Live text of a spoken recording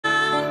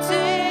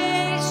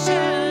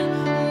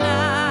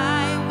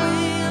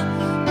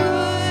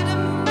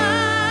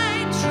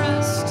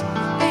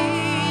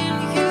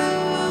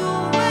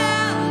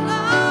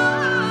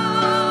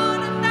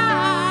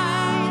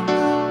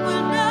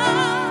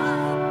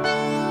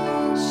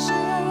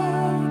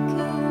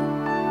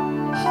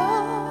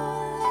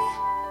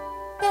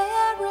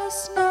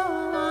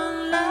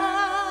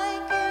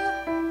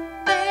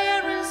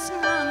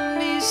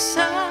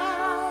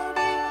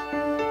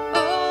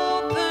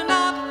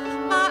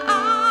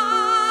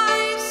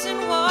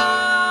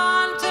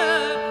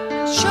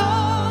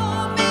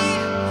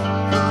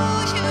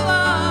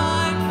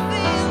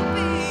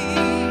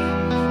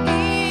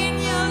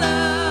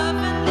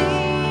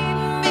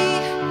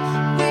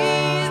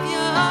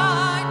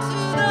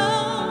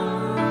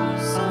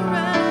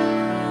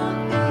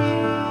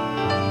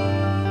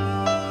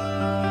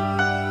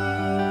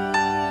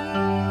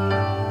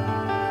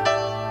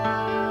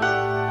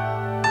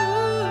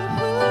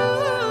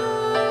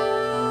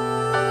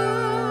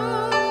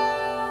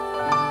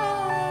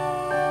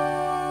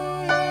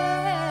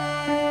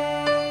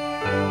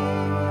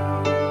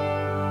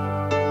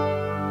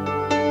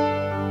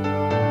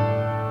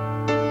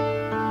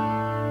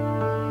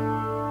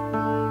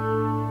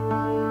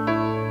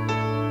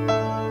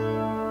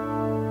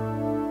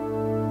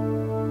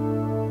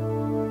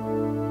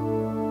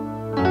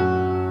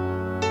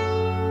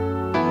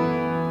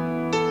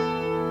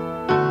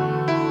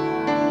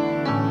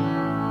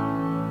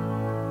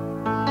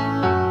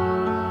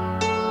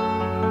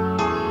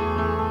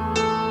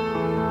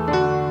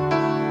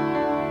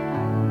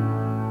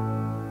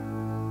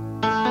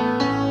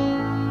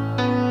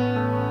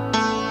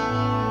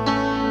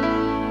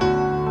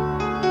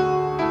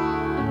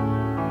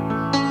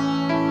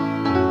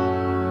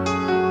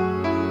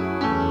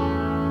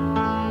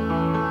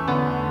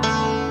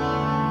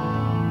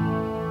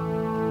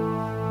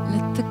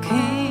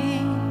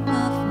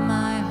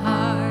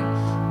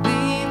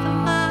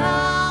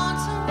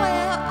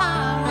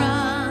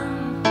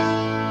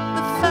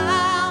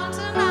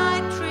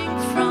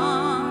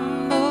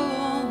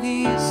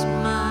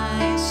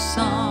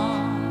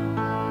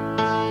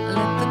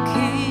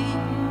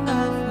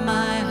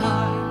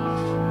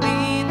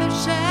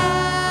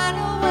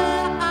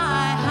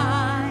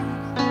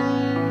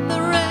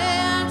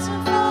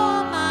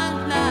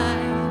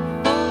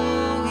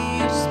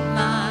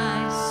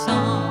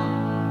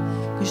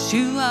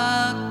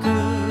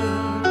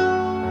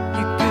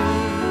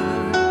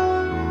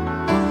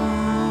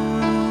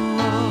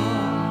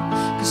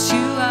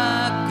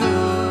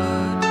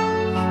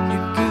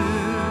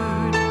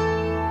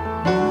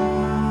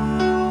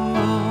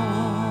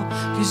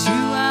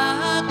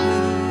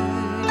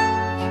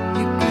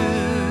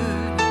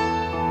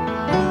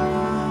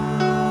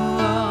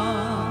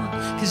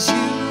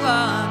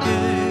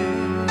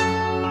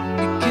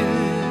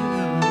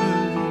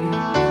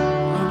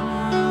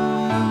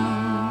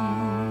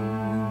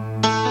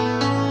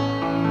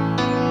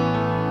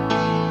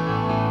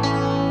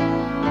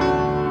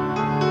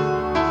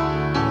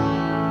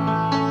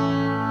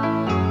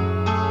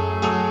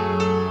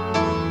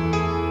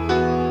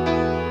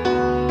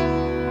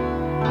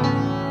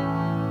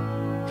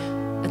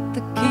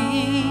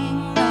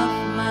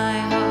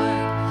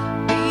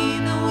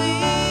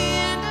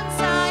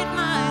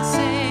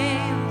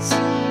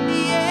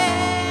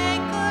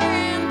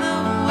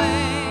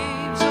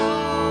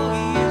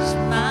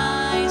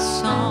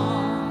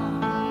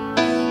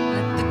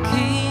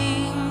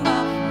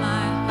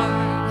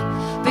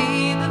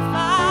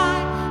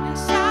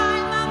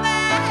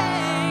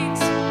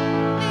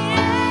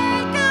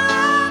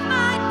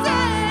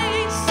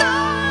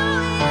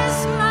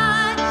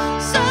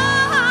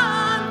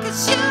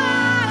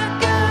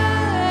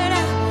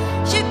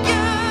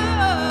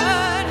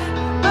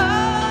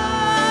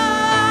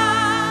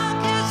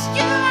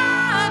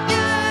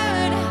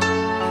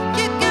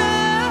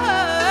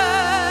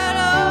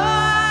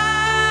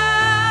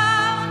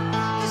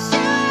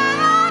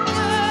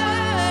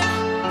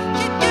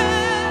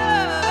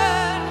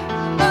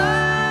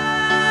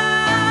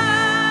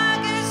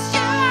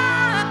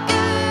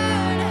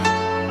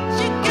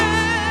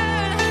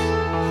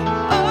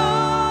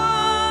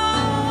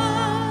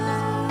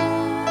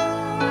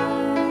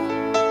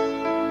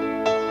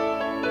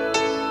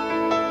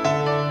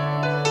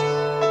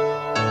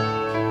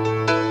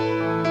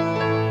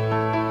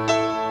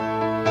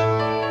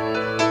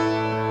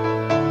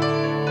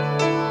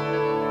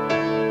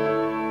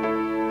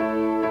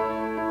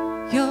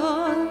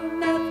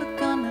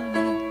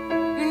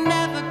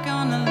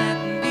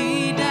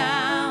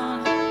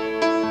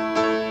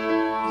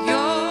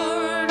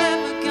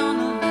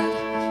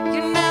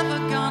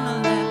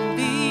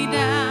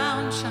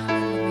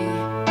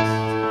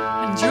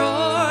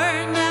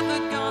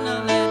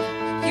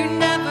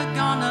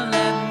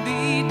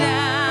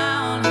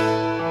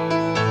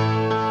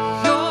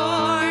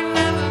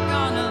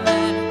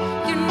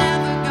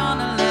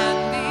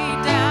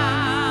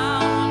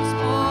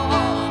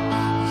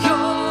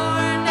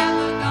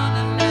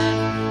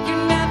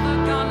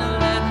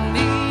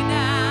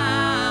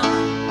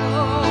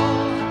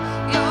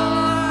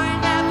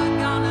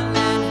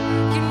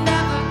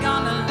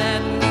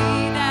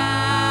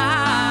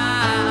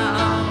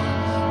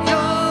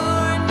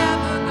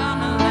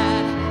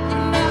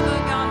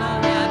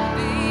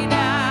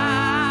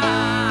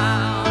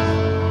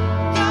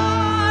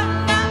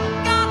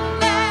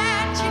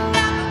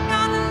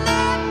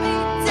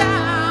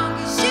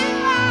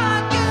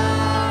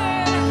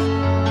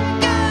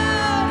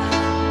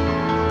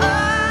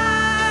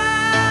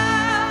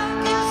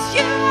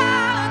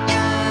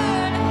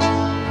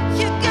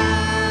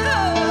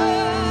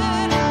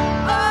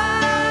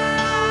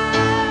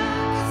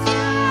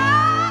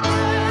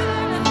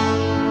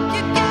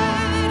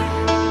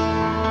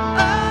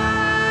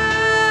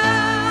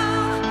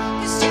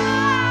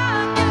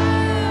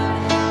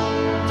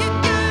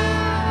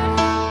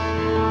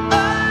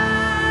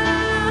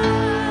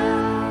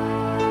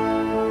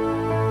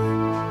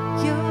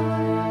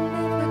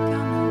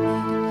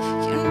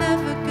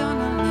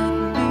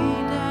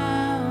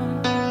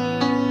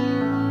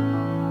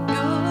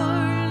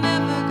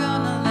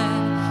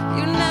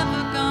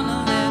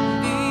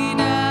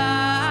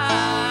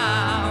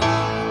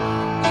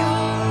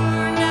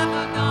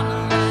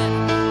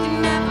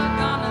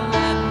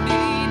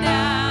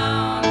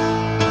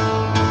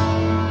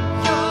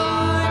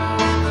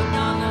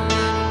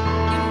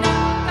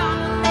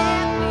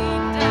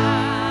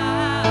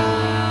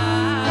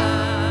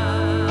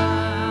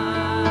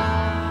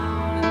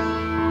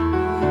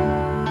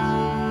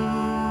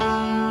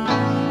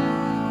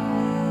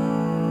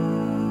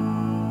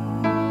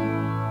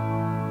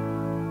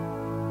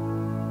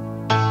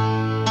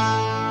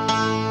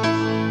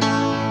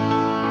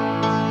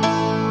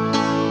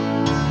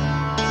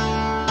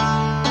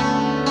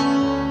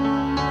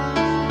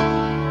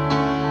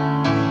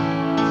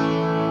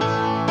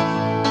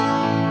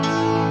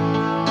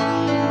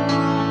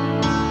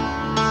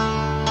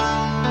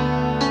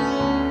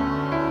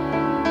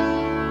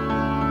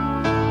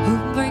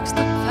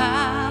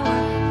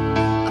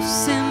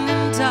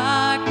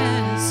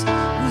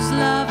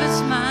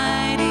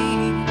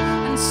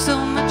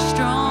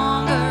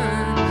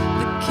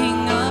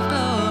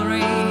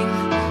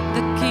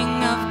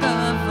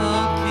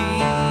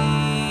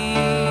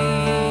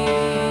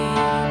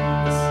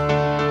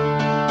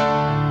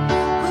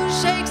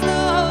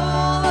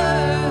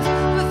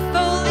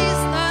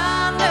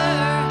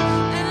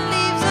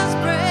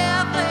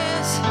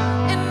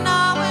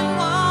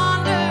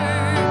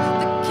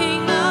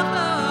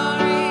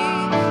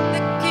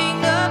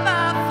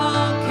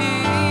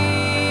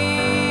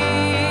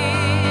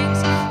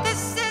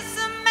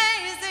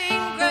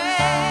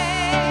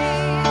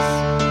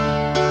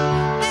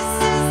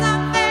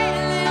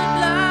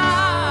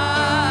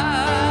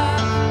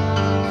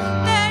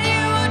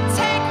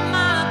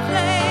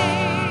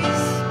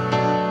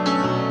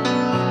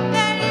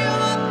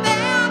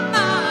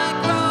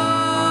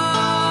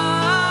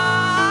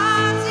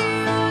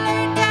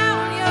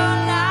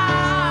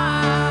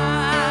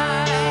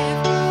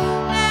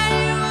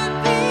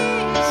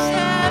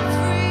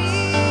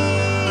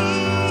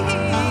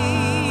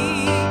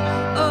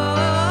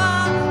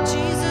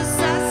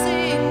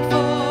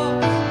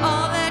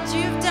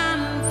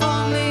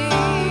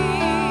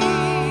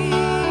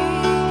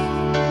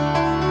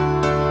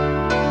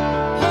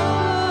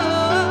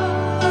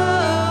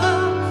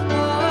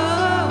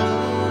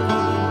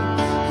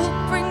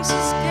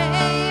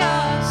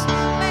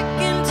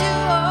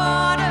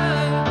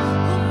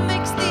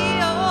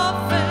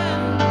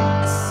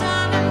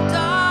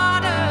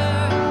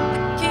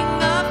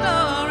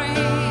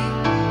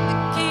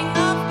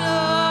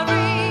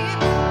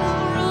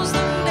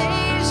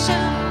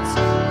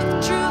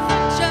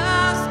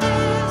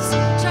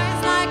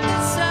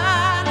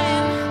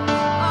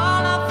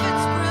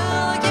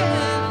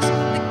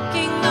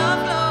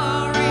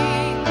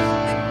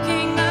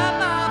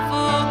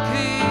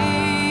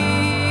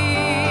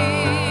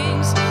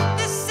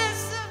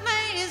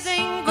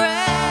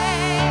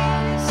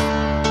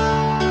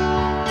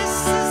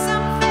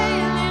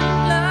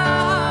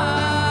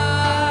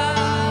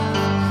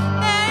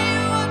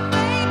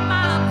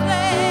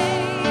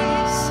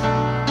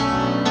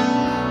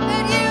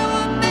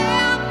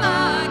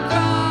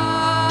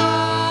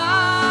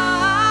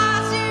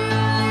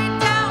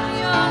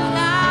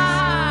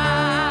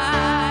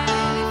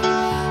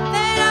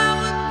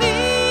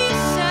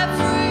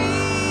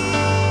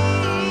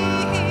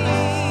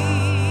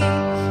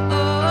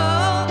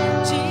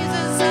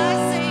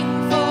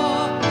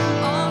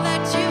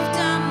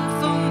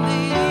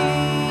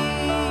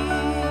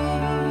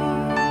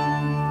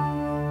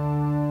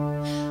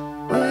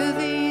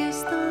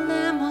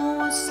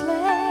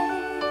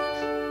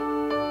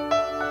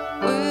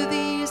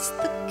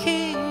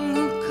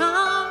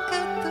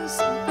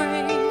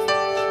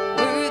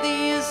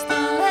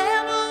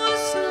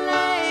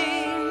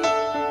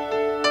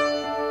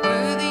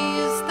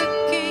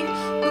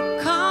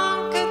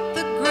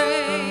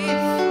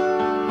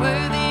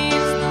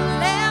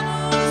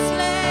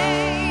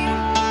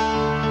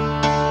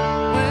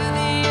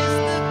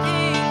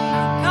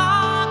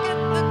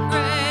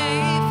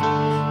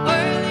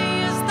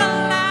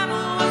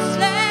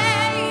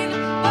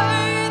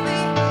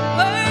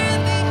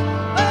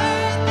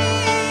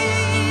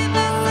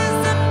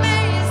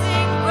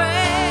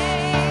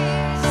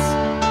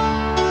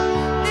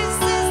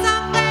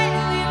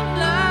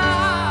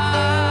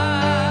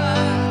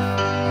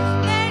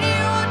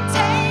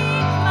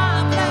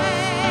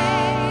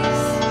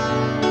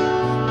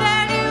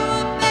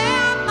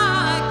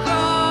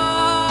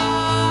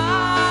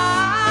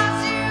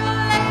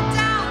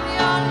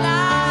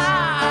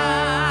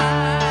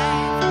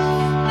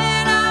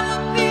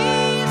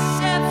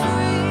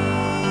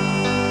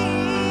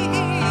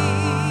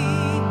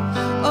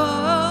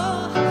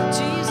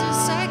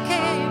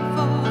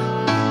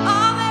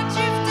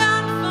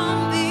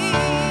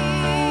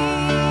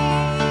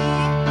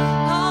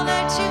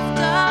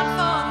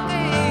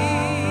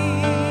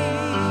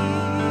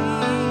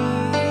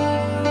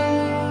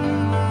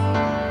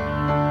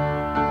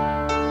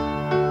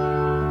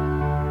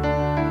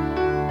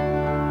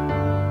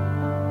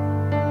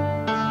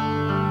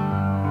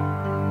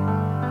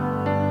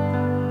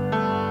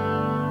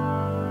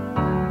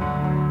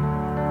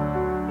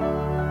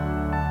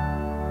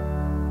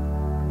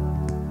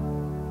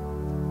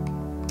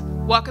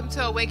Welcome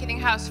to Awakening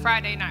House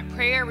Friday Night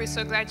Prayer. We're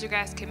so glad you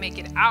guys can make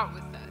it out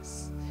with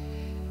us.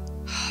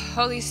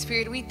 Holy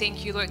Spirit, we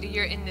thank you, Lord, that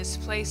you're in this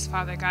place,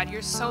 Father God.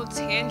 You're so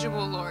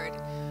tangible, Lord.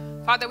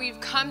 Father, we've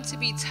come to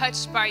be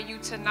touched by you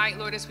tonight,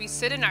 Lord, as we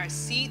sit in our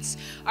seats,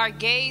 our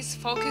gaze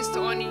focused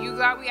on you,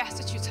 God. We ask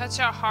that you touch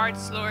our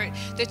hearts, Lord,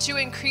 that you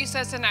increase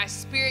us in our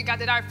spirit, God,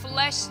 that our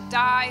flesh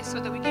dies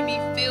so that we can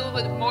be filled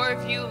with more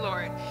of you,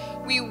 Lord.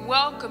 We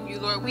welcome you,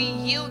 Lord. We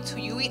yield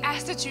to you. We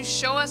ask that you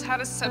show us how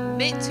to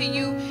submit to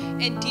you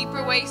in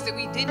deeper ways that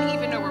we didn't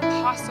even know were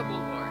possible,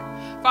 Lord.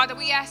 Father,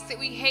 we ask that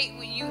we hate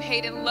what you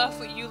hate and love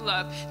what you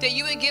love, that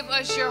you would give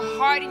us your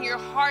heart and your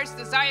heart's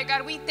desire,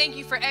 God. We thank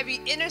you for every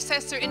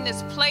intercessor in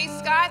this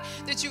place, God,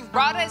 that you've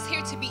brought us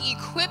here to be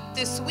equipped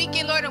this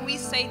weekend, Lord, and we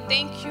say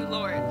thank you,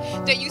 Lord,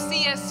 that you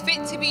see us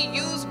fit to be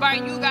used by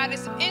you, God,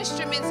 as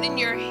instruments in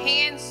your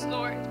hands,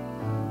 Lord.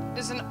 It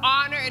is an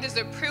honor, it is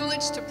a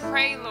privilege to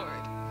pray, Lord.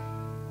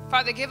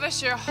 Father, give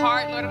us your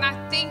heart, Lord, and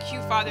I thank you,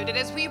 Father, that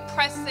as we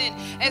press in,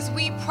 as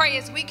we pray,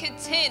 as we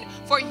contend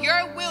for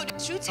your will,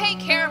 that you take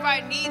care of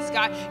our needs,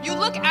 God. You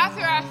look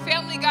after our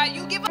family, God.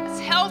 You give us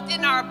health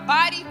in our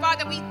body,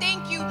 Father. We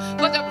thank you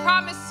for the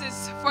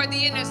promises for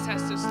the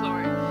intercessors,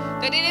 Lord,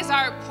 that it is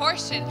our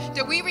portion,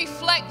 that we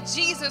reflect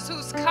Jesus,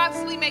 who's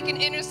constantly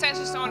making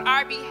intercessions on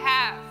our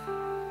behalf.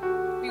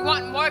 We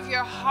want more of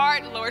your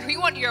heart, Lord. We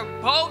want your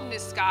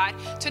boldness, God,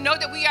 to know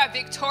that we are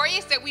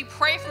victorious, that we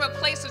pray from a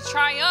place of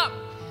triumph.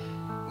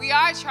 We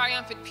are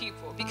triumphant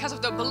people because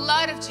of the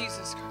blood of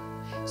Jesus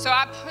Christ. So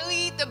I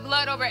plead the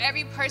blood over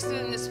every person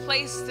in this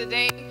place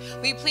today.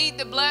 We plead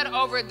the blood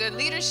over the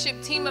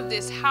leadership team of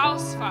this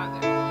house,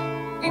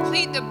 Father. We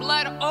plead the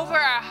blood over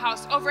our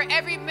house, over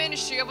every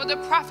ministry, over the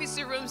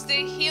prophecy rooms, the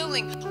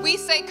healing. We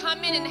say,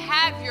 come in and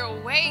have your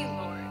way,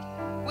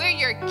 Lord. We're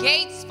your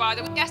gates,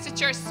 Father. We ask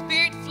that your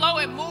spirit flow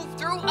and move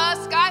through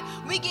us, God.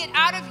 We get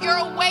out of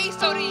your way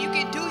so that you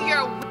can do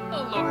your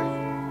will,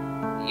 Lord.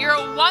 You're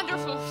a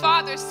wonderful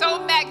Father,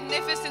 so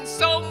magnificent,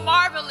 so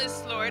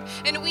marvelous, Lord.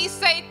 And we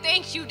say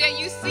thank you that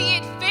you see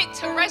it fit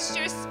to rest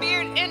your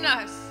spirit in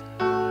us.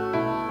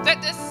 That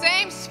the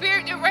same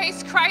spirit that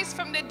raised Christ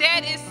from the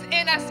dead is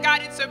in us,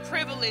 God. It's a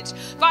privilege.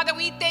 Father,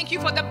 we thank you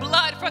for the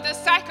blood, for the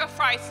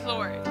sacrifice,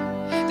 Lord.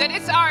 That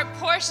it's our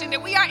portion,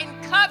 that we are in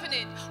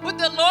covenant with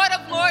the Lord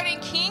of Lords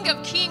and King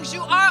of Kings.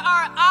 You are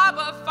our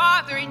Abba,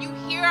 Father, and you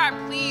hear our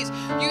pleas.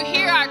 You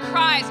hear our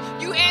cries.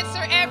 You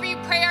answer every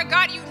prayer.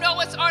 God, you know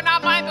what's on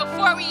our mind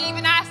before we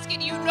even ask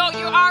it. You know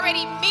you're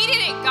already meeting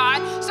it,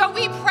 God. So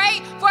we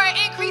pray for an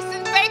increase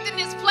in faith in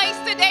this place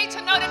today to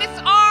know that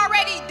it's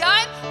already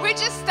done. We're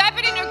just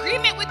stepping in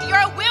agreement with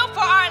your will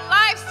for our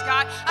lives,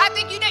 God. I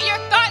thank you that your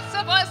thoughts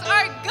of us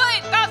are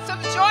good, thoughts of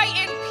joy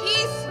and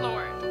peace,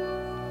 Lord.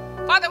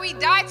 Father, we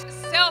die to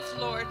self,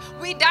 Lord.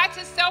 We die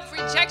to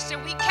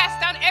self-rejection. We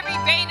cast down every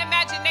vain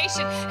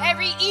imagination,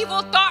 every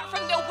evil thought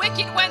from the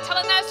wicked one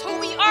telling us who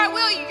we are.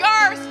 We're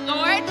yours,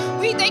 Lord.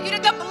 We thank you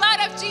that the blood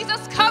of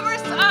Jesus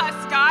covers us,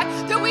 God,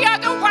 that we are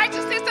the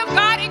righteousness of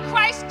God in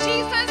Christ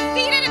Jesus,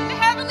 seated in the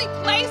heavenly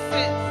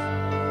places.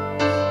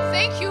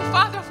 Thank you,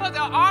 Father, for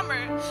the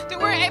armor, that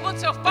we're able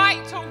to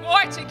fight, to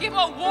war, to give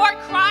a war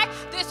cry.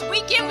 This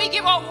weekend, we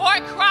give a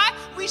war cry.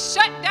 We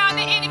shut down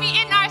the enemy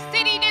in our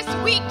city this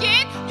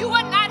weekend. You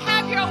will not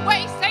have your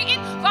way,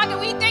 Satan. Father,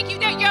 we thank you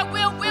that your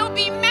will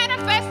be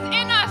manifest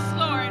in us,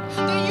 Lord.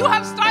 That you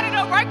have started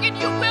a work and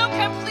you will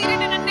complete it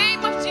in the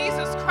name of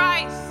Jesus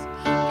Christ.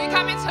 We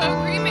come into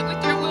agreement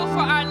with your will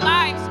for our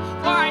lives,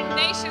 for our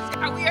nations,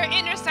 God. We are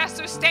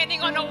intercessors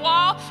standing on the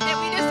wall, and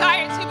we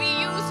desire to be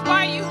used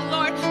by you,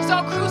 Lord.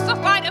 So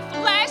crucify the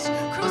flesh,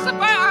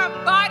 crucify our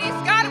bodies,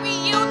 God. We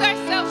yield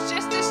ourselves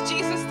just as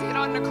Jesus did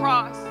on the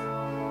cross.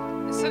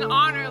 It's an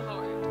honor,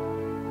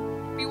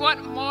 Lord. We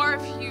want more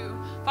of you.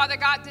 Father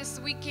God, this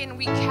weekend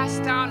we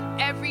cast down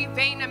every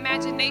vain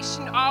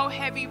imagination, all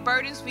heavy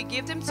burdens. We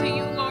give them to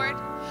you, Lord.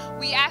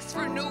 We ask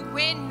for new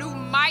wind, new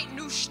might,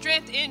 new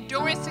strength,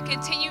 endurance to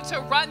continue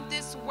to run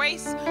this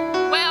race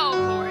well,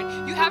 Lord.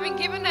 You haven't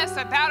given us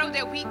a battle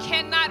that we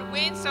cannot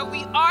win, so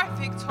we are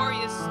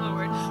victorious,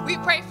 Lord. We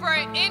pray for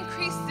an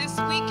increase this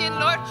weekend,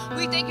 Lord.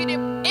 We thank you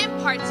that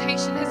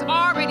impartation has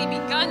already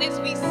begun as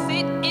we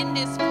sit in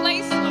this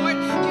place, Lord.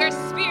 Your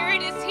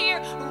spirit is here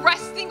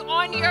resting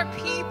on your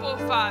people,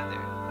 Father.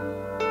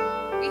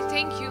 We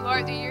thank you,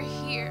 Lord, that you're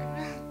here.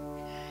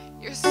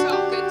 You're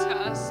so good to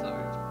us, Lord.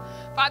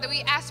 Father,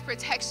 we ask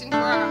protection for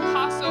our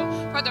apostle,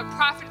 for the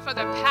prophet, for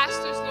the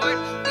pastors, Lord.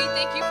 We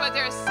thank you for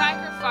their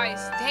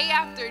sacrifice day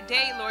after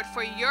day, Lord,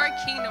 for your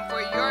kingdom,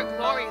 for your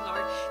glory,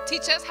 Lord.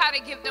 Teach us how to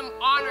give them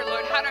honor,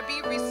 Lord, how to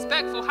be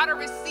respectful, how to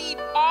receive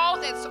all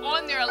that's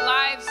on their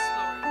lives,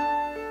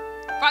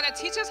 Lord. Father,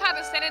 teach us how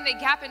to stand in the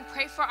gap and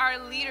pray for our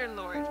leader,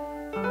 Lord.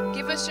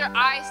 Give us your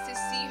eyes to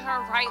see her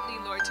rightly,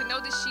 Lord, to know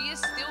that she is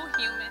still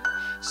human,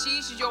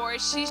 She's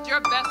yours. She's your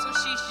vessel.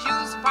 She's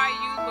used by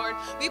you, Lord.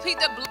 We plead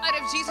the blood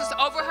of Jesus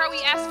over her.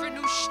 We ask for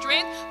new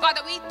strength.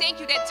 Father, we thank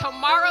you that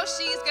tomorrow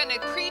she's going to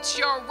preach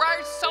your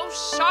word so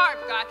sharp,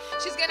 God.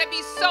 She's going to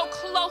be so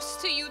close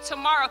to you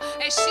tomorrow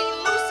as she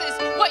looses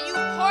what you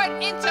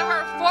poured into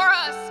her for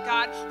us,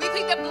 God. We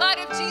plead the blood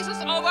of Jesus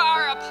over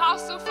our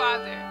apostle,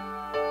 Father,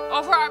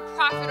 over our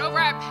prophet, over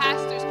our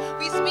pastors.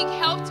 We speak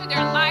health to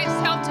their lives,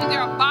 health to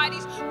their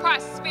bodies,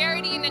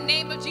 prosperity in the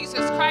name of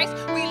Jesus Christ.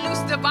 We loose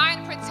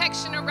divine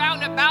protection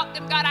around about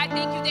them. God, I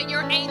thank you that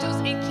your angels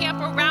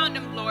encamp around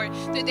them, Lord,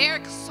 that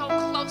they're so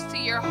close to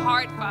your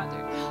heart,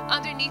 Father,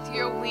 underneath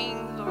your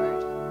wing,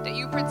 Lord, that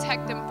you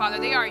protect them, Father.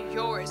 They are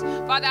yours.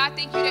 Father, I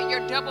thank you that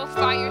your double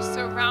fire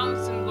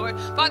surrounds them, Lord.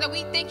 Father,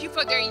 we thank you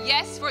for their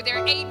yes, for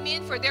their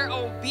amen, for their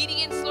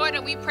obedience, Lord,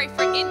 and we pray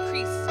for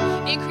increase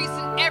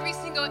in every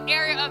single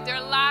area of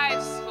their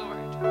lives,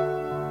 Lord.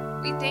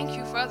 We thank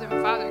you for them,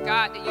 Father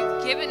God, that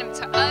you've given them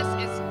to us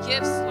as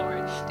gifts, Lord,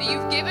 that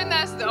you've given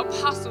us the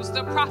apostles,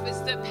 the prophets,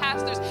 the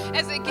pastors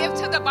as a gift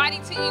to the body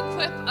to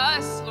equip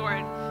us,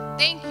 Lord.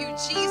 Thank you,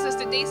 Jesus,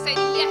 that they said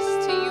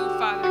yes to you,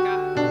 Father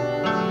God.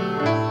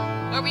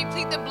 Lord, we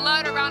plead the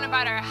blood around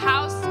about our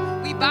house.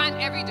 We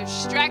bind every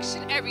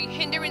distraction, every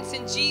hindrance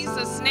in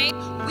Jesus' name.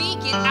 We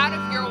get out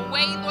of your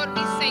way, Lord.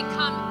 We say,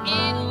 come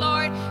in,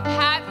 Lord.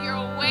 Have your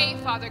way,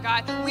 Father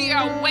God. We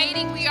are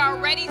waiting. We are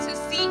ready to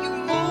see you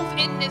move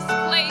in this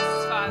place,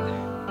 Father.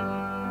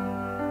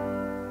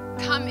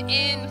 Come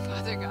in,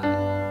 Father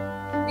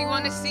God. We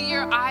want to see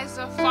your eyes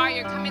of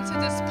fire come into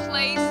this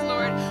place,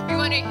 Lord. We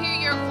want to hear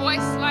your voice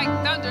like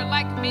thunder,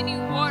 like many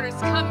waters.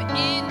 Come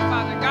in,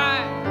 Father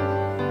God.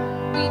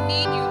 We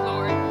need you,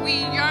 Lord. We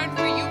yearn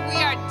for you.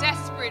 We are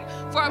desperate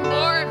for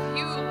more of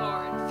you,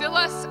 Lord. Fill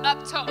us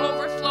up to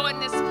overflow in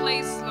this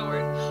place,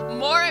 Lord.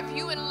 More of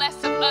you and less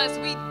of us.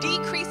 We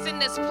decrease in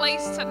this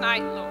place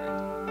tonight, Lord.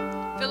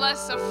 Fill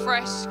us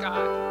afresh,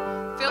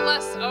 God. Fill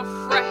us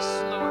afresh,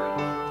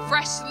 Lord.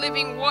 Fresh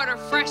living water,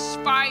 fresh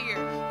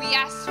fire. We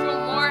ask for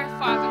more,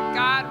 Father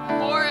God.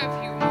 More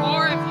of you,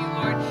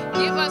 Lord.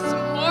 Give us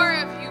more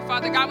of you,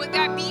 Father God. Would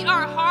that be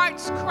our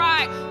heart's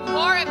cry?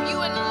 More of you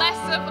and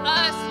less of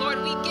us, Lord.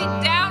 We get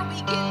down,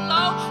 we get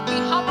low, we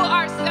humble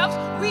ourselves,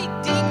 we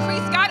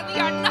decrease, God. We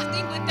are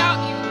nothing without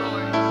you,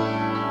 Lord.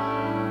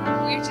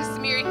 We're just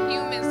mere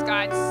humans,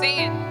 God,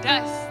 sand,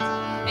 dust,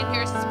 and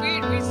your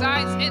spirit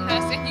resides in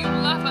us, and you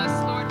love us,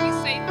 Lord. We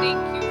say thank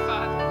you,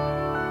 Father.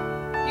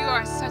 You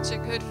are such a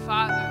good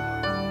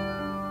Father,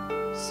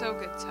 Lord. So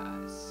good to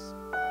us.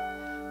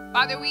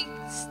 Father, we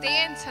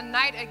stand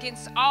tonight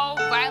against all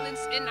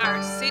violence in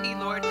our city,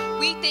 Lord.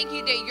 We thank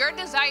you that your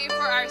desire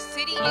for our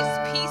city is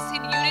peace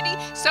and unity.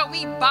 So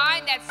we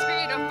bind that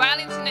spirit of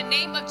violence in the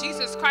name of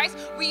Jesus Christ.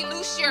 We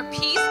loose your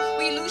peace.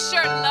 We loose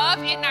your love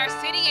in our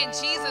city in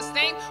Jesus'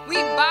 name. We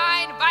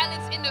bind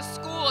violence in the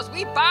schools.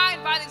 We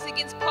bind violence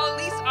against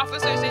police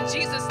officers in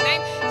Jesus'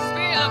 name.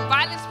 Spirit of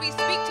violence, we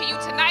speak to you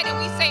tonight and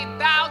we say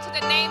bow to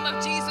the name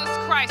of Jesus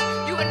Christ.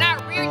 You will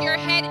not rear your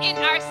head in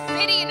our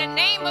city in the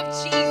name of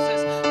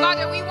Jesus.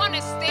 Father, we want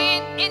to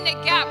stand in the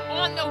gap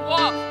on the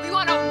wall. We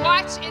want to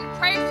watch and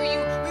pray for you.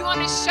 We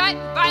want to shut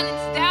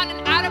violence down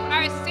and out of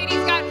our cities.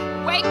 God,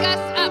 wake us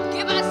up.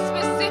 Give us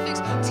specifics.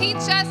 Teach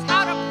us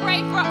how to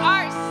pray for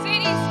our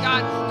cities,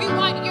 God. We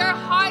want your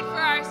heart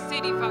for our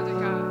city, Father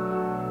God.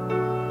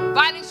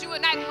 Violence, you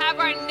will not have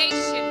our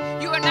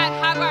nation. You will not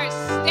have our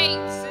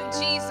states in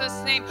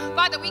Jesus' name.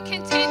 Father, we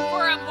contend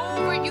for a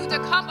move for you to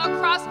come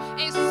across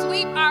and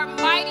sweep our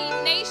mighty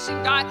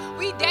nation, God.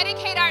 We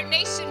dedicate our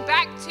nation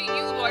back to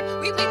you, Lord.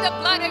 We plead the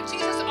blood of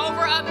Jesus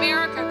over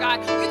America, God.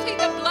 We plead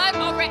the blood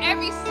over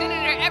every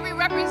senator, every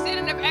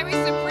representative, every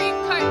Supreme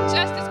Court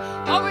justice,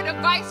 over the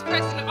vice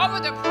president, over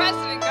the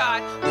president,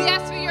 God. We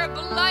ask for your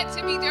blood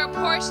to be their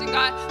portion,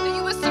 God, that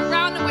you would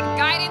surround them with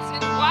guidance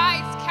and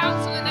wise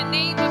counsel in the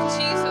name of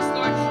Jesus,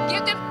 Lord.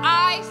 Give them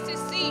eyes to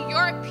see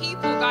your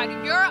people, God,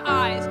 your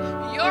eyes,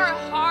 your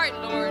heart,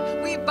 Lord.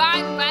 We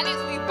bind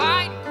violence, we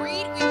bind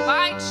greed, we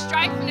bind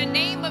strife in the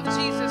name of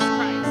Jesus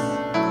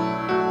Christ.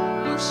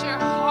 Loose your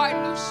heart,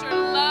 loose your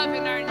love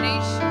in our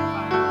nation,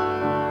 Father.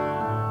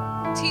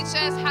 Teach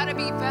us how to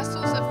be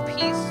vessels of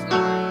peace,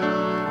 Lord.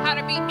 How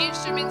to be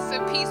instruments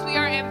of peace. We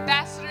are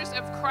ambassadors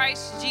of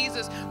Christ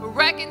Jesus,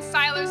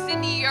 reconcilers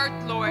in the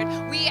earth, Lord.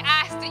 We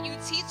ask that you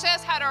teach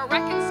us how to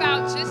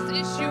reconcile just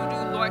as you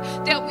do, Lord.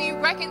 That we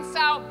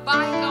reconcile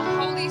by the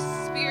Holy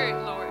Spirit,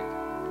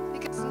 Lord.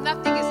 Because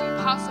nothing is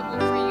impossible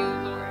for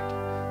you,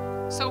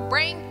 Lord. So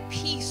bring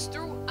peace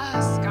through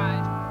us,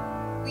 God.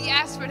 We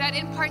ask for that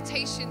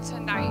impartation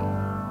tonight.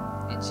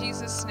 In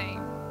Jesus'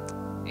 name,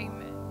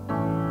 amen.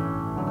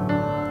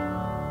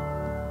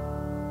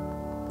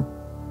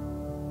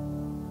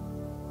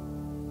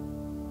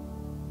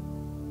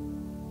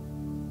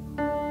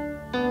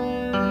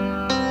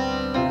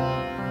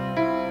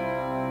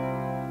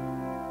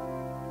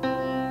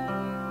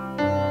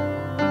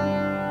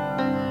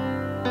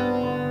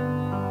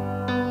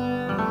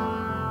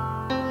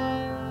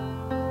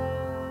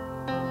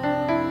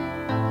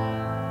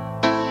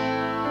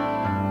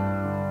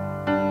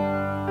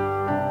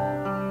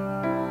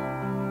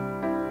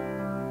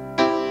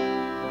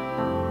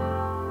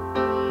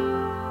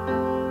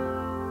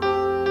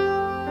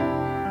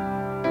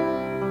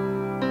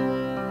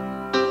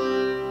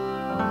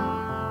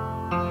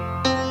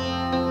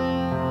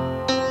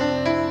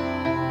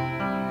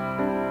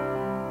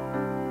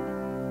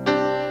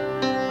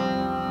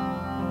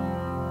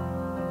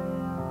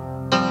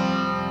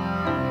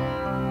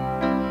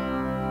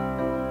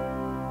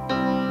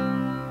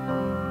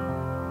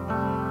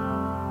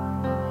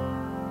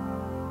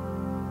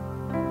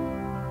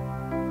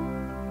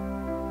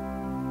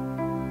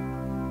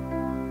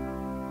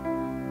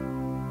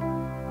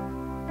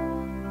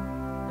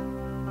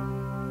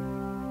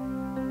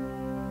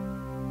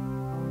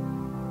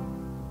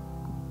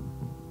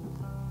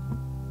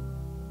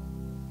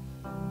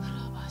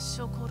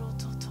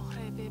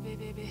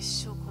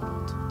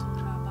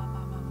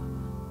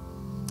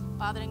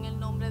 Padre, en el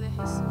nombre de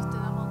Jesús te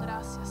damos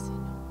gracias,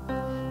 Señor.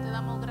 Te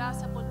damos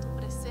gracias por tu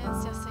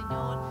presencia,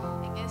 Señor,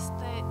 en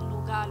este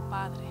lugar,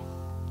 Padre.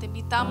 Te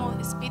invitamos,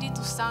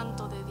 Espíritu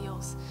Santo de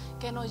Dios,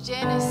 que nos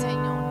llenes,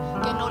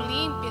 Señor, que nos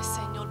limpies,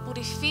 Señor.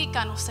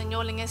 Purifícanos,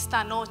 Señor, en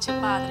esta noche,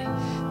 Padre.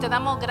 Te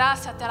damos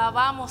gracias, te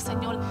alabamos,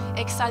 Señor.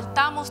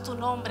 Exaltamos tu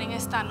nombre en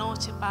esta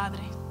noche,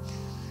 Padre.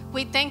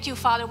 We thank you,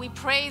 Father. We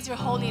praise your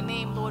holy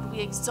name, Lord. We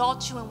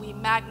exalt you and we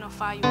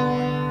magnify you,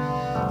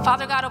 Lord.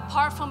 Father God,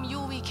 apart from you,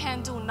 we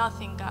can do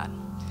nothing, God.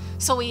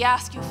 So we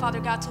ask you, Father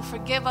God, to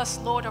forgive us,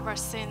 Lord, of our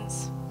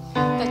sins,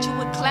 that you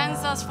would cleanse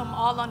us from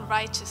all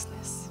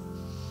unrighteousness.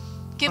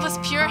 Give us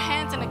pure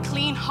hands and a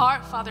clean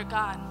heart, Father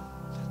God.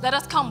 Let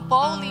us come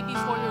boldly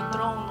before your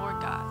throne,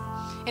 Lord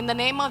God. In the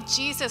name of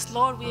Jesus,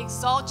 Lord, we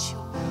exalt you.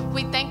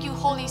 We thank you,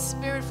 Holy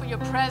Spirit, for your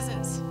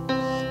presence.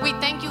 We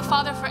thank you,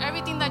 Father, for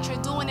everything that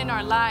you're doing in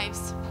our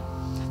lives.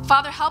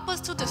 Father, help us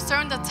to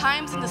discern the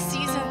times and the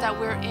seasons that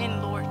we're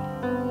in, Lord.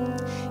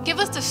 Give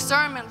us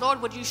discernment,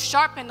 Lord. Would you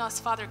sharpen us,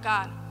 Father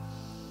God?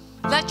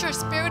 Let your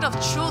spirit of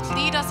truth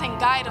lead us and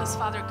guide us,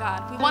 Father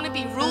God. We want to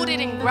be rooted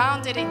and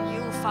grounded in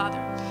you,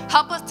 Father.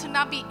 Help us to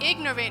not be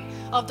ignorant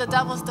of the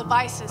devil's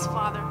devices,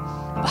 Father.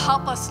 But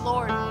help us,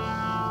 Lord,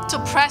 to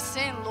press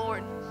in,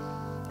 Lord,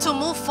 to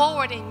move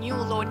forward in you,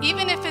 Lord.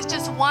 Even if it's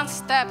just one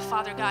step,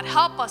 Father God.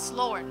 Help us,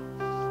 Lord.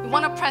 We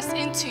want to press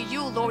into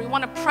you, Lord. We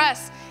want to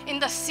press in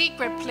the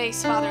secret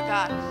place, Father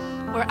God.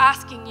 We're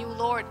asking you,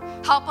 Lord,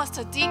 help us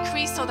to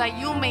decrease so that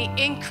you may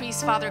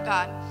increase, Father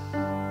God.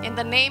 In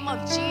the name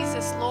of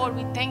Jesus, Lord,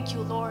 we thank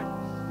you, Lord.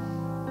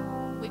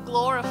 We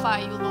glorify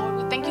you,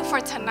 Lord. We thank you for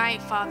tonight,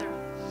 Father.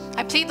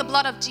 I plead the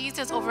blood of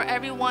Jesus over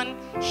everyone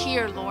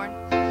here, Lord.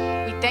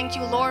 We thank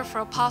you, Lord, for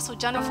Apostle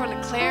Jennifer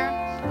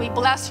LeClaire. We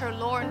bless her,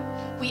 Lord.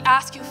 We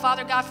ask you,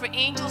 Father God, for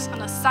angels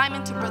on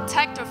assignment to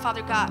protect her,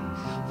 Father God.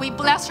 We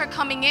bless her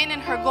coming in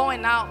and her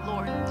going out,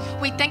 Lord.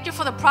 We thank you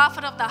for the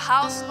prophet of the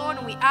house, Lord,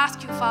 and we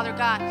ask you, Father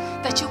God,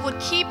 that you would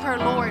keep her,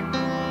 Lord.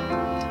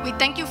 We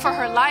thank you for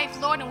her life,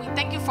 Lord, and we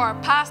thank you for our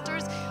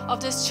pastors of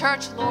this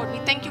church, Lord. We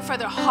thank you for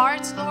their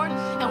hearts, Lord,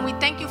 and we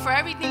thank you for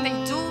everything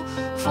they do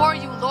for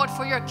you, Lord,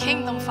 for your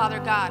kingdom, Father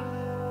God.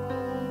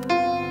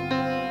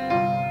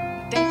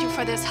 Thank you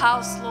for this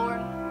house,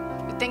 Lord.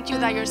 We thank you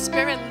that your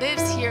spirit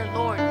lives here,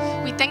 Lord.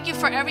 We thank you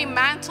for every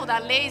mantle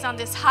that lays on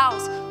this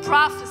house,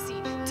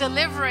 prophecy,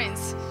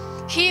 deliverance,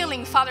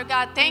 healing, Father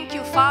God. Thank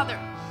you, Father,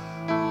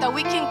 that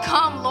we can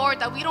come, Lord,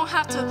 that we don't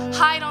have to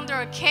hide under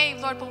a cave,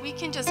 Lord, but we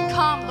can just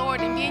come,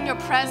 Lord, and be in your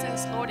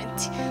presence, Lord,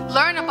 and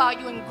learn about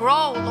you and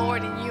grow,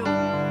 Lord, in you.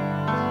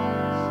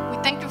 We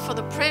thank you for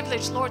the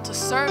privilege, Lord, to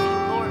serve you,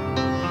 Lord.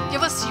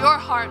 Give us your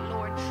heart,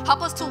 Lord.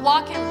 Help us to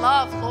walk in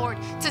love, Lord,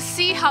 to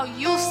see how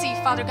you see,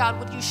 Father God.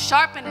 Would you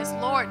sharpen us,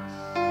 Lord?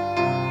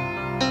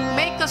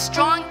 Make us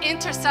strong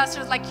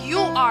intercessors like you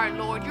are,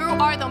 Lord. You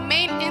are the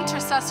main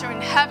intercessor in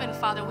heaven,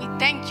 Father. We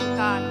thank you,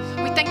 God.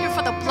 We thank you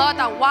for the blood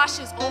that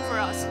washes over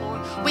us,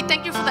 Lord. We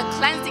thank you for the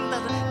cleansing,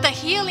 the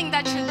healing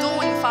that you're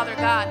doing, Father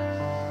God.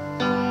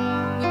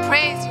 We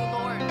praise you,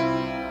 Lord.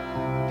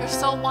 You're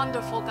so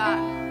wonderful, God.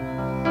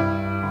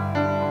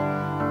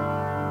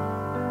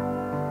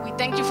 We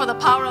thank you for the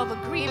power of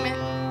agreement.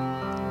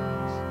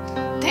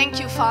 Thank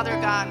you, Father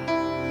God.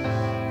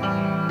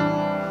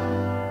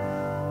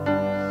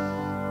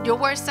 Your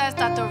word says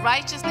that the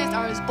righteousness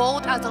are as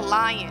bold as a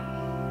lion.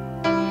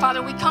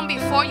 Father, we come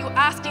before you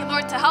asking,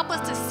 Lord, to help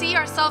us to see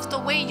ourselves the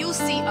way you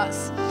see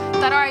us.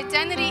 That our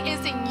identity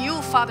is in you,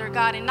 Father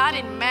God, and not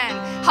in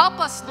man. Help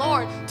us,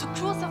 Lord, to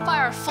crucify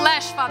our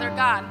flesh, Father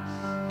God.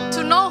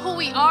 To know who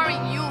we are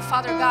in you,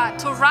 Father God.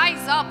 To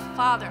rise up,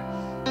 Father.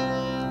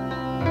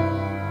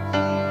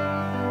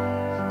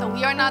 That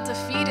we are not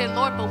defeated,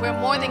 Lord, but we're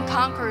more than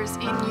conquerors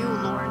in you,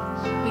 Lord.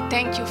 We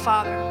thank you,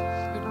 Father.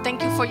 We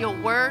thank you for your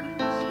word.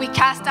 We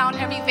cast down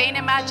every vain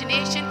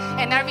imagination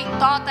and every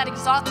thought that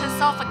exalts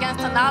itself against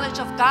the knowledge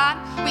of God.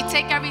 We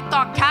take every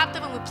thought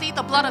captive and we plead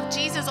the blood of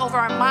Jesus over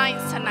our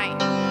minds tonight.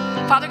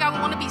 Father God, we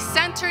want to be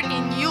centered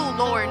in you,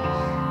 Lord.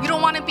 We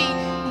don't want to be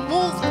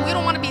moved. We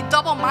don't want to be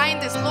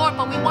double-minded, Lord,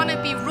 but we want to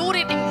be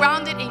rooted and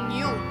grounded in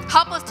you.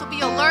 Help us to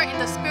be alert in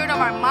the spirit of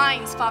our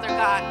minds, Father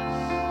God.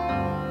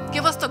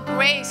 Give us the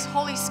grace,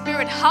 Holy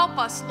Spirit. Help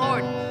us,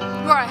 Lord.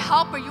 You are a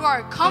helper. You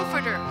are a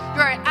comforter.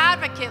 You are an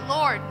advocate,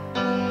 Lord.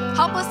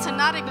 Help us to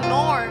not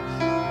ignore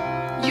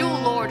you,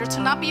 Lord, or to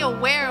not be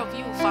aware of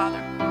you, Father.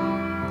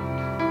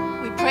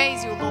 We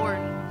praise you, Lord.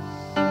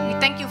 We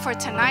thank you for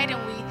tonight,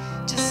 and we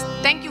just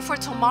thank you for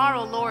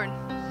tomorrow, Lord.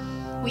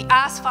 We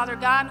ask, Father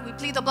God, we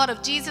plead the blood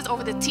of Jesus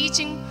over the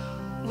teaching.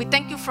 We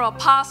thank you for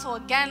Apostle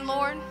again,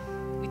 Lord.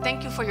 We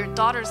thank you for your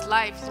daughter's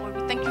life, Lord.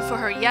 We thank you for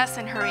her yes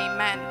and her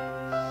amen.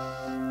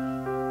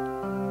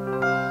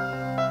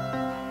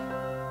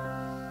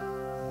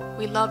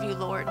 We love you,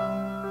 Lord.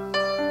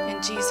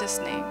 In Jesus'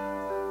 name,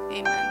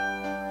 amen.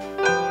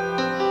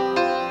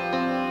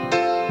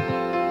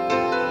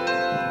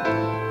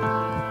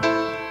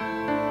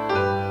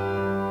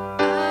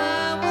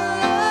 I will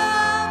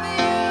love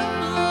you,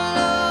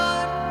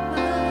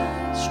 Lord,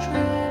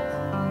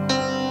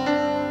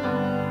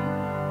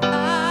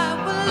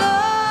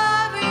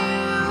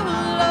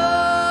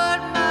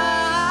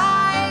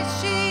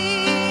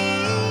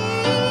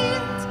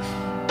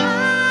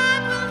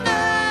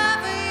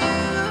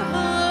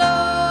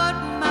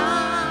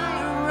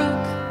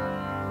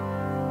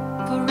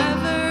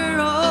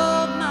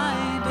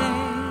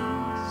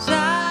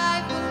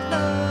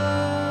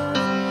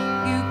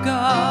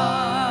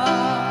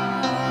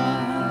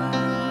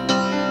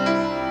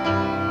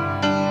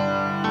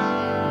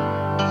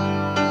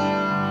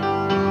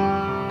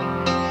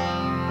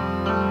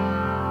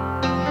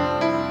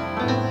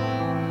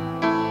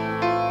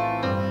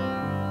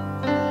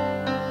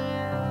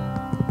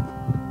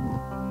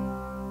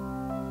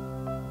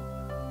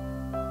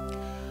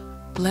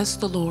 Bless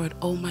the Lord,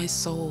 O my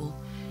soul,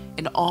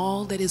 and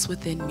all that is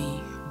within me.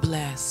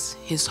 Bless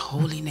his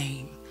holy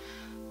name.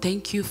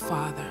 Thank you,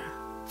 Father,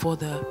 for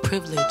the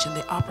privilege and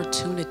the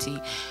opportunity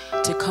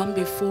to come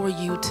before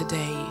you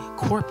today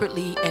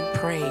corporately and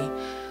pray.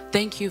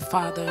 Thank you,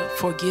 Father,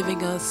 for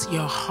giving us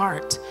your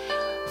heart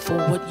for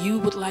what you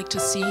would like to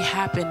see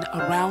happen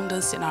around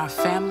us in our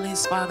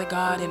families, Father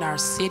God, in our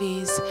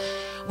cities.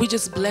 We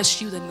just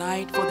bless you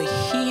tonight for the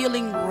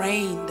healing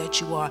rain that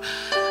you are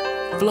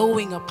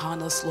flowing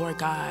upon us, Lord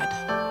God.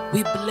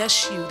 We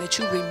bless you that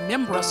you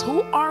remember us.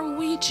 Who are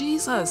we,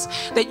 Jesus,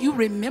 that you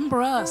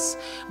remember us?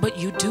 But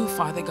you do,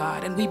 Father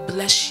God, and we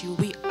bless you.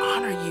 We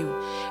honor you,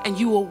 and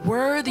you are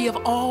worthy of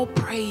all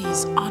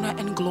praise, honor,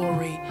 and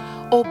glory.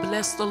 Oh,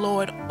 bless the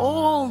Lord,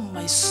 all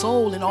my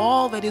soul and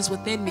all that is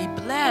within me.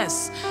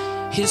 Bless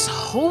his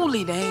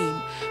holy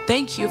name.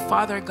 Thank you,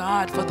 Father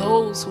God, for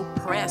those who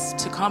press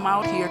to come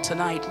out here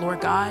tonight,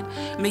 Lord God.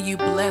 May you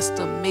bless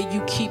them. May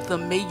you keep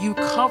them. May you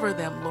cover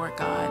them, Lord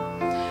God.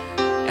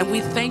 And we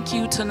thank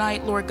you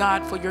tonight, Lord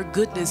God, for your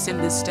goodness in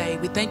this day.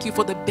 We thank you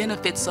for the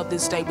benefits of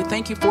this day. We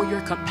thank you for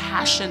your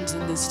compassions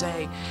in this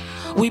day.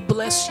 We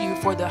bless you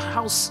for the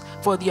house,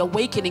 for the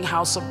awakening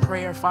house of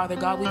prayer, Father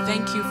God. We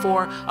thank you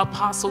for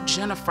Apostle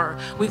Jennifer.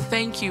 We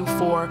thank you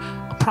for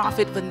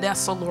Prophet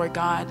Vanessa, Lord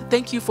God.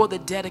 Thank you for the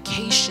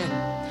dedication.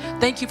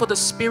 Thank you for the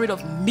spirit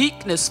of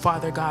meekness,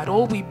 Father God.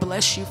 Oh, we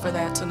bless you for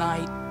that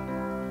tonight.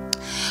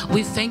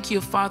 We thank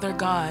you, Father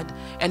God,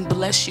 and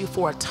bless you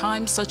for a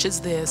time such as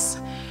this,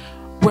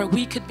 where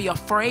we could be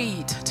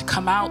afraid to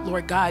come out,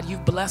 Lord God.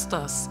 You've blessed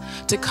us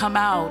to come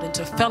out and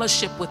to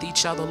fellowship with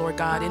each other, Lord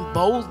God, in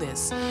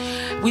boldness.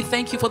 We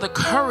thank you for the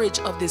courage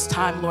of this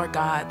time, Lord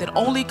God, that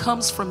only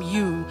comes from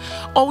you.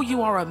 Oh,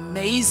 you are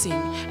amazing.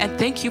 And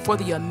thank you for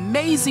the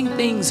amazing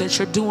things that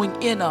you're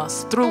doing in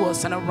us, through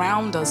us, and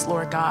around us,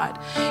 Lord God.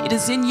 It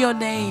is in your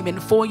name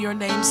and for your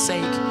name's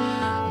sake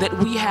that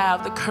we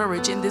have the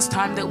courage in this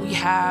time that we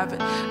have.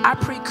 I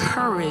pray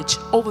courage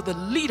over the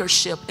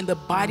leadership in the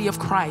body of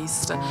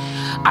Christ.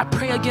 I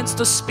pray against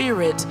the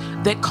spirit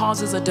that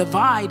causes a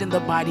divide in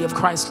the body of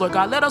Christ, Lord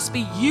God. Let us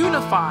be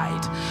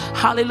unified.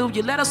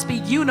 Hallelujah. Let us be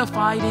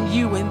unified in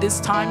you in this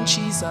time,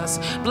 Jesus.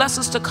 Bless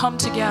us to come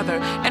together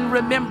and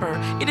remember,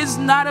 it is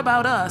not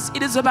about us.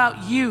 It is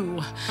about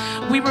you.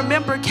 We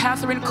remember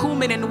Catherine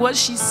Kuhlman and what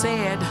she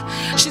said.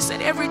 She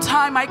said, every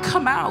time I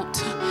come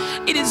out,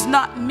 it is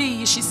not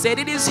me. She said,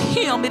 it is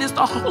him. It is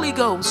the Holy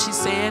Ghost, she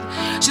said.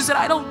 She said,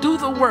 I don't do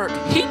the work.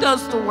 He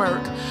does the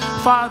work.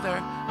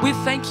 Father, we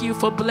thank you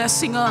for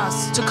blessing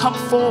us to come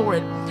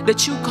forward,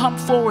 that you come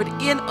forward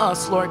in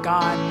us, Lord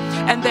God,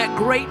 and that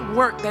great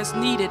work that's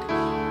needed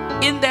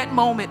in that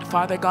moment,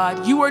 Father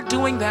God. You are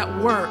doing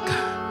that work.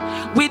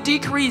 We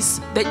decrease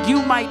that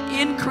you might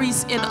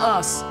increase in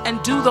us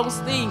and do those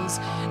things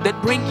that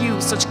bring you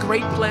such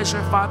great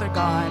pleasure, Father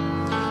God.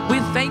 We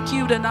thank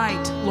you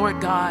tonight,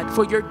 Lord God,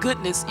 for your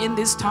goodness in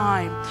this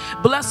time.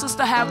 Bless us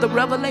to have the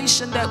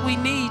revelation that we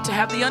need, to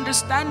have the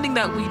understanding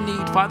that we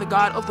need, Father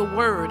God, of the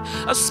word,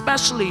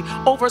 especially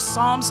over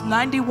Psalms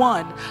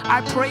 91.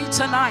 I pray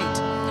tonight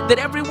that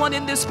everyone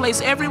in this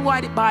place,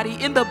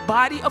 everybody in the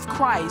body of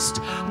Christ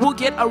will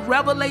get a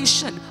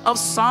revelation of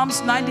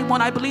Psalms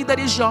 91. I believe that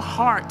is your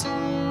heart,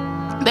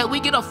 that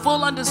we get a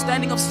full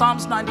understanding of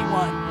Psalms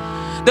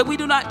 91, that we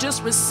do not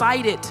just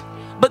recite it,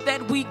 but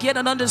that we get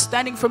an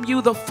understanding from you,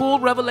 the full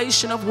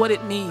revelation of what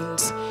it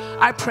means.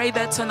 I pray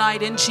that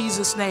tonight in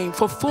Jesus' name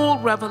for full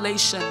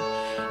revelation.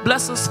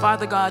 Bless us,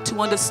 Father God, to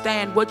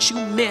understand what you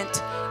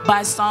meant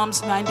by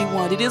Psalms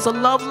 91. It is a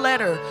love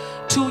letter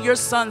to your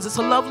sons. It's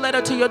a love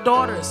letter to your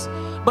daughters.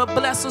 But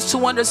bless us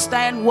to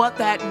understand what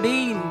that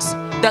means,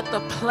 that the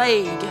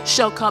plague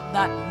shall come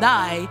not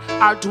nigh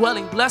our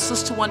dwelling. Bless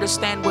us to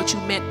understand what you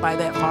meant by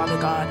that,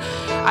 Father God.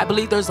 I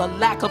believe there's a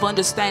lack of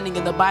understanding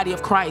in the body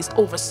of Christ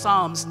over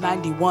Psalms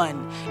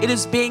 91. It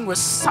is being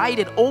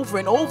recited over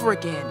and over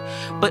again.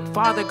 But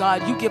Father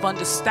God, you give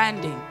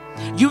understanding.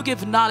 You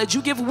give knowledge.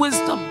 You give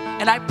wisdom.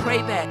 And I pray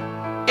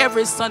that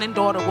every son and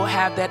daughter will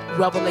have that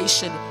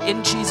revelation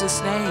in Jesus'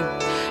 name.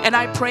 And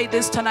I pray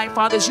this tonight,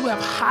 Father, as you have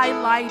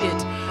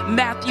highlighted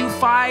Matthew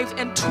 5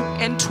 and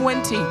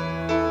 20,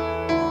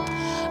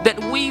 that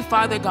we,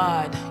 Father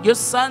God, your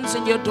sons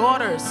and your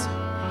daughters,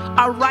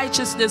 our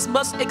righteousness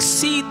must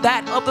exceed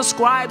that of the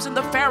scribes and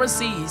the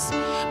Pharisees.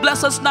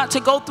 Bless us not to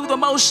go through the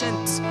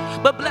motions,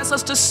 but bless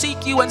us to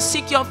seek you and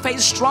seek your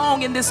face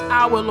strong in this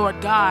hour,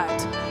 Lord God.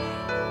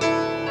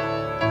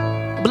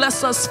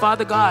 Bless us,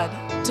 Father God,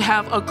 to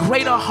have a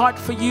greater heart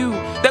for you,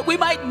 that we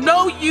might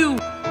know you,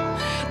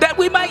 that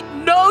we might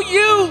know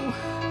you,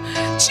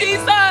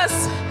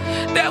 Jesus,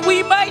 that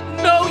we might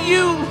know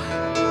you.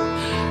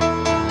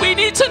 We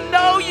need to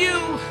know you.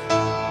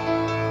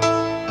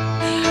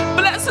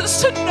 Bless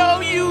us to know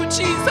you,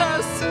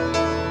 Jesus,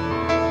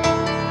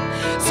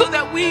 so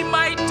that we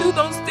might do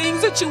those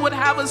things that you would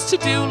have us to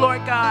do,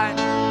 Lord God,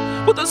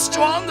 with a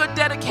stronger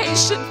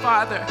dedication,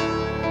 Father,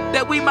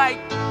 that we might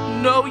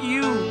know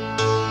you.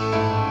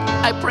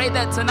 I pray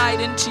that tonight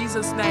in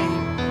Jesus'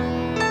 name.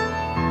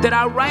 that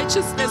our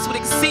righteousness would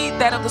exceed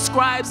that of the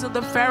scribes and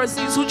the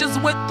Pharisees who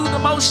just went through the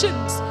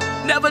motions,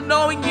 never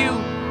knowing you.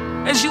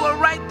 As you are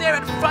right there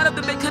in front of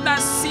them, they could not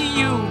see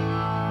you.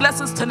 Bless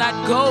us to not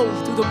go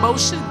through the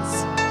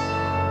motions.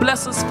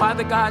 Bless us,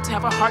 Father God, to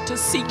have a heart to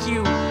seek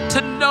you,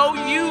 to know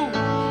you.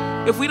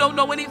 If we don't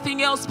know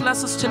anything else,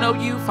 bless us to know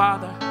you,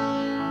 Father.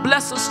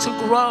 Bless us to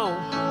grow.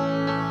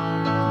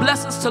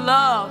 Bless us to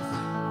love.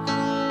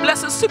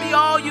 Bless us to be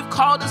all you've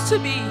called us to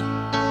be.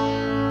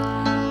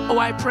 Oh,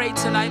 I pray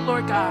tonight,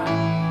 Lord God,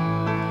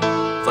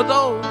 for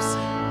those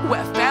who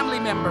have family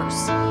members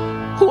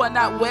who are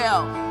not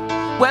well,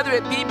 whether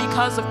it be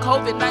because of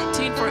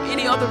COVID-19 for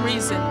any other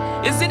reason.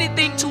 Is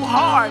anything too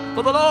hard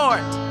for the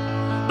Lord?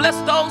 Bless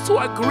those who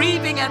are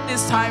grieving at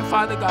this time,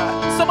 Father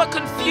God. Some are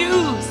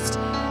confused.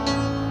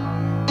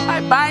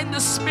 I bind the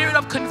spirit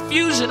of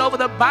confusion over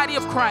the body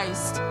of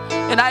Christ,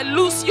 and I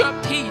loose your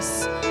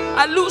peace.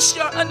 I loose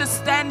your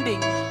understanding.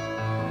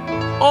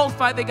 Oh,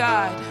 Father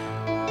God,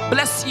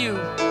 bless you,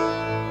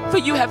 for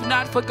you have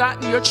not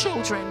forgotten your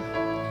children,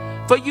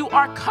 for you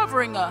are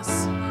covering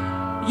us.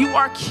 You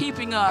are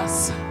keeping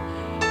us.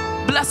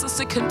 Bless us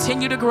to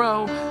continue to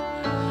grow.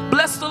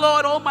 Bless the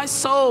Lord, oh my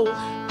soul,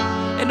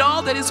 and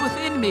all that is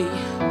within me.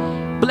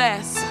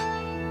 Bless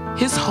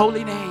his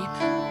holy name.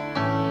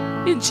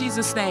 In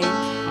Jesus' name,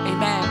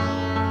 amen.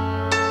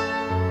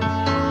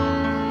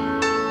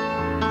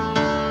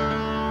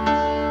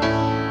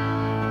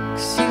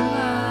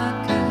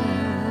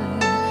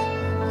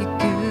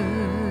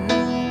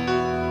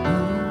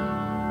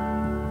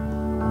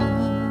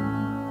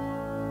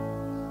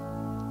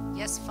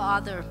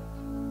 Father,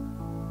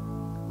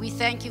 we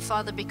thank you,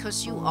 Father,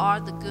 because you are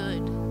the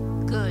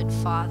good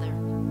Father.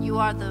 You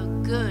are the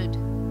good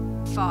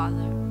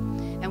Father.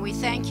 And we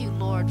thank you,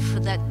 Lord, for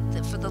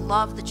the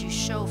love that you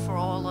show for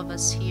all of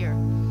us here.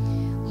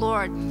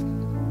 Lord,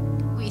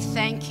 we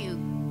thank you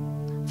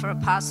for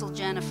Apostle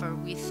Jennifer.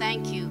 We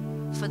thank you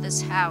for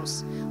this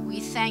house. We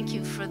thank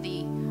you for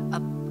the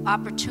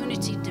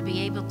opportunity to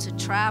be able to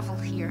travel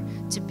here,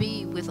 to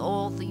be with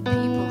all the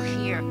people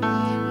here.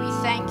 We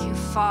thank you,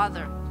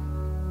 Father,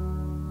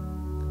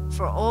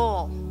 for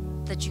all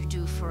that you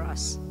do for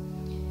us.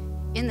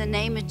 In the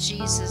name of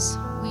Jesus,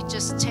 we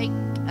just take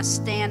a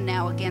stand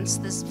now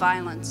against this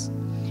violence.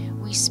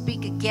 We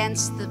speak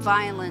against the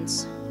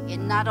violence,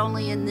 not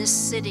only in this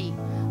city,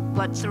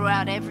 but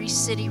throughout every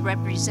city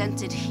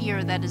represented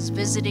here that is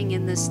visiting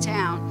in this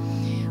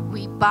town.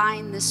 We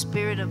bind the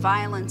spirit of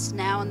violence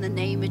now in the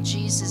name of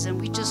Jesus,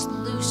 and we just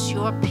loose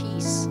your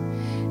peace.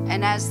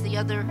 And as the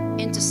other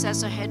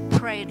intercessor had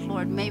prayed,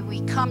 Lord, may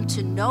we come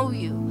to know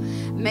you.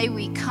 May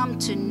we come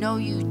to know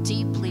you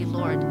deeply,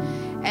 Lord.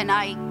 And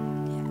I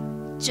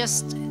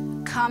just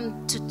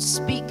come to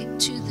speak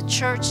to the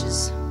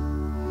churches,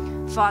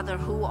 Father,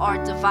 who are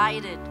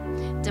divided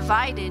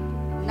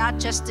not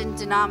just in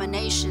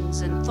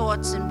denominations and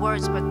thoughts and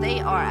words, but they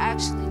are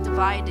actually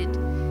divided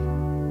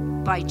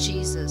by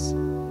Jesus.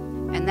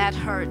 And that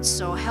hurts.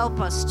 So help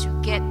us to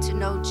get to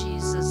know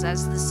Jesus,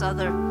 as this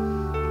other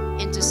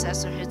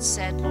intercessor had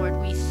said. Lord,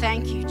 we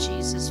thank you,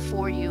 Jesus,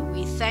 for you.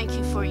 We thank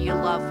you for your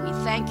love. We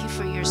thank you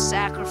for your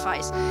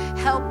sacrifice.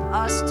 Help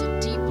us to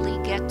deeply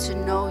get to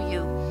know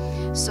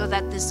you, so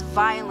that this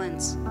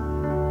violence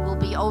will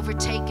be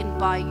overtaken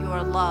by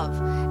your love.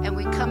 And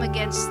we come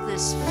against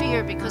this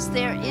fear, because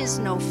there is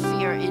no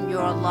fear in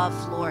your love,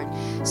 Lord.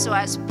 So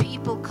as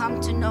people come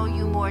to know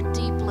you more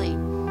deeply,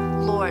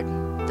 Lord,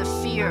 the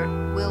fear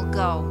will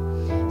go.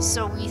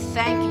 So we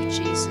thank you,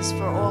 Jesus,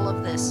 for all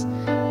of this.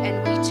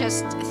 And we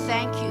just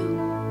thank you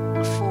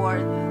for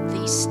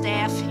the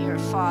staff here,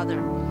 Father,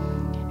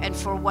 and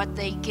for what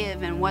they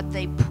give and what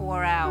they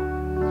pour out.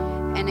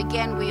 And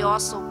again, we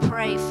also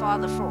pray,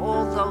 Father, for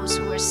all those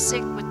who are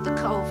sick with the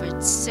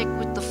COVID, sick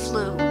with the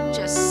flu,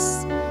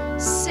 just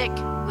sick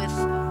with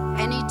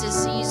any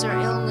disease or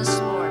illness,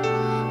 Lord.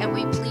 And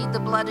we plead the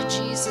blood of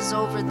Jesus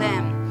over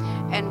them.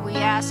 And we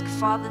ask,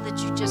 Father, that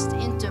you just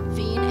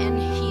intervene and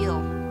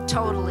heal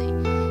totally.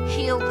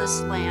 Heal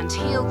this land,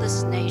 heal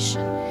this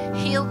nation,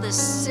 heal this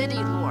city,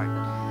 Lord,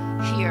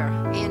 here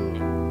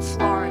in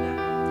Florida.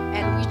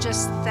 And we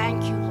just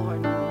thank you,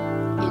 Lord,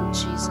 in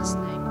Jesus'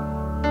 name.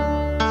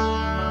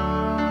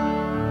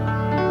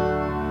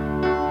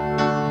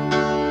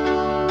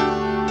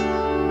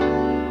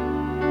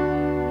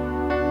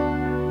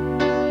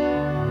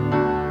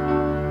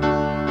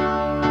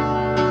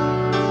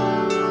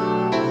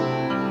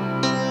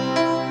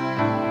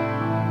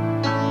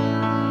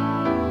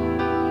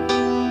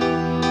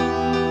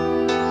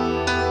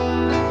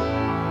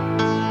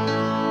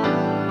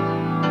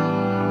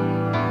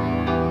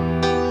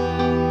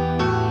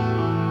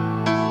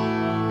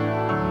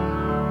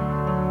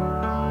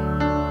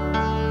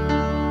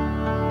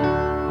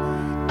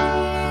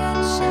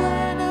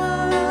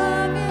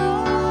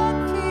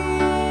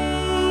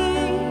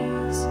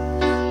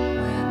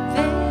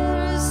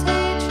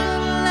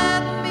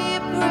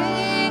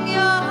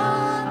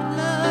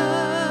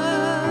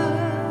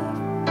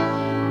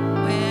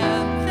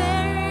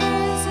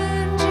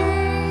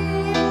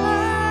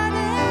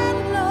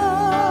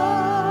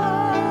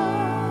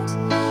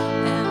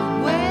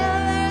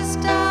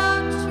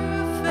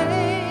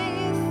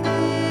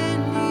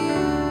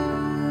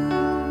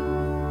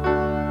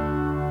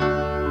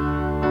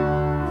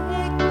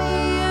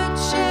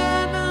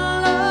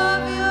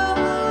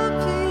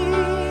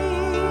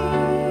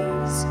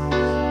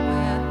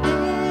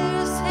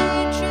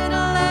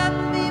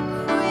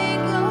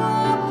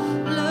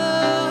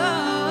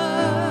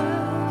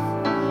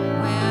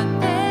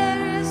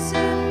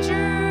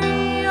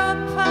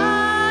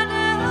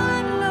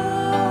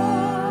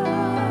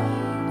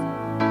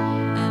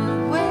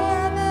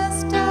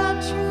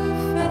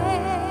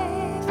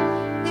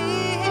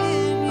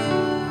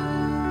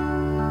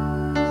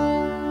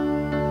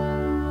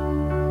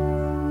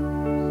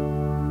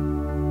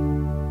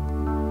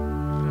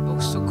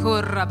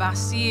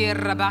 rabasi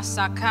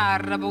rabasaka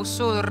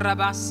raboso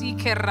rabasi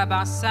ke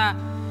rabasa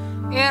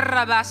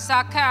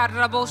rabasaka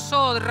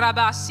raboso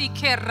rabasi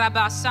ke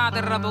rabasa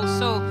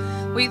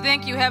raboso. We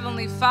thank you,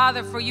 Heavenly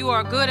Father, for you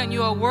are good and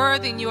you are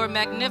worthy and you are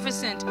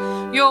magnificent.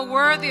 You are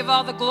worthy of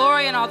all the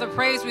glory and all the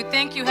praise. We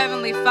thank you,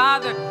 Heavenly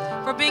Father,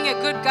 for being a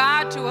good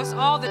God to us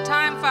all the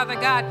time, Father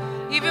God.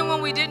 Even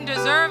when we didn't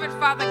deserve it,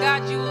 Father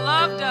God, you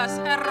loved us.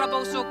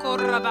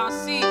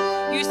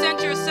 You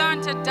sent your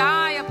Son to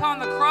die upon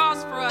the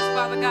cross for us,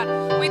 Father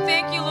God. We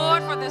thank you,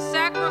 Lord, for the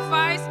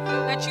sacrifice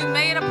that you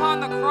made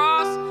upon the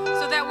cross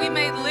so that we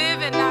may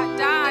live and not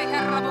die.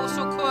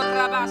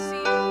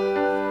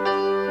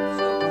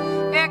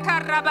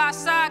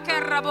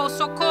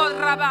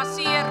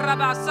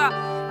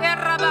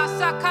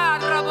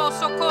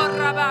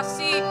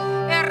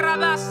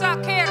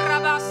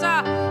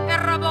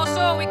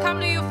 We come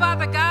to you,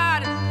 Father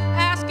God,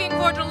 asking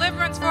for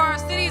deliverance for our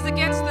cities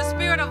against the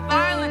spirit of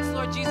violence,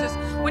 Lord Jesus.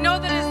 We know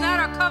that it's not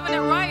our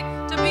covenant right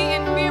to be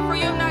in fear, for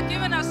you have not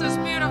given us a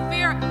spirit of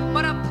fear,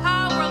 but of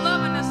power,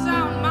 love, and a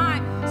sound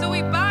mind. So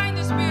we bind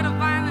the spirit of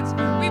violence,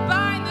 we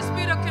bind the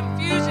spirit of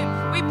confusion,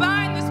 we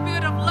bind the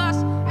spirit of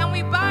lust, and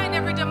we bind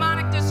every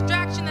demonic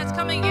distraction that's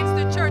coming against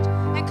the church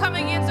and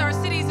coming against our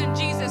cities in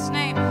Jesus'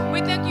 name.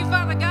 We thank you,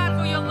 Father God,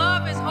 for your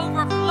love is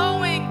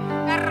overflowing.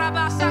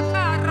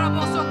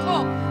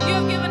 You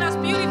have given us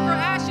beauty for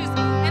ashes,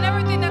 and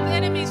everything that the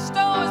enemy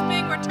stole is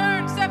being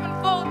returned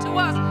sevenfold to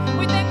us.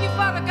 We thank you,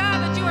 Father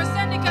God, that you are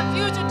sending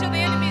confusion to the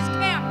enemy's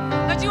camp,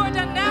 that you are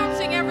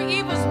denouncing every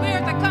evil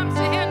spirit that comes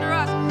to hinder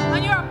us,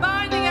 and you are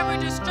binding every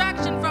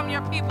distraction from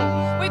your people.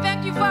 We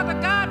thank you, Father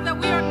God, that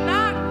we are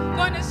not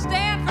going to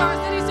stand for our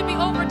cities to be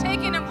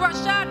overtaken and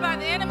brushed out by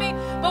the enemy,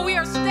 but we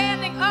are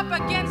standing up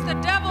against the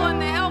devil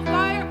and the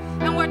hellfire,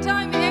 and we're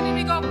telling the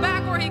enemy to go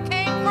back where he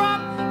came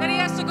from, that he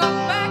has to go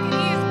back, and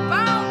he is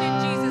bound in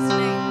Jesus'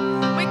 name.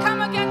 We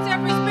come against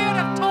every spirit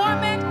of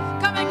torment,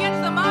 come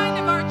against the mind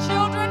of our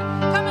children,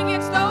 come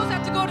against those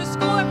that have to go to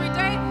school every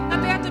day,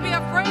 that they have to be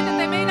afraid that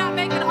they may not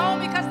make it home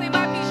because they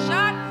might be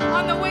shot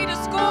on the way to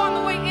school, on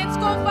the way in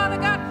school, Father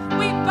God.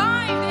 We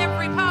bind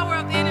every power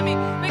of the enemy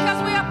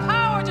because we have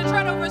power to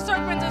tread over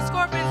serpents and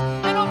scorpions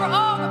and over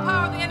all the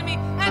power of the enemy,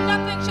 and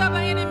nothing shall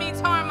by any means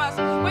harm us.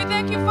 We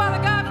thank you, Father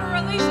God, for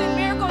releasing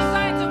miracles,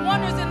 signs, and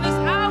wonders in this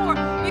hour,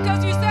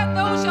 because you said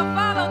those shall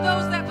follow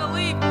those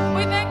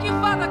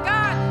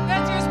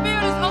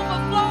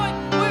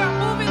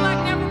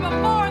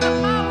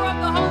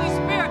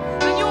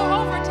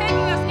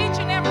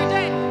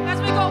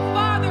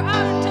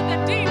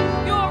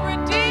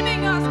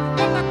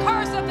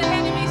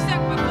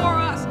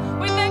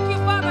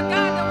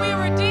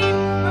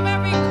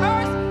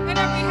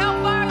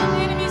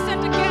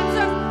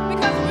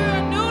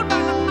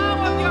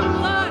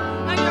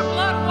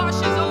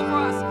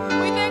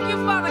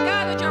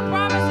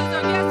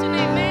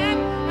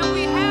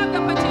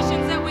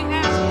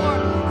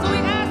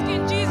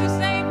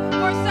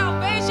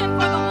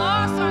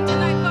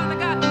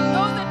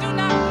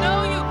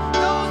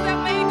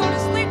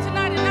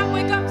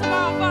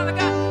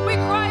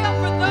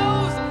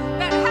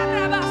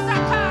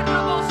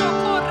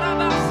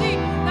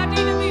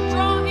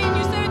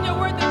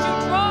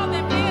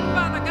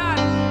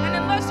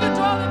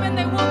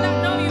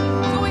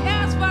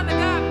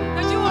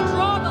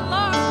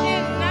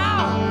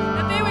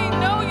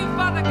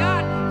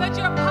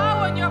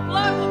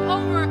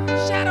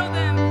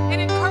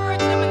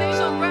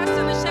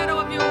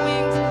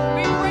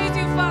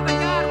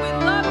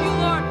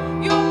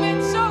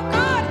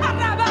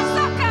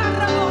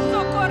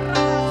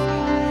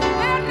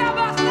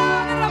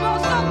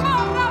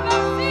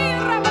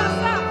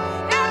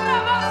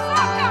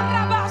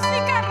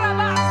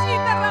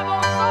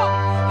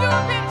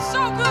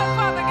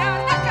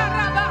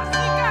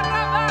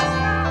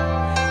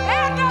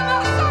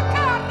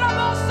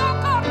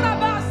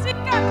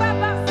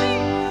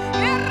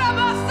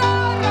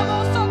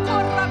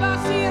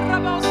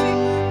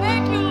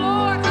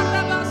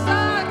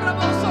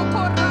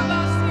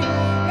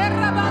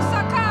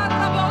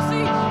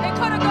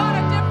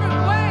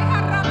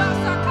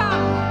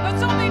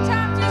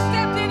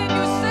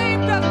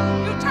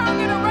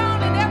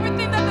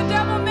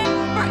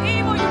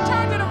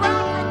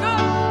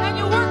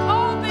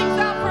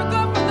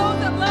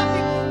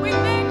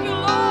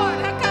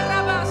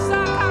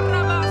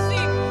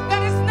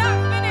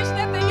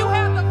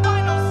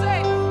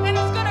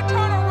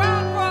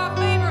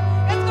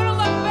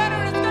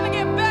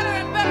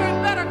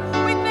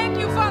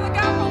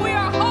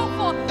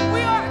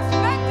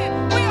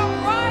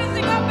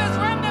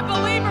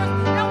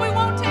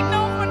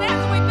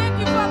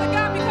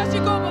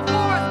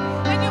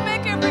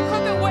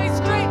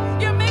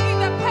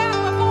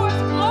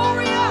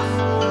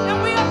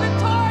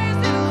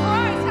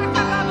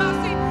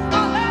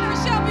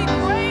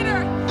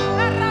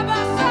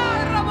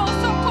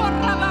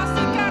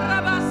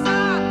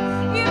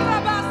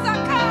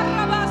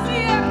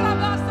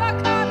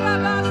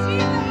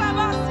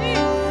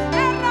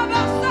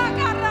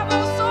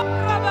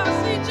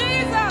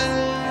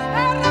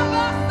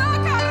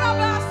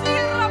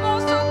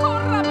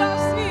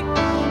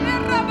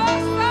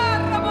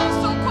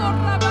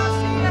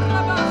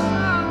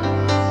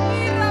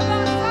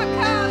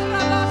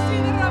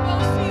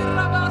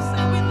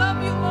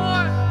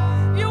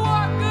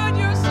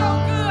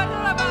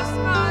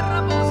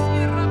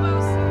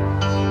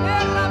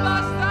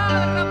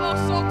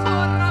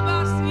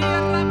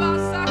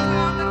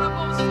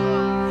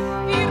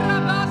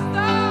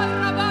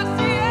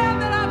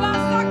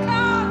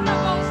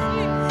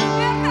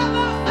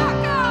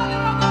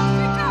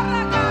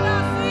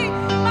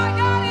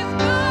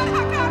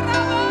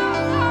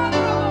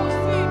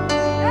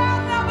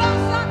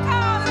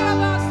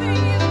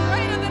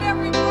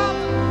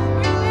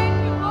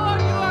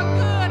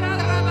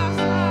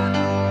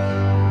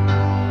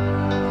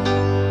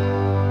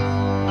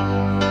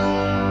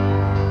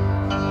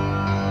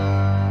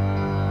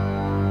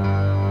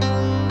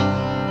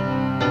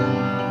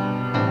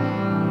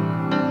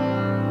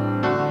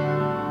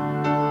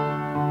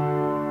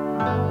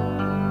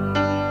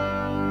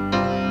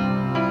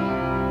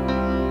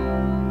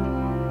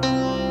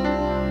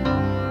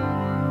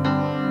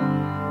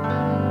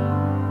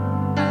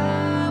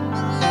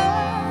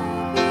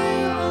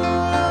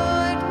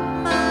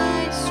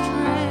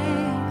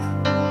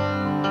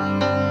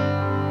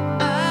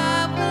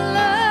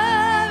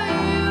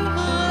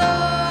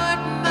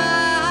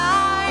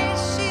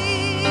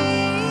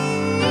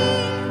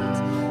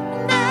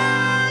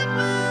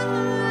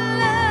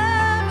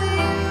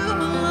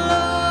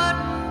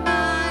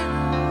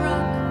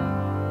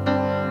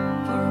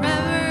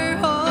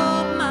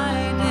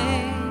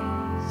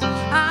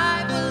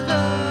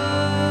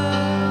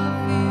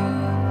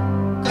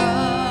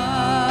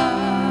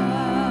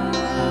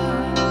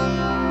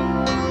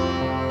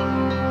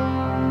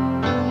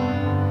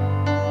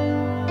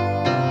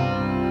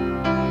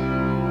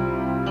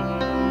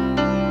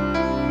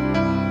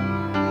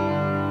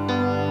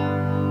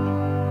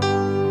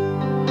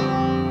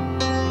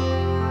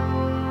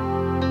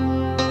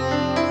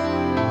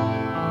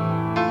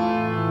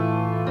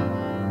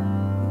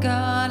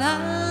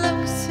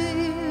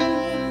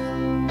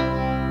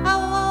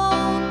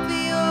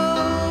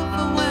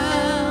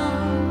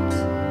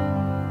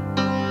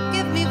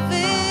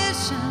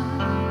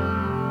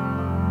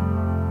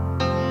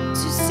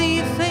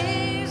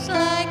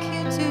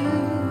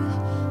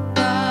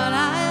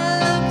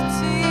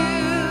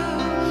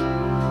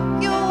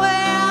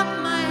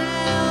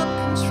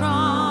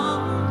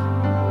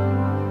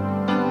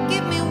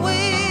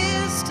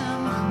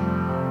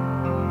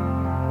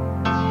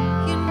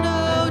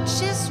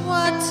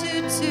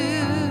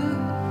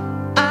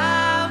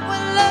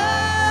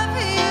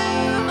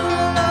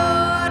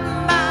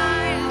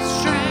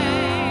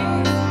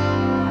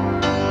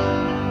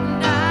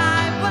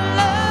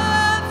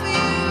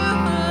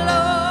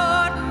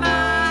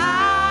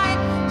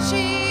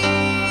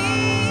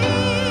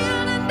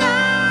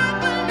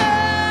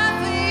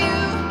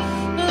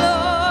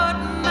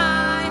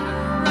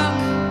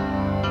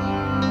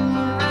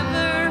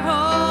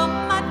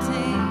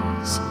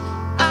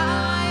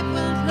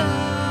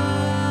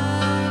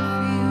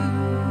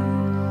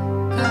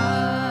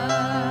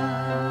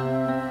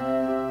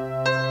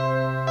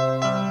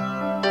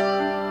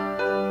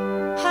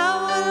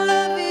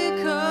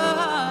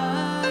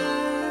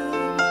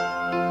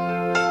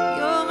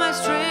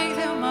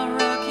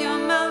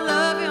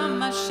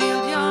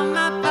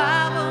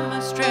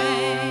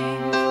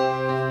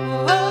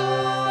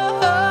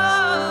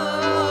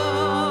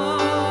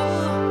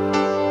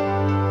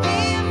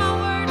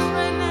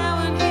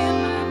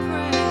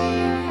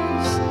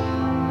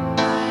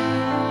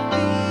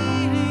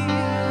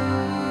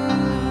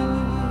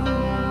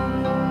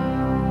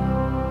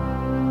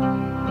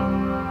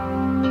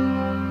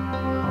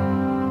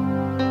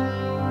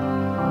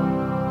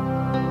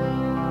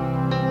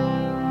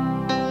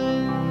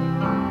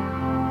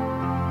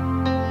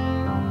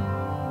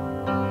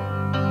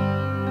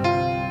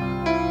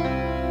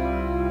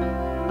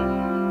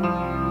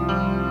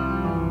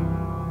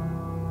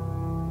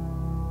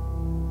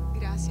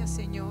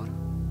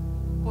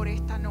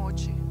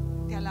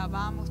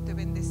alabamos, te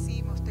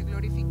bendecimos, te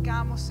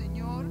glorificamos,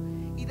 Señor,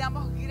 y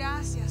damos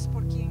gracias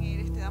por quien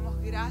eres. Te damos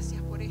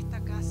gracias por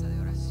esta casa de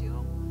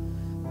oración,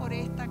 por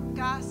esta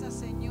casa,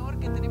 Señor,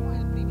 que tenemos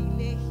el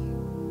privilegio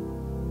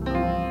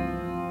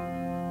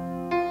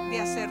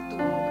de hacer tu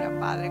obra,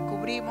 Padre.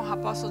 Cubrimos a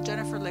Apostle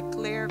Jennifer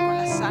LeClaire con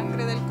la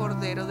sangre del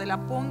Cordero, de la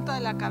punta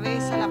de la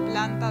cabeza a la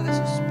planta de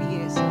sus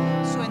pies,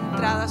 su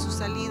entrada, su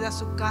salida,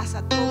 su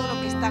casa, todo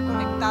lo que está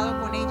conectado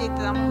con ella, y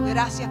te damos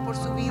gracias por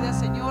su vida,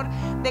 Señor,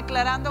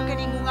 declarando que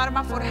ningún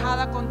arma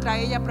forjada contra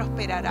ella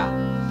prosperará.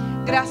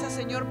 Gracias,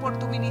 Señor, por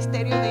tu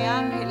ministerio de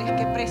ángeles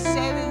que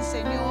preceden,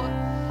 Señor,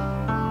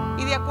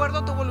 y de acuerdo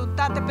a tu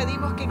voluntad te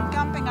pedimos que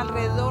encampen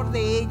alrededor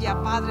de ella,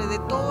 Padre, de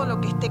todo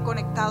lo que esté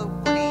conectado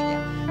con ella.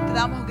 Te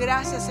damos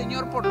gracias,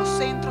 Señor, por los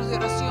centros de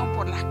oración,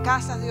 por las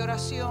casas de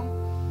oración,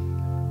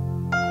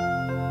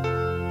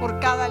 por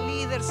cada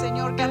líder,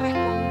 Señor, que ha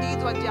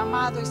respondido al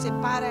llamado y se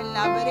para en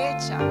la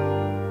brecha,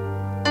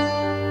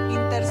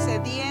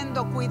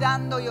 intercediendo,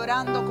 cuidando y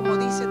orando como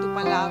dice tu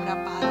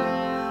palabra,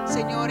 Padre.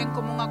 Señor, en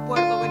común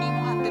acuerdo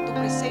venimos ante tu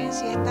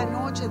presencia esta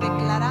noche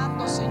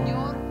declarando,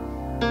 Señor,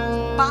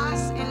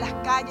 paz en las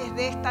calles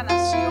de esta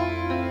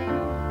nación.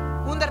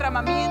 Un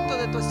derramamiento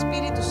de tu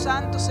Espíritu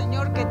Santo,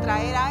 Señor, que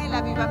traerá el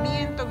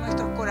avivamiento en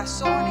nuestros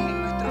corazones,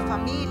 en nuestras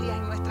familias,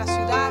 en nuestras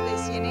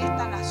ciudades y en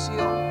esta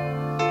nación.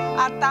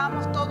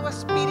 Atamos todo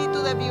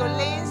espíritu de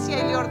violencia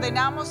y le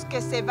ordenamos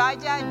que se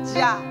vaya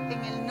ya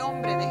en el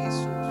nombre de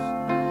Jesús.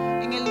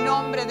 En el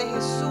nombre de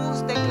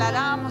Jesús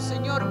declaramos,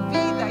 Señor,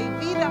 vida y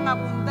vida en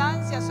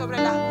abundancia sobre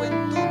la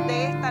juventud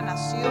de esta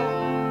nación.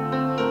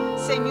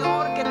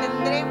 Señor, que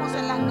tendremos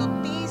en las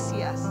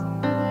noticias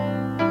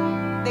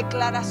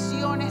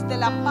declaraciones de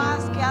la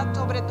paz que ha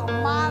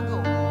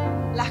sobretomado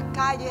las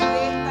calles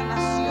de esta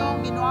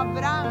nación, y no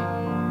habrán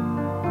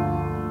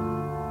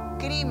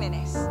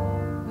crímenes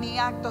ni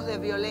actos de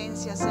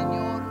violencia,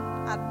 Señor.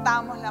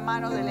 Atamos la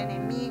mano del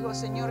enemigo,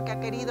 Señor, que ha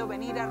querido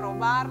venir a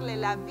robarle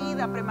la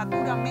vida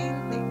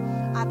prematuramente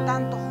a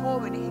tantos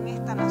jóvenes en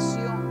esta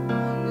nación.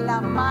 La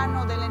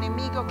mano del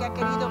enemigo que ha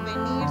querido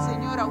venir,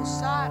 Señor, a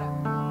usar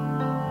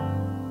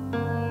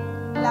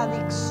la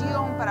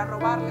adicción para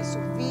robarle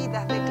sus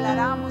vidas.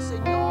 Declaramos,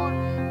 Señor,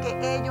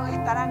 que ellos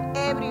estarán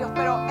ebrios,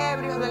 pero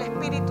ebrios del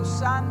Espíritu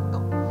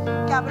Santo,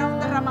 que habrá un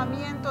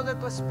derramamiento de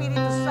tu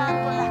Espíritu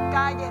Santo en las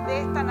calles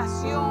de esta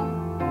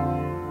nación,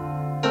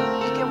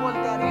 y que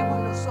voltearemos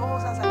los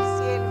ojos hacia el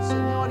cielo,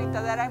 Señor, y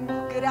te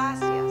daremos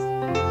gracias,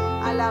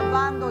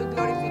 alabando y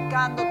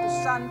glorificando tu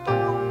santo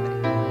nombre.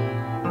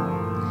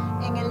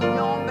 En el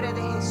nombre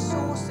de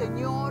Jesús,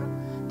 Señor,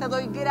 te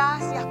doy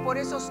gracias por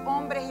esos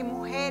hombres y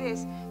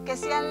mujeres que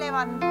se han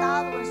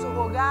levantado en sus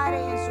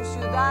hogares, en sus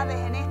ciudades,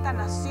 en esta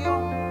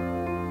nación,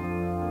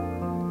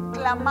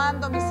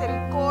 clamando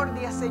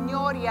misericordia,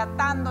 Señor, y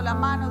atando la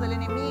mano del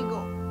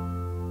enemigo.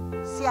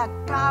 Se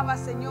acaba,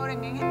 Señor,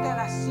 en esta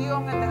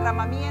nación el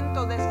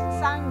derramamiento de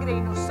sangre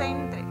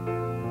inocente.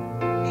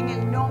 En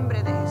el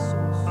nombre de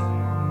Jesús.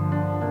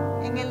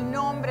 En el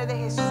nombre de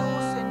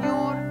Jesús,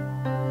 Señor,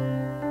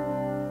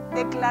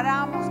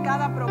 declaramos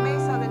cada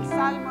promesa del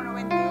Salmo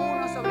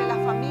 91 sobre las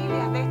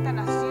familias de esta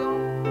nación.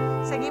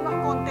 Seguimos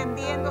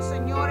contendiendo,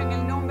 Señor, en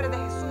el nombre de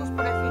Jesús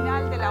por el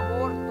final del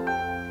aborto.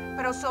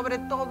 Pero sobre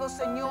todo,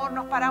 Señor,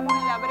 nos paramos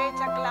en la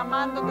brecha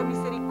clamándote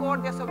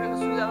misericordia sobre los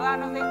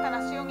ciudadanos de esta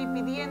nación y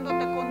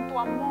pidiéndote con tu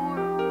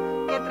amor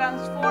que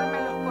transforme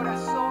los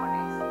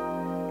corazones.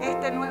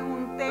 Este no es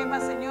un tema,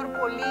 Señor,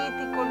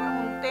 político, no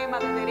es un tema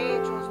de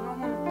derechos, no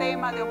es un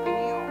tema de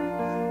opinión,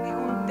 es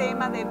un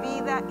tema de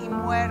vida y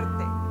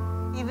muerte.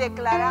 Y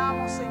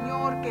declaramos,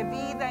 Señor, que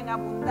vida en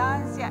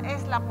abundancia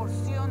es la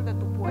porción de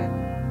tu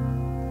pueblo.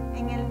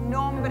 En el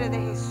nombre de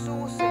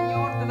Jesús,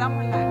 Señor, te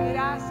damos las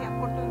gracias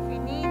por tu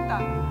infinita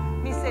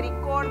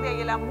misericordia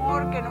y el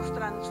amor que nos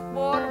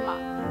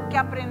transforma, que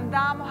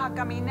aprendamos a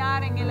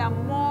caminar en el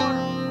amor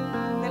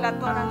de la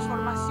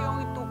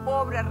transformación y tu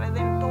obra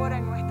redentora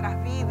en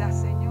nuestras vidas,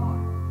 Señor.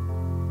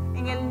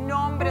 En el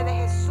nombre de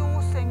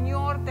Jesús,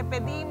 Señor, te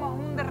pedimos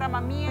un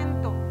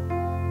derramamiento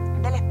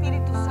del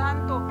Espíritu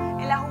Santo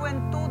en la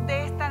juventud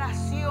de esta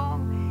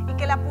nación, y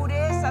que la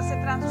pureza se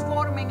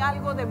transforme en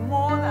algo de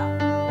moda.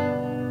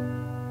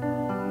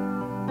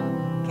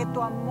 Que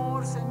tu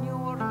amor,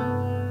 Señor,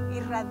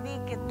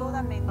 irradique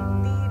toda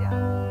mentira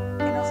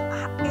que nos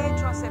ha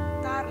hecho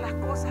aceptar las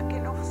cosas que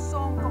no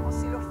son como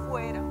si lo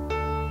fueran.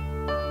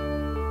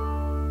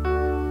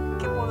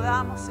 Que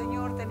podamos,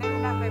 Señor, tener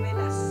una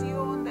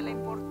revelación de la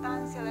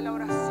importancia de la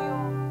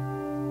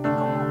oración y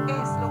cómo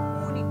es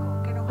lo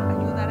único que nos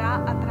ayudará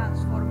a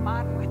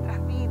transformar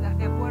nuestras vidas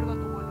de acuerdo a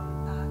tu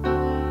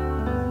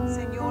voluntad.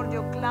 Señor,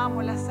 yo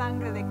clamo la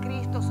sangre de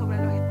Cristo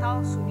sobre los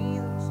Estados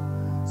Unidos,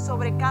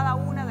 sobre cada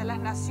una de las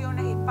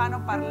naciones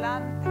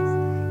hispanoparlantes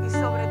y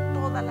sobre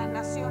todas las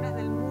naciones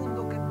del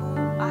mundo que tú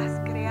has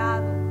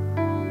creado,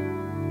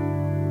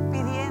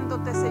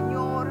 pidiéndote,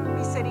 Señor,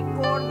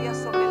 misericordia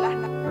sobre las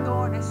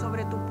naciones,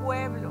 sobre tu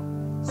pueblo,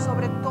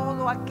 sobre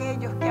todos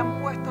aquellos que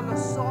han puesto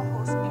los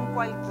ojos en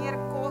cualquier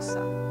cosa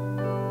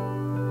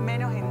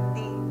menos en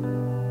ti.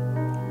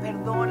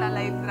 Perdona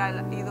la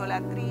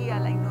idolatría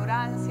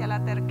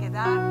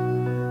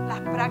enfermedad, las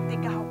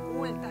prácticas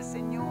ocultas,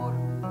 Señor.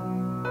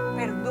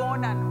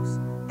 Perdónanos,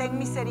 ten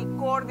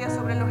misericordia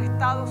sobre los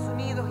Estados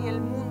Unidos y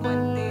el mundo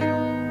entero.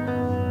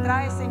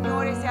 Trae,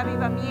 Señor, ese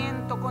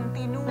avivamiento.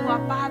 Continúa,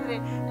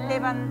 Padre,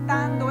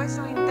 levantando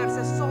esos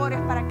intercesores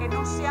para que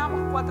no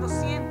seamos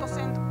 400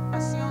 en tu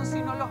oración,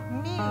 sino los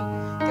 1000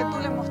 que tú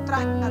le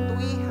mostraste a tu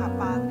hija,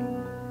 Padre.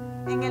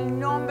 En el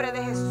nombre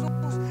de Jesús,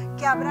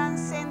 que habrán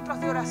centros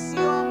de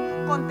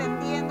oración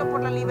contendiendo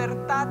por la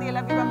libertad y el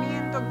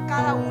avivamiento en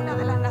cada una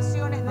de las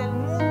naciones del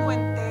mundo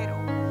entero.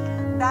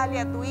 Dale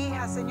a tu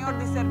hija, Señor,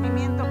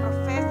 discernimiento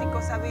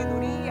profético,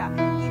 sabiduría,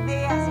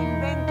 ideas,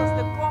 inventos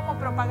de cómo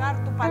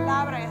propagar tu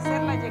palabra y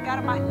hacerla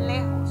llegar más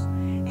lejos,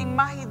 en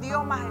más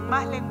idiomas, en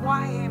más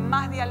lenguajes, en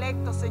más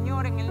dialectos,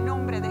 Señor, en el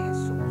nombre de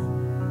Jesús.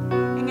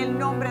 En el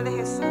nombre de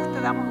Jesús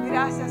te damos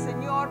gracias,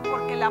 Señor,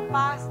 porque la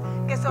paz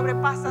que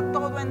sobrepasa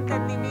todo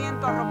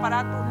entendimiento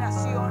arropará tus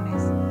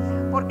naciones.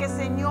 Porque,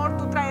 Señor,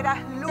 tú traerás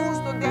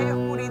luz donde hay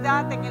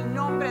oscuridad en el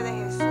nombre de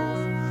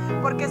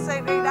Jesús. Porque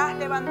seguirás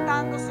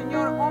levantando,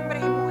 Señor,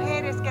 hombres y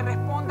mujeres que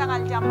respondan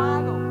al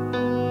llamado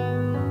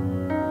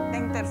de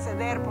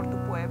interceder por tu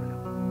pueblo.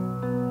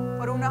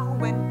 Por una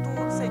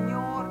juventud,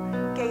 Señor,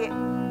 que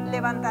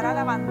levantará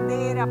la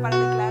bandera para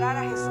declarar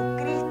a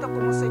Jesucristo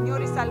como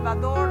Señor y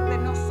Salvador de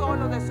no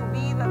solo de su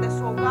vida, de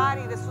su hogar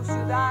y de su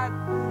ciudad,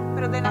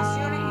 pero de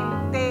naciones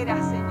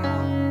enteras,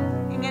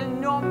 Señor. En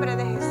el nombre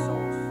de Jesús.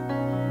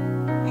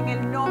 En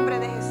el nombre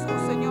de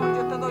Jesús, Señor,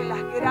 yo te doy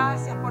las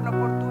gracias por la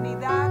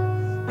oportunidad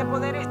de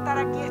poder estar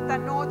aquí esta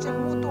noche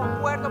en mutuo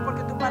acuerdo,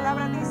 porque tu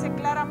palabra dice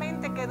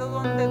claramente que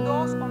donde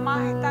 2 o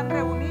más están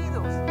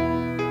reunidos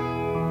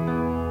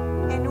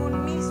en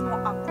un mismo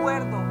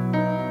acuerdo,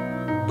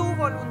 tu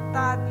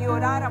voluntad, y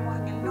oráramos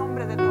en el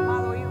nombre de tu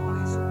amado Hijo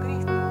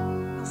Jesucristo,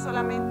 no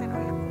solamente nos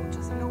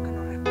escucha, sino que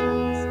nos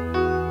responde,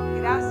 Señor.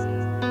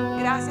 Gracias,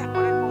 gracias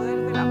por el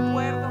poder del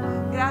acuerdo,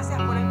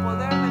 gracias por el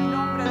poder del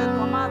nombre de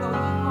tu amado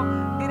Hijo,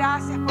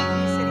 gracias por tu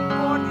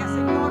misericordia,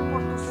 Señor,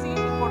 por tu sí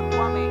y por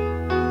tu amén.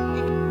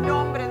 En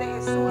nombre de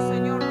Jesús,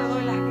 Señor, te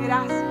doy las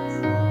gracias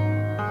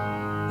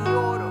y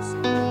oro,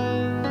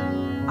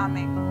 Señor.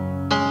 Amén.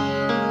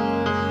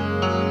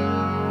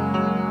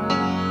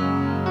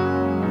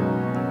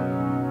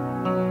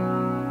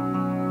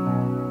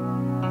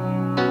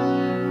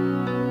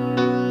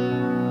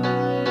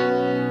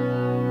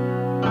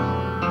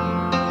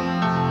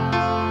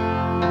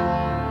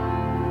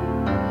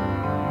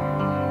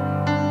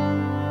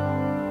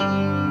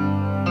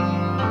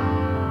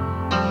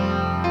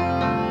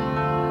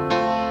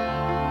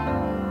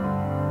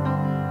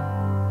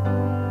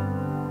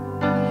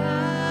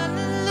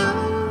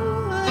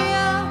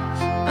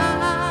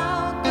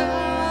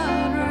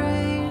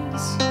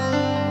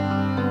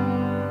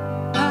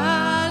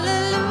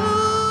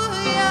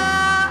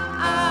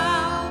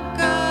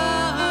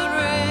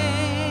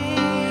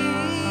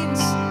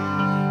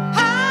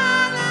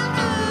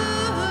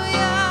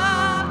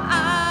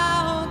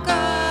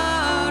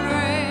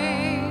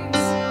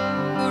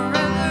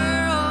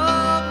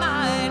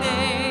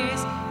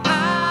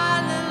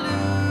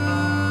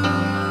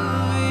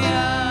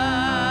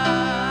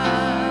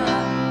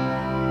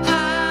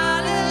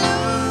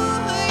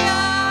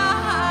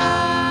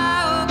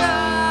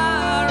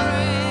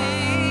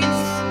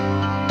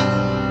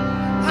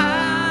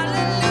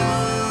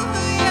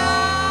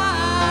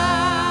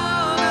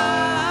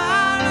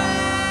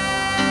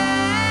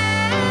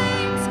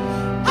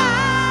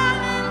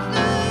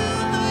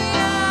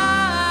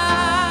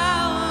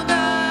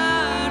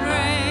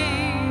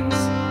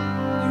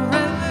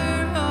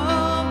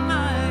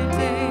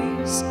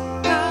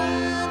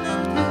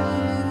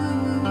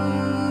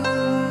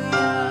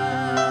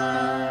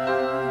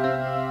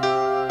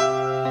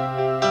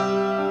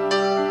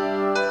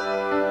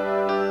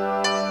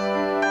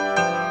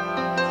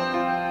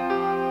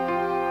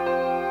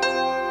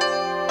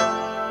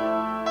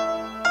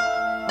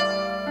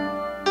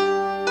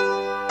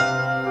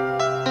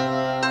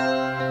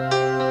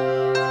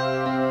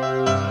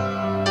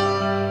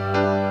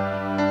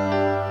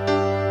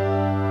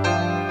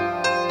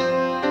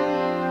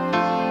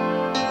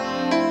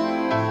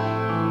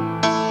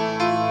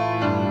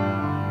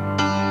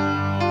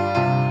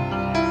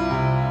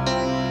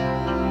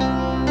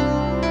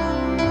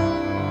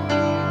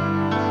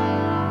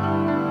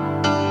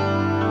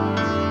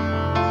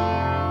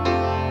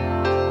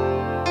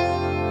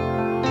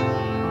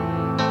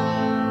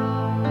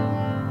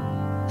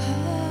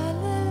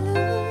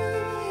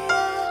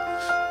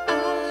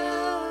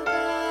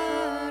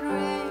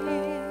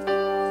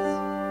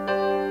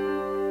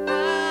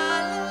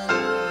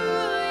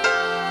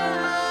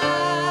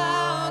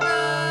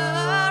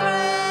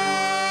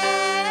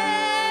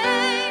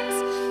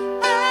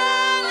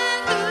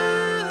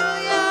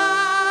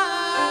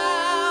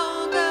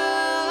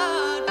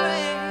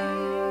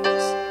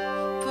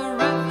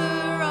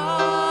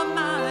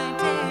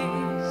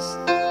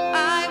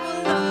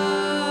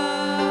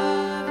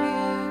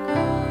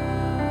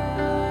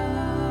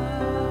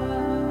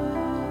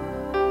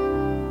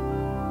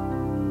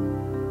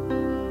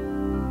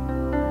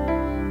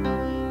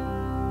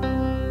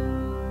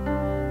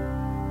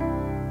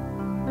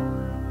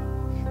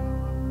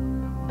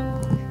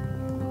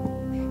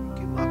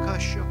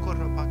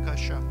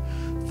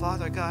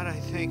 Father God, I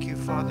thank you,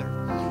 Father,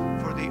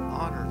 for the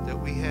honor that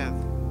we have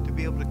to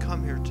be able to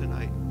come here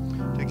tonight,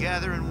 to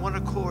gather in one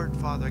accord,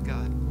 Father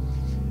God.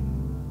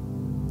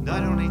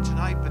 Not only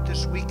tonight, but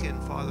this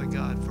weekend, Father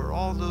God, for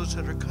all those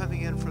that are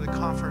coming in for the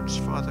conference,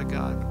 Father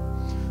God,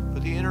 for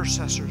the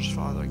intercessors,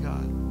 Father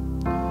God,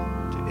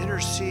 to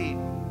intercede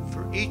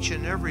for each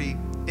and every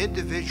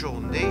individual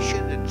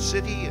nation and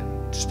city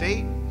and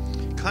state,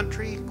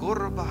 country.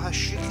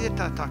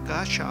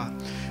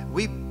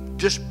 We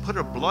just put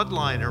a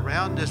bloodline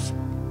around this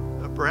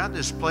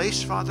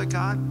place, Father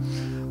God.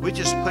 We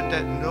just put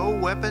that no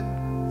weapon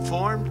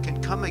formed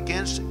can come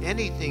against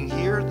anything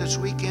here this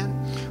weekend.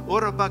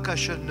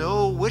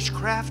 No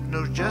witchcraft,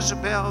 no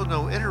Jezebel,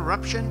 no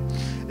interruption.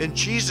 In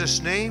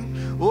Jesus'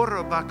 name,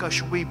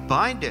 we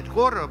bind it.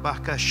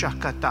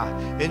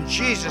 In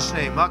Jesus'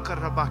 name,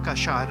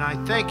 and I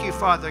thank you,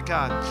 Father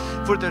God,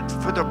 for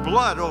the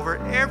blood over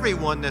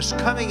everyone that's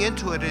coming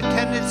into it,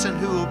 attendance, and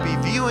who will be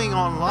viewing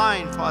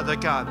online, Father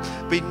God.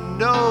 Be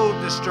no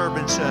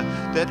disturbance,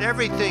 that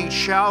everything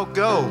shall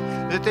go,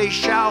 that they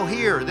shall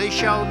hear, they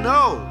shall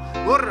know.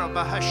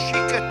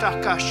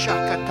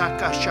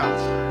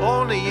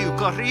 Only you,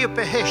 that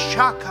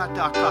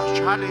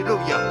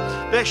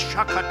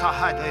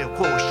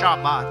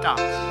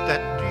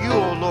you,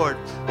 O Lord,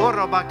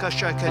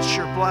 it's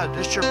your blood,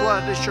 it's your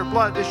blood, it's your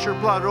blood, it's your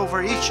blood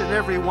over each and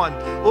every one.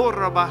 Lord,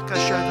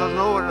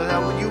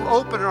 that when you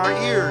open our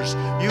ears,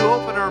 you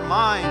open our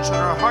minds and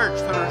our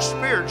hearts and our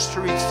spirits to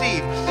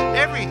receive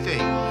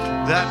everything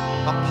that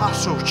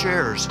Apostle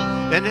shares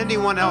and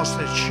anyone else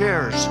that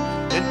shares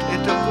and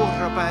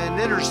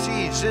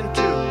intercedes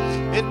into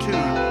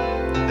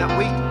that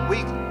we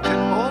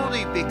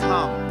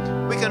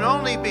can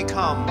only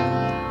become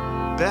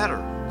better,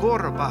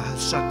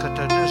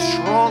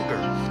 stronger,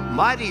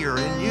 mightier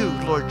in you,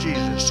 Lord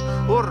Jesus.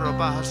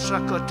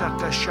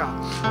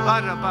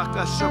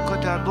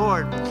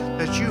 Lord,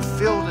 that you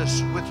filled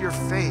us with your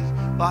faith,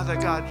 Father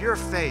God, your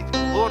faith.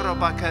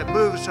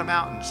 Moves the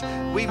mountains.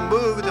 We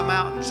move the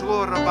mountains.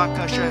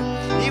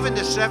 Even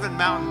the 7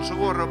 mountains.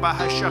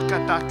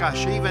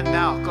 Even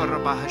now.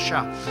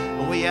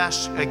 And we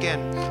ask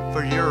again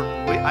for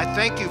I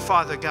thank you,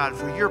 Father God,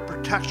 for your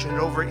protection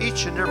over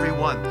each and every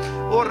one.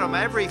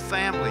 Every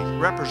family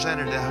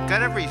represented,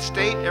 got every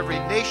state, every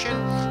nation,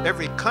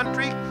 every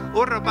country.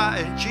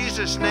 In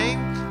Jesus' name.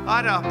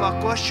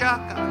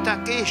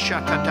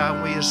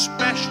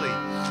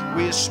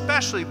 We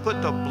especially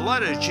put the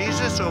blood of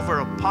Jesus over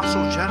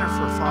Apostle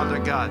Jennifer, Father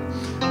God,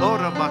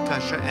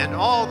 and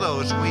all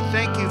those. We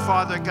thank you,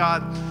 Father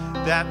God,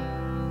 that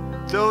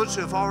those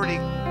who've already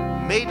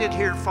made it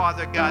here,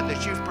 Father God,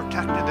 that you've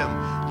protected them,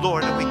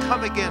 Lord, and we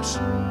come against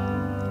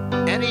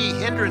any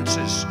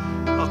hindrances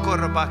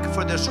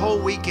for this whole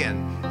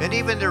weekend, and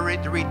even the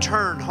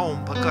return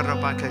home,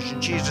 in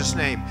Jesus'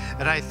 name.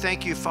 And I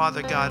thank you,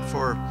 Father God,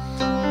 for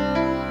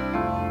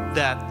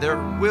that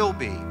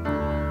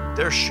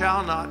there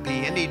shall not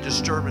be any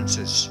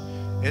disturbances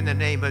in the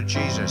name of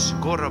Jesus.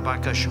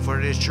 For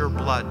it is your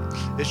blood.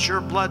 It's your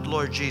blood,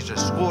 Lord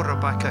Jesus.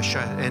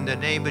 In the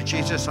name of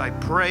Jesus, I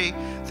pray.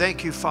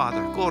 Thank you,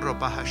 Father.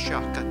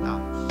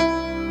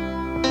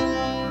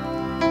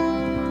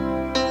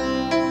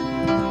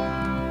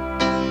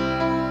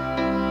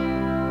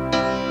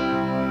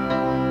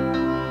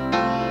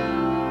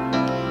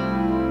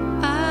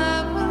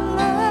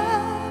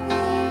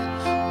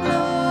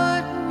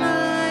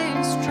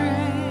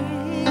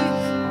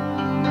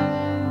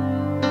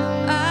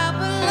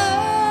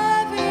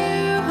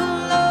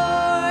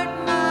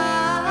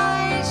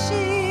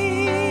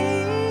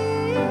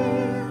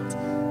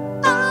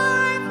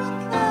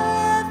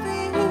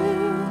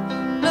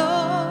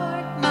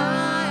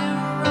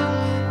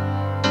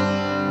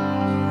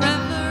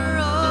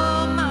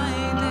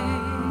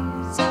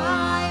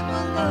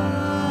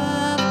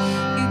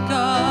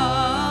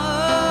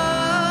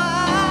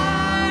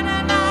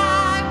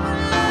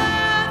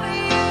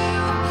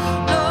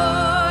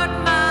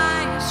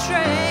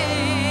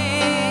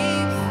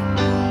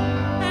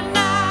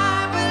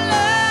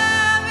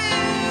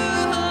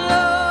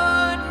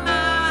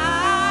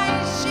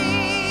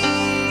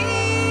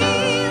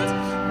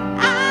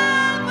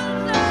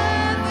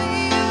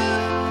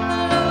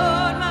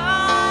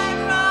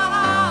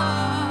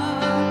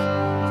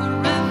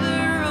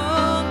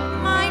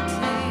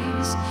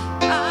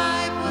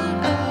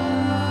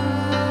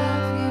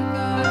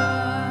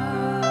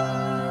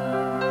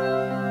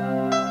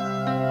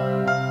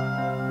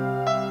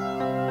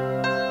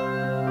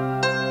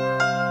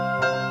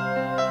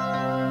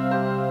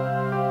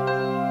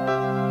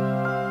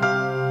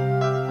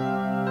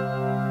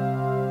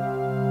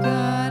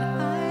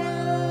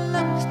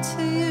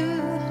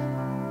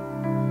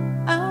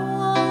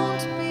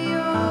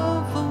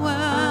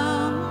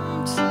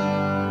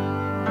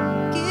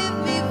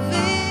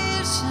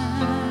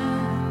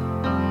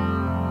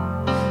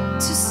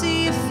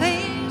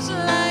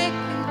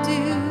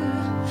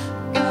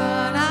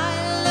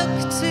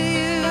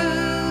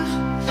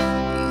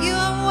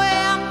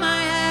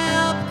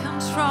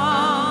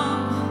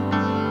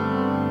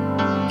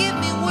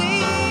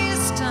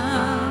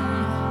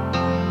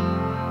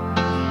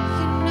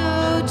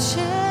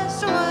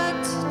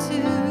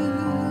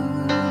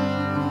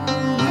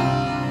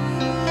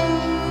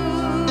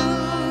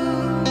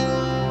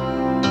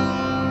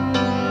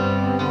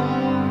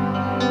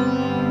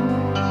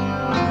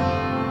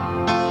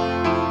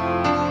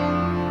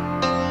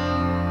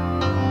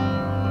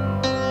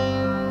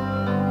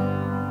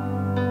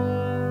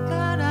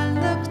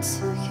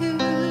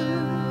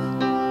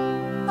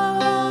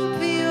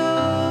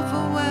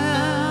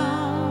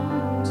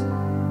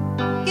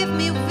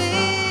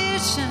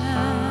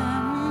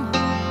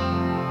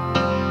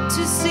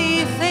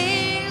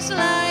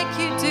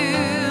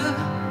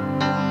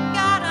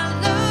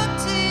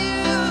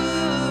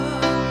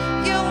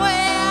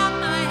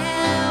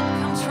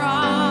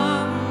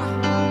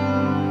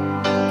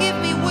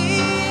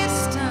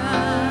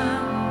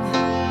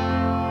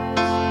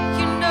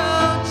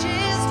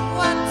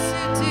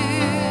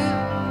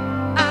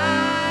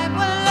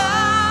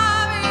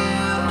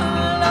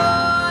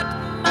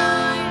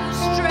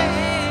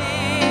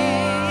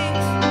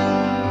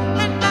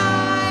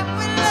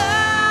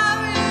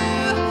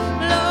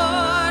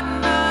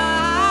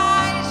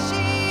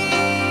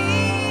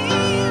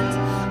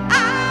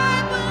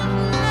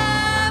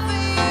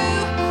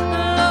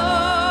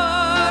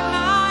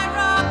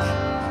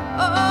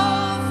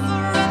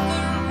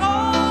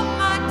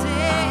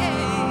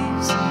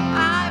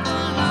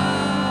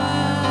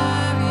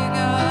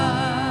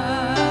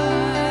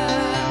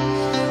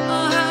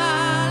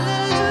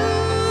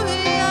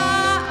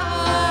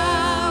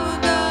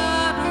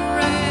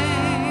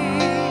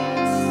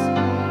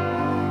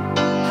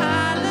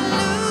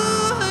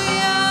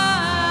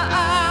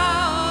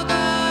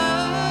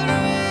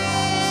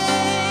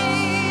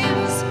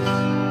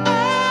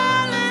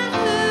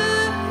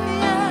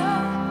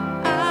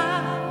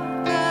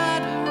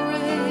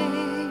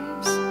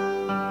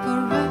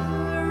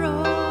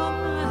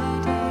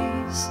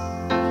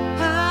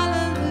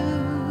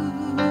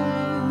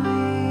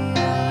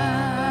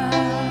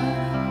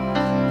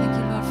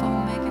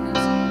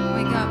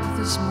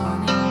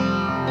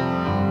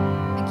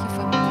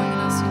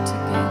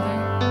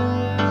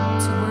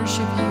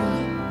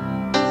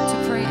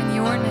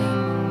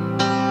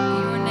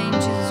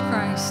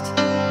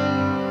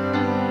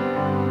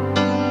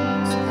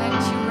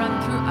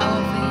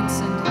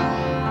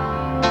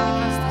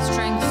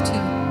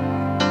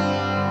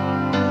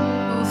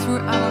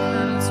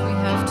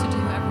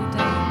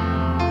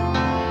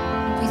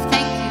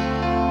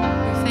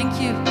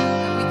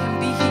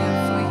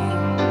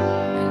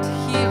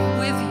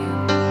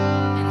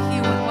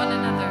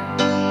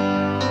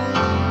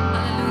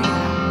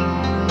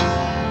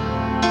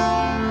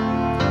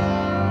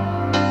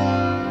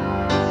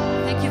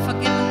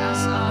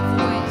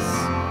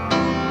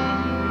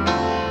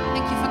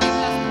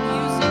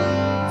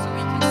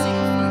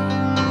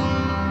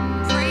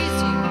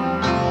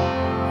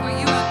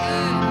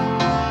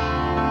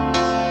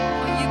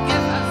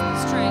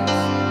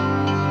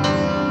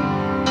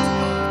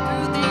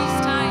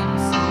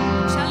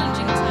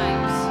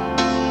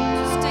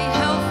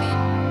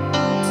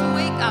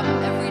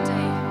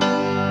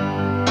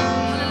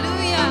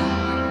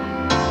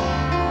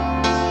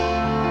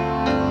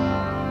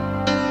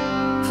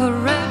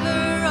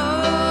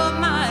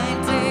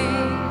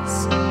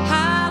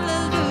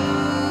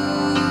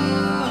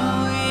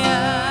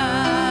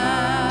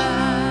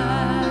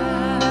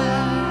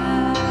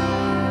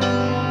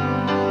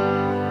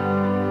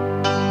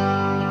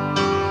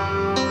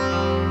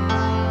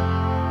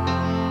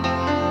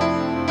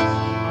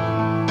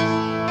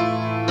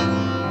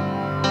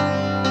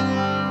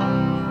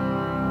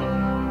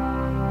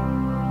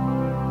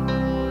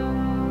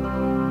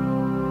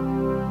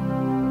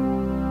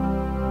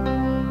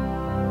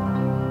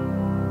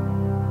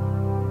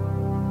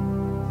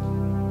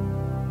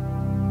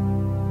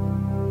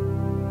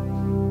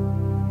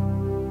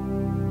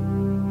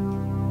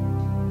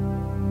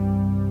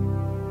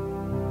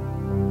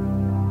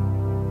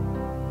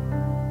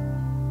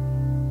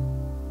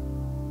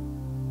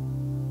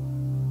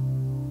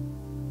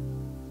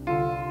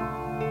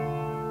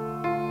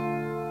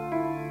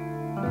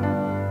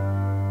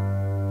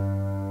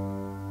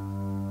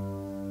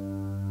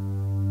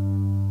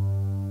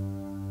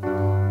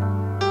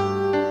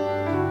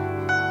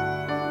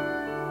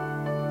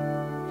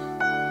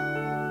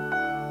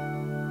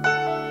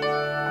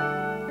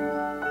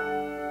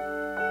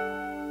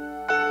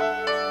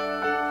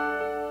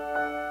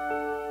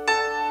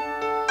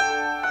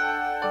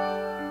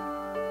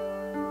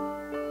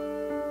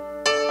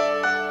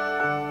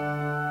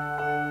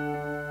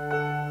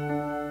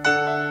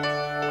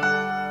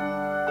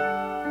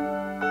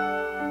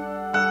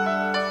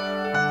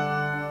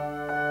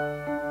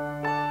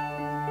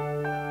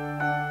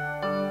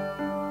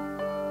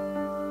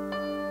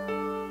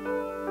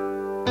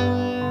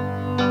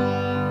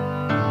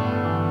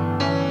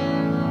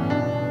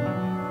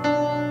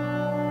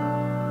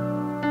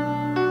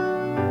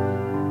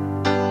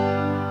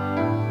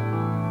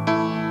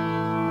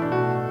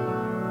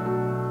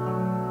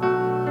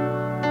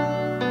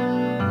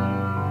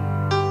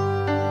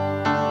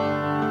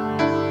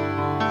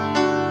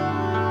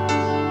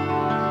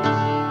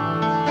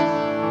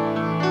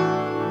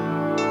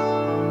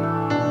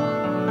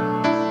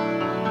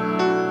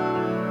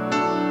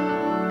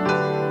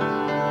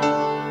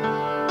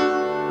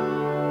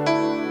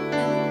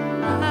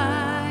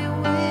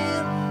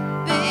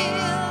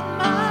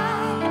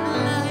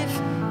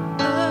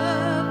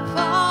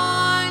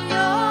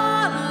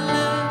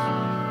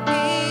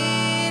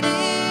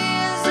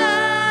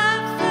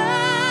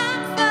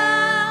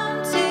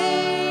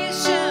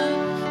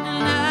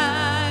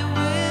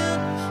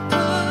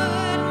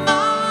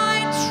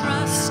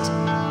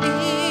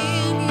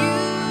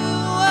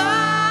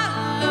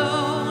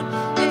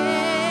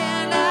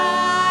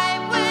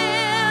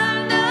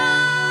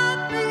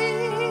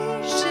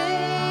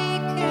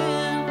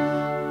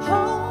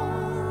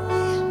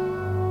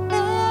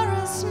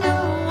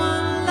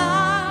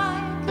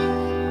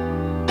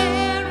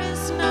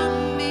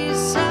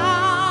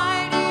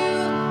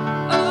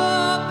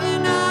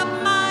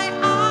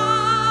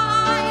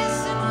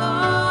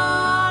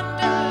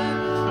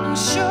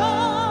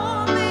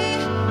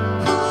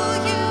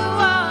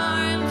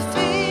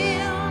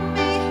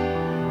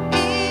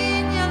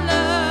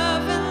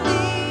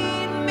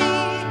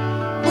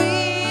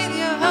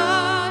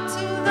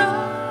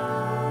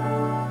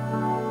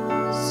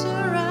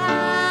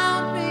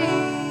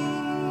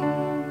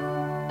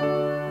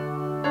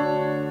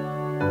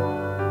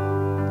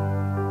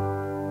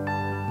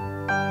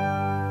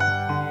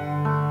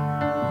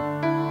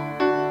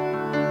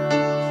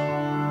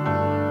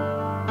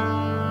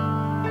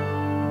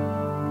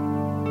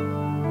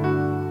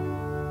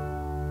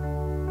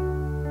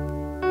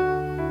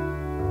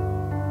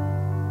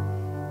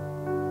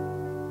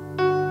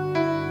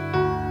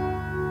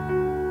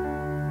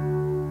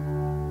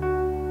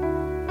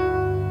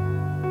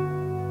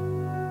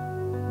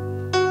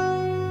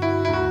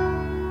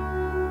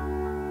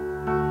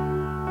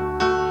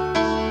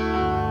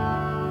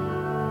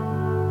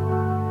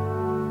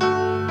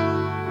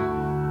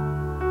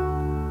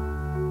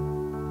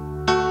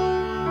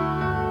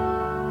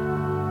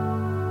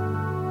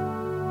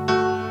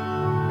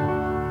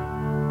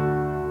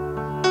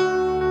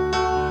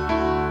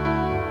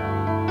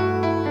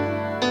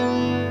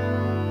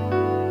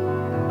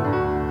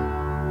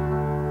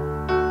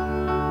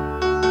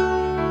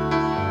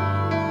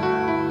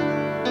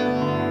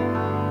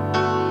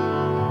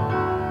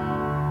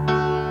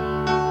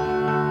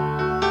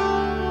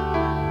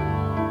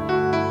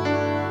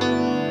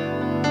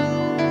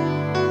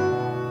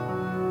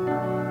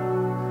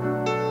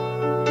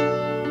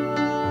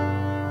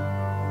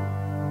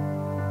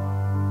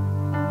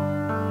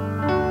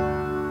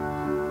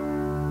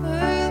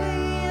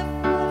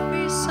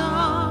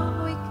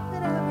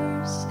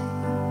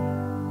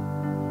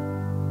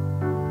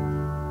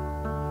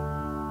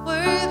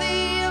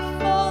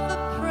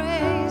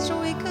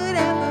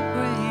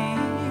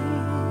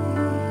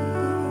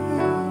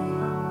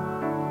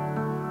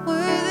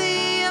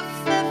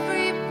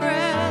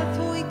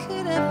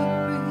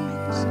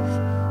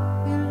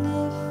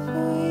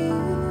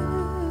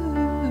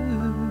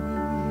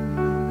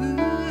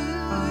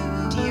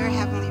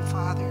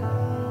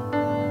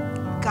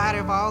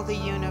 all the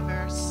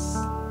universe,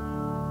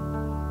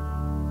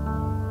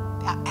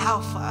 the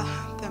Alpha,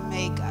 the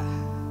Omega,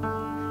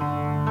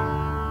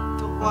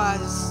 the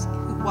was,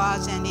 who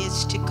was, and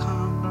is to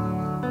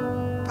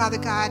come. Father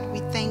God, we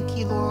thank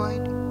you,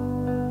 Lord,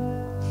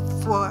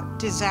 for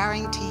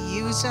desiring to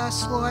use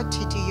us, Lord,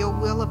 to do your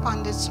will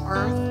upon this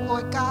earth,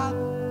 Lord God.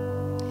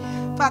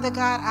 Father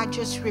God, I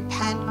just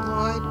repent,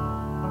 Lord,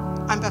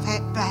 on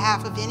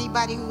behalf of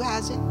anybody who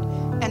hasn't,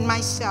 and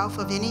myself,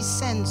 of any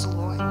sins,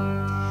 Lord.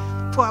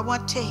 For I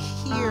want to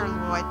hear,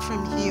 Lord,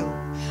 from you.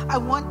 I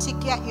want to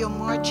get your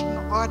marching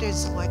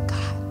orders, Lord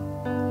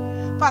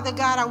God. Father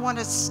God, I want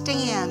to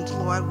stand,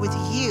 Lord, with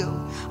you.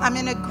 I'm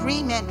in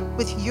agreement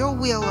with your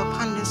will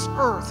upon this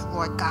earth,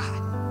 Lord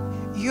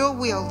God. Your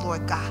will,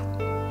 Lord God.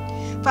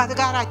 Father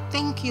God, I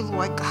thank you,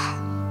 Lord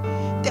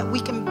God, that we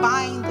can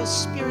bind the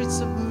spirits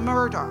of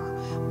murder,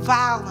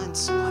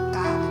 violence, Lord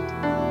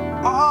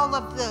God, all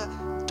of the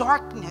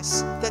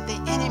darkness that the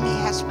enemy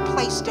has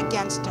placed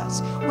against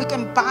us. We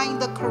can bind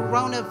the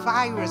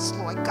coronavirus,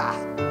 Lord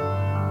God,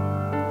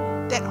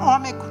 that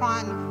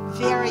Omicron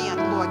variant,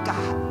 Lord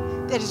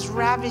God, that is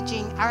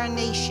ravaging our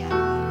nation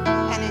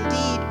and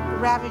indeed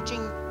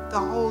ravaging the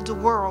whole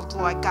world,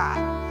 Lord God.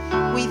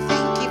 We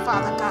thank you,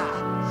 Father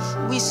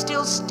God. We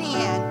still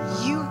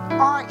stand. You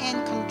are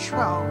in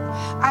control.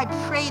 I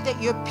pray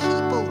that your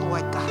people,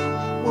 Lord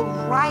God, will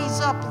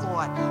rise up,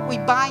 Lord. We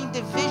bind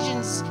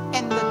divisions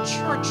in the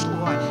church,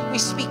 Lord. We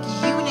speak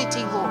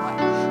unity,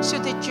 Lord, so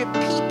that your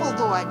people,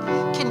 Lord,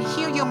 can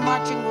hear your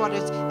marching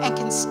orders and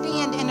can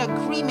stand in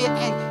agreement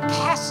and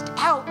cast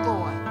out,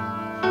 Lord,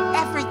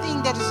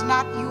 everything that is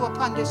not you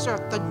upon this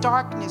earth, the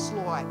darkness,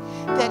 Lord,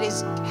 that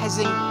has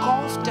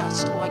engulfed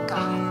us, Lord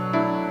God.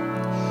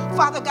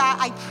 Father God,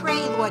 I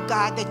pray, Lord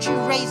God, that you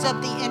raise up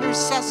the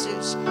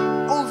intercessors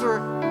over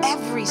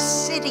every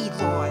city,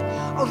 Lord,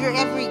 over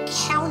every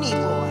county,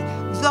 Lord,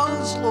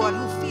 those, Lord,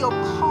 who feel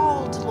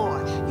called,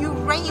 Lord. You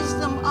raise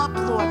them up,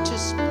 Lord,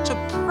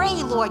 to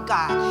pray, Lord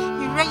God.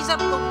 You raise up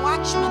the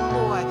watchmen,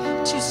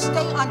 Lord, to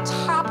stay on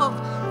top of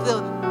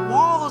the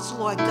walls,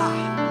 Lord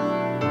God,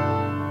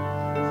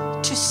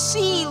 to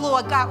see,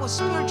 Lord God, with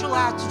spiritual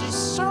eyes, to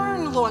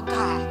discern, Lord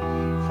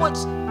God,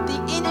 what's the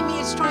enemy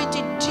is trying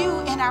to do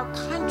in our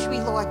country,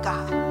 Lord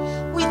God.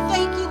 We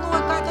thank you,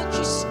 Lord God, that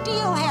you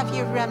still have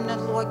your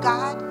remnant, Lord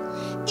God.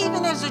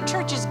 Even as the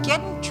church is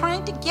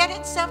trying to get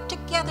itself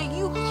together,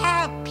 you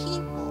have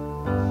people.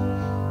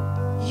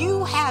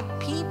 You have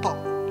people,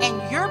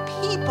 and your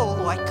people,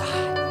 Lord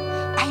God,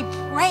 I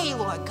pray,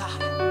 Lord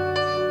God,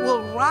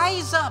 will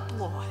rise up,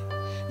 Lord.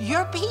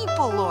 Your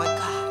people, Lord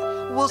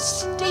God, will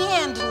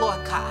stand,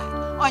 Lord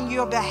God, on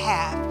your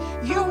behalf.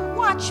 Your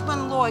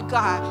watchmen, Lord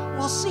God,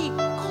 will see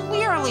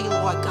clearly,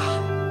 Lord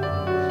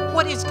God,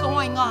 what is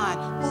going on.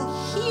 Will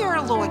hear,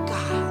 Lord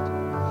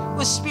God,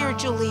 with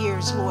spiritual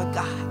ears, Lord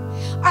God.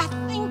 I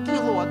thank you,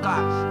 Lord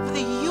God, for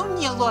the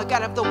union, Lord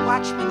God, of the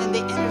watchmen and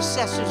the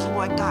intercessors,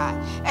 Lord God,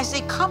 as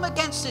they come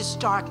against this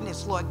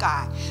darkness, Lord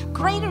God.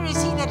 Greater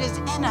is he that is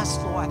in us,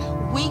 Lord.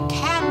 We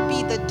can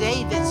be the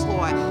Davids,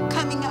 Lord,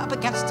 coming up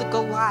against the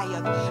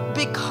Goliath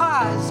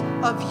because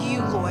of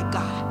you, Lord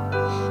God.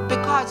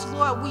 Because,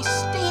 Lord, we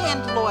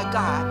stand, Lord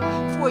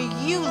God, for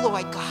you,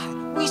 Lord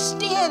God. We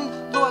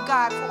stand, Lord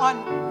God,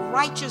 on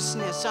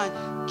righteousness,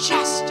 on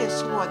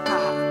justice, Lord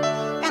God.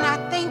 And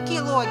I thank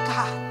you, Lord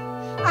God.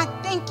 I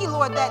thank you,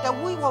 Lord, that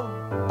we will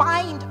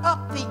bind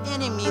up the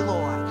enemy,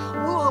 Lord.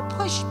 We will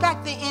push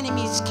back the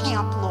enemy's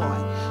camp,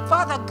 Lord.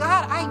 Father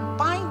God, I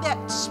bind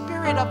that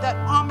spirit of that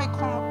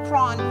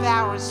Omicron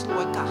virus,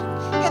 Lord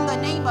God, in the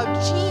name of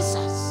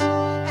Jesus.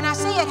 And I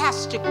say it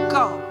has to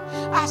go.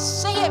 I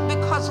say it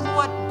because,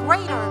 Lord,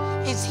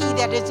 greater is he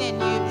that is in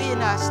you,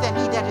 in us, than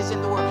he that is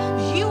in the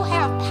world. You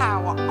have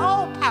power,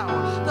 all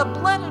power. The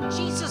blood of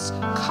Jesus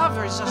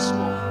covers us,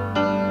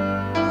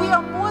 Lord. We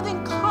are more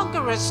than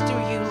conquerors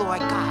through you, Lord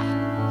God.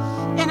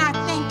 And I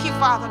thank you,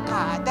 Father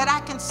God, that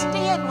I can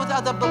stand with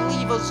other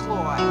believers,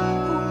 Lord,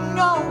 who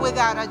know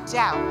without a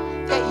doubt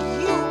that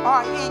you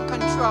are in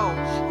control.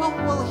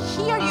 We'll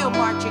hear your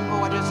marching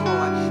orders,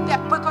 Lord,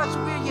 that because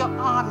we're your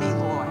army,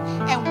 Lord,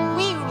 and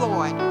we,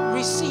 Lord,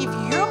 receive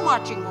your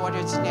marching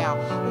orders now.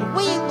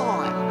 We,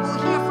 Lord, will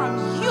hear from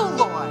you,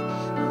 Lord.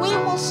 We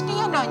will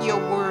stand on your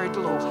word,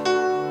 Lord.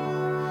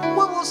 We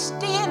will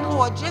stand,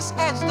 Lord, just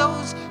as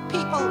those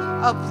people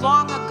of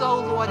long ago,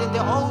 Lord, in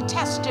the Old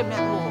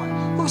Testament, Lord,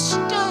 who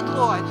stood,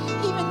 Lord,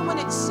 even when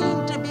it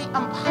seemed to be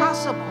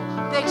impossible.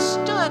 They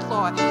stood,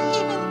 Lord.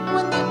 Even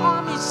when the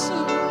armies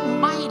seemed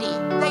mighty,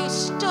 they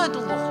stood,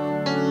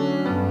 Lord,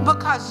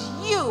 because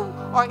you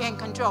are in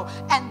control.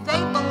 And they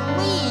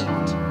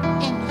believed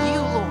in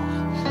you,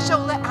 Lord. So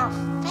let our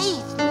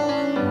faith,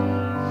 Lord,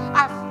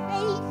 our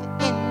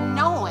faith in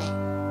knowing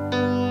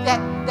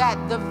that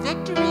the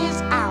victory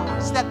is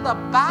ours, that the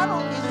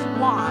battle is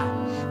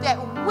won, that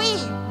we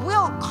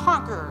will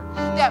conquer,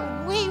 that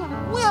we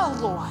will,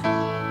 Lord,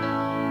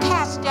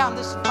 cast down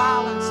this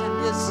violence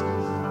and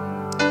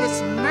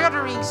this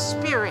murdering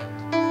spirit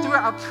through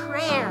our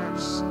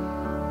prayers,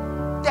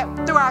 that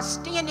through our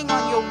standing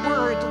on your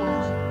word,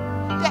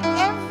 Lord, that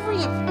every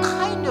every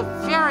kind of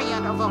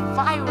variant of a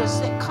virus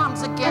that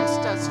comes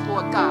against us,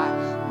 Lord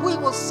God, we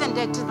will send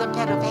it to the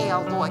pit of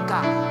hell, Lord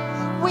God.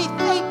 We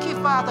thank you,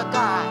 Father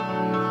God.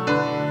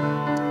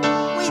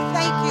 We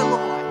thank you,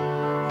 Lord.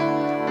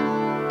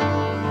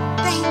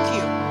 Thank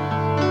you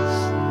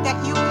that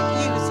you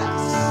would use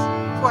us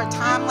for a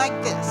time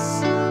like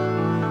this.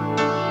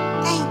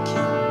 Thank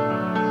you.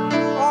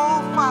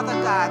 Oh, Father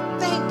God,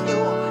 thank you,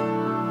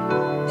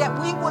 Lord, that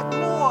we would,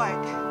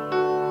 Lord,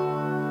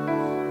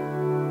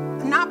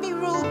 not be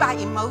ruled by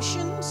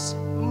emotions,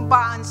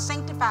 by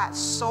unsanctified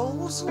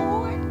souls,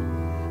 Lord,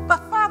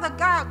 but Father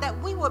God, that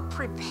we would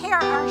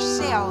prepare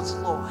ourselves,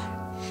 Lord,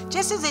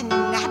 just as a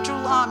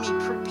natural army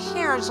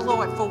prepares,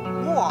 Lord, for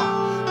war.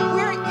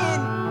 We're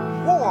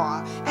in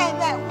war, and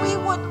that we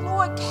would,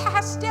 Lord,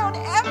 cast down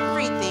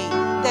everything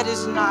that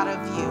is not of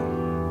you.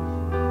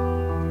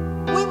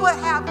 We would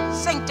have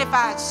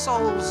sanctified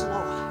souls,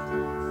 Lord.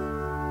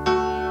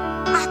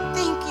 I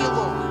thank you,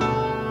 Lord,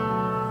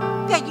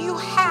 that you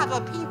have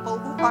a people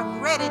who are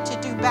ready to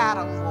do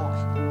battle,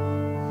 Lord.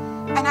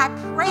 And I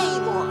pray,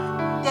 Lord,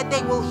 that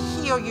they will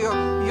hear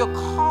your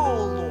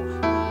call,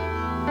 Lord,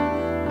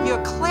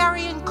 your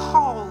clarion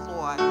call,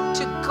 Lord,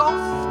 to go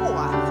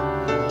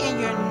forth in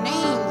your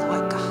name,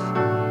 Lord God.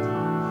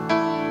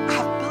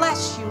 I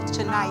bless you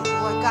tonight,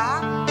 Lord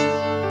God,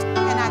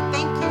 and I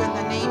thank you in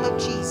the name of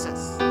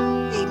Jesus.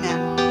 Amen.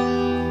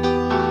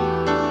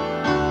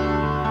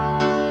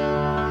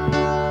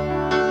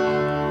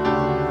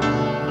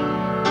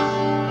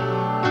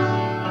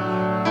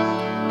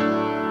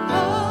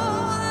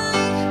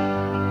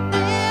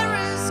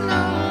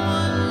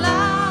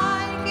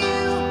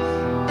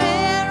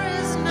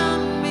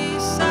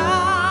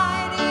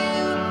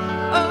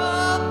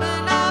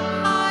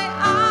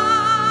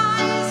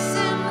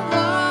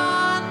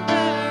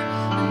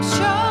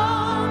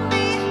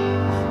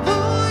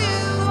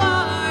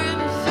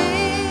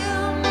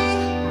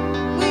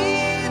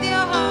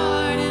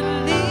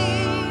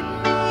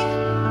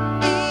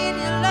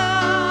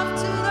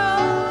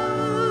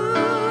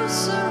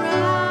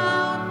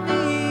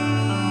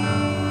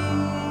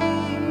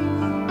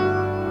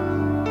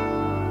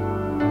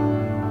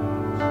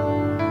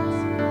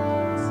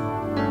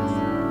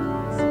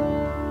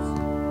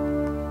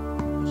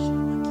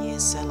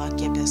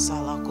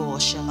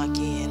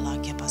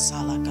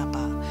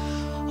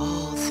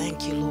 Oh,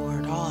 thank you,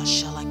 Lord. Oh,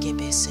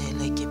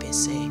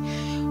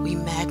 we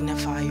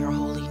magnify your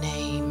holy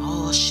name.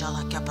 Oh,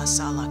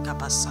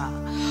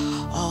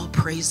 all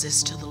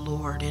praises to the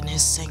Lord in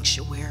his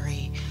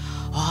sanctuary.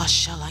 Oh,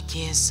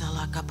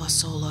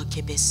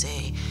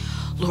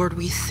 Lord,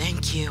 we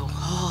thank you.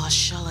 Oh,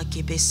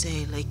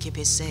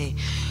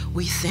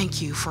 we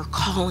thank you for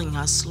calling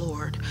us,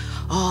 Lord.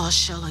 Oh,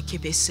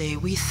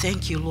 we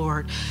thank you,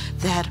 Lord,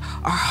 that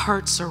our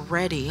hearts are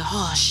ready.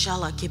 Oh,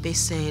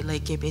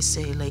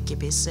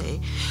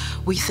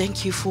 we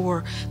thank you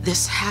for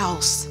this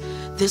house,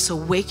 this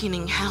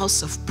awakening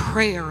house of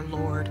prayer,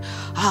 Lord.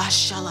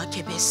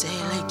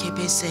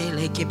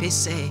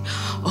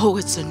 Oh,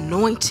 it's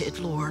anointed,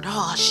 Lord.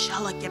 Oh,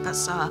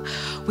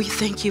 we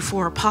thank you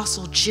for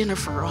Apostle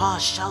Jennifer. Oh,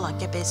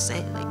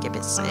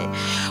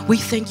 we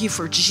thank you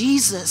for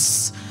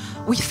Jesus.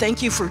 We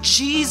thank you for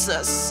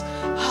Jesus. We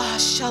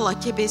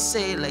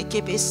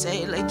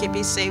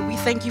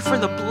thank you for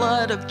the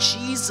blood of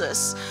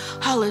Jesus.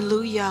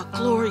 Hallelujah.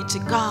 Glory to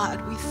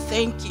God. We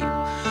thank you.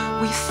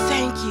 We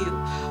thank you.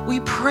 We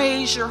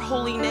praise your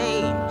holy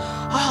name.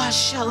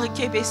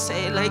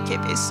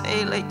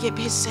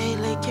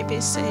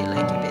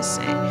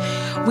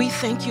 We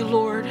thank you,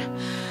 Lord,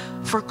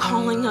 for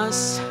calling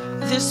us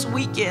this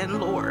weekend,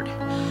 Lord,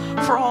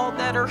 for all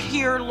that are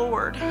here,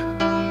 Lord,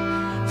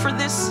 for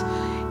this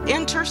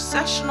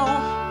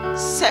intercessional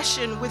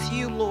session with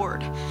you,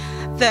 Lord,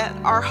 that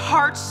our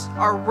hearts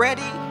are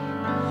ready,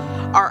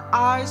 our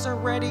eyes are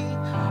ready,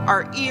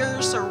 our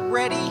ears are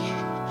ready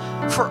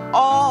for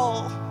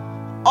all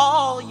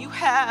you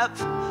have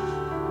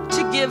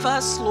to give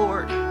us,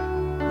 Lord.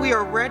 We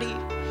are ready.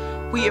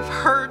 We have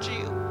heard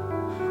you.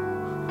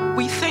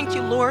 We thank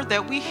you, Lord,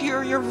 that we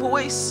hear your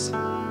voice.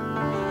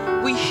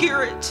 We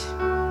hear it.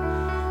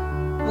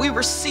 We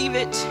receive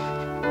it.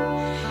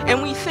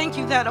 And we thank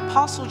you that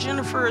Apostle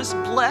Jennifer is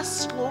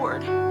blessed,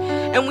 Lord.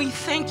 And we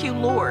thank you,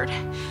 Lord,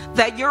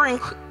 that your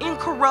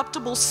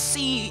incorruptible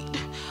seed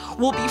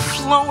will be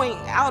flowing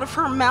out of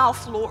her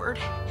mouth, Lord.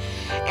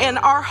 And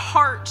our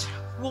heart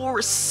will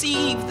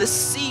receive the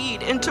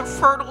seed into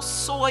fertile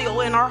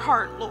soil in our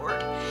heart,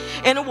 Lord.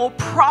 And it will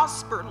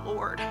prosper,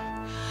 Lord,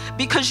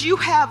 because you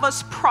have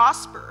us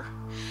prosper.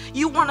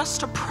 You want us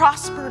to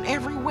prosper in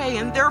every way,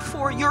 and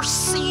therefore your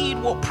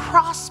seed will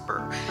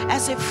prosper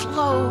as it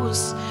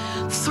flows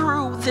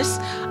through this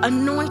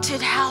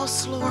anointed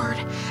house, Lord,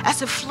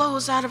 as it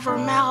flows out of our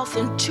mouth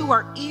into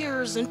our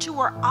ears, into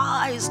our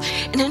eyes,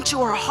 and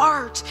into our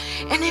heart,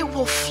 and it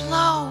will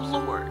flow,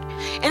 Lord.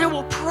 and it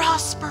will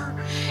prosper,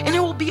 and it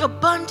will be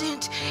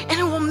abundant, and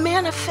it will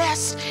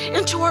manifest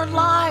into our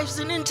lives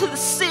and into the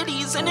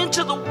cities and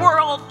into the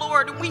world,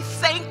 Lord. And we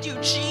thank you,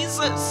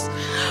 Jesus,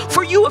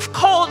 for you have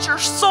called your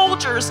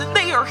soldiers, and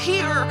they are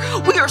here.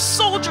 We are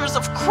soldiers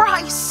of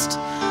Christ.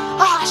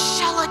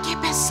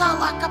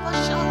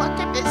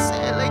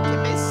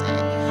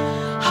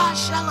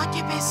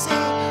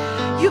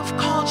 You've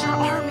called your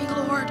army,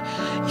 Lord.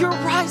 You're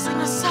rising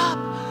us up.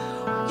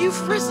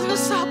 You've risen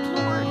us up,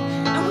 Lord.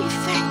 And we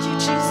thank you,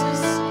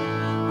 Jesus.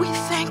 We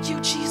thank you,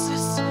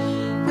 Jesus.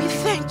 We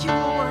thank you,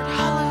 Lord.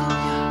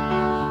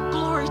 Hallelujah.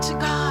 Glory to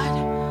God.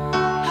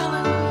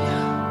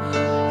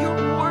 Hallelujah. Your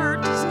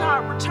word does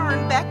not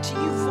return back to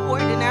you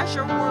void. And as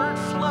your word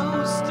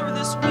flows through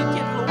this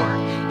weekend,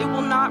 Lord, it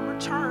will not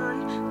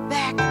return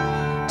back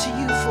to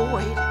you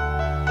void.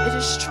 It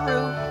is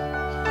true.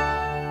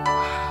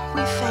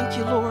 We thank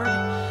you, Lord.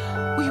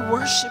 We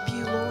worship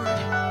you, Lord.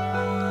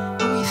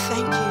 And we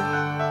thank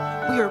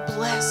you. We are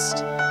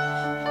blessed.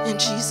 In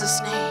Jesus'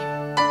 name.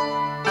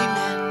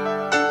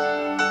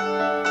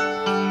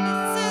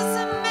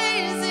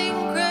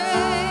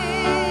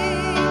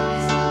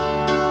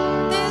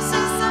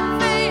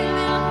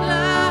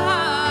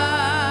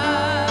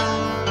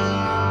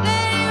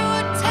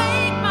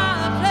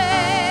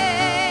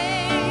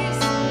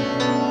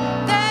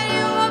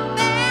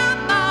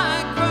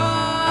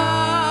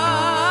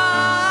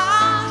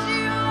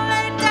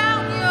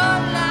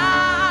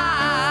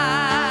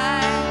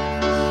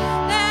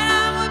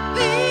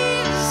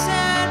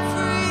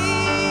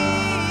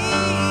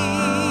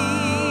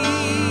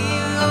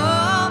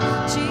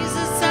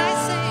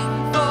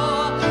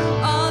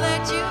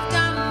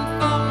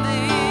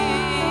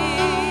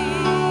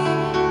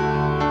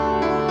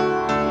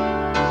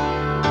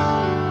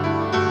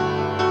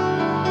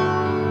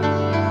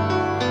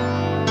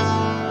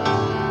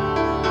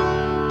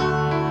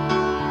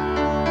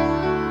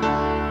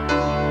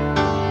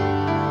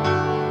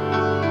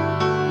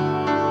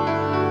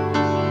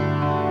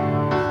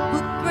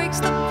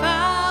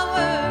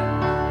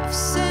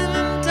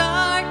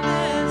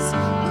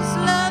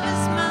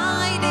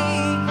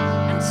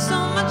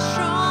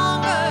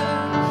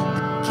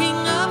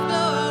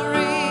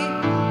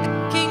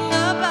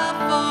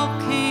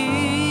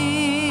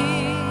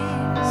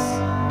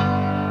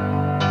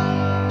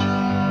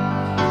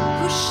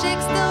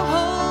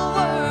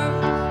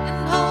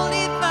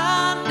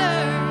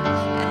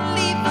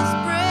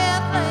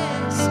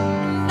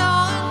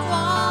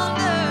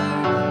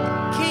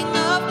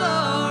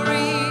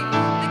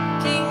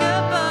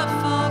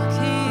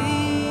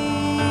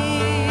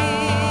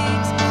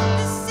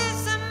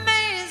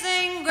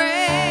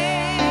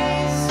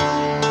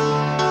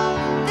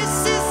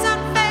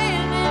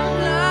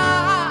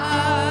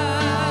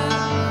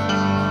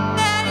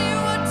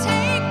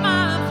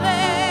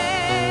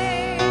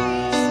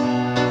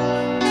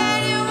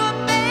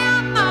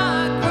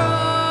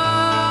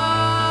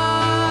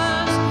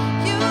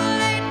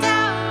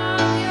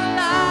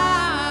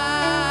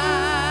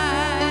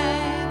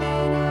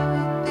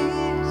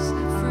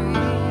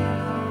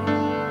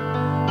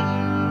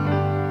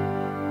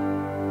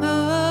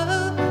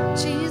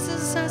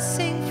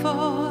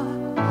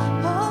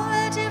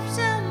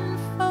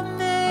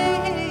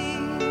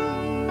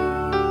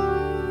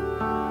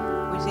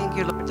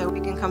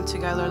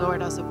 Together,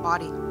 Lord, as a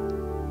body.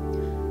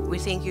 We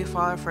thank you,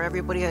 Father, for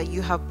everybody that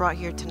you have brought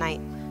here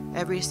tonight,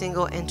 every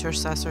single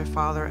intercessor,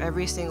 Father,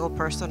 every single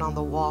person on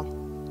the wall.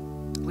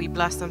 We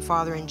bless them,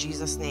 Father, in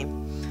Jesus'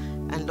 name.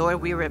 And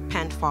Lord, we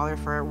repent, Father,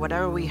 for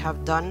whatever we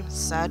have done,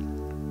 said,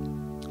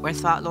 or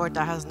thought, Lord,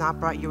 that has not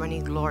brought you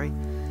any glory.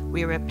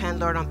 We repent,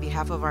 Lord, on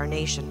behalf of our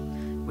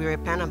nation. We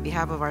repent on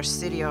behalf of our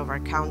city, of our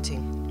county.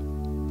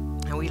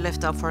 And we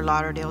lift up Fort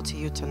Lauderdale to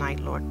you tonight,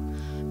 Lord.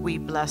 We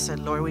bless it,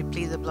 Lord. We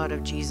plead the blood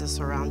of Jesus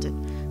around it.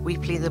 We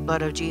plead the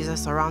blood of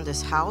Jesus around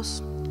this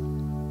house,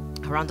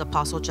 around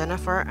Apostle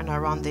Jennifer, and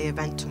around the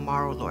event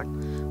tomorrow, Lord.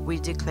 We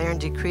declare and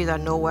decree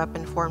that no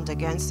weapon formed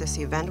against this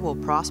event will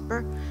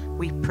prosper.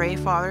 We pray,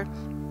 Father,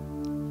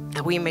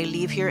 that we may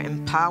leave here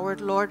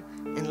empowered, Lord,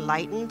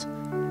 enlightened,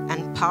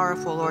 and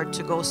powerful, Lord,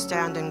 to go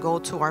stand and go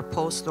to our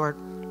post, Lord,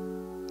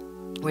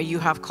 where you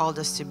have called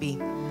us to be.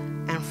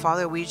 And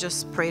Father, we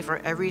just pray for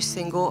every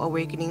single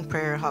Awakening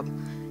Prayer Hub,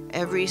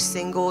 every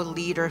single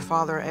leader,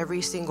 Father,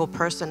 every single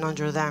person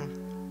under them.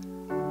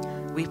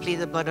 We plead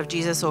the blood of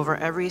Jesus over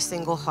every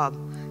single hub,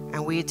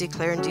 and we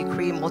declare and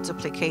decree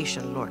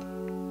multiplication, Lord.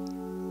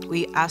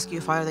 We ask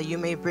you, Father, that you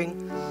may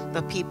bring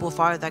the people,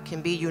 Father, that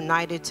can be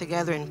united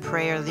together in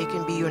prayer. They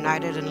can be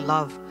united in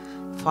love.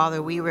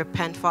 Father, we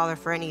repent, Father,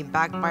 for any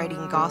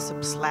backbiting,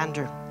 gossip,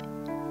 slander.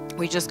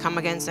 We just come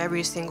against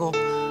every single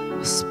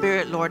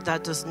spirit, Lord,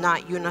 that does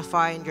not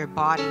unify in your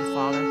body,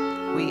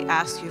 Father. We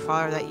ask you,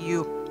 Father, that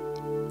you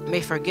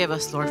may forgive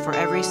us, Lord, for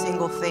every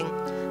single thing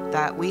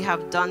that we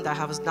have done that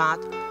has not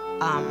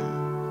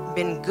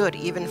been good,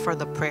 even for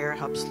the prayer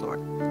hubs, Lord.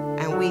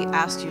 And we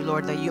ask you,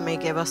 Lord, that you may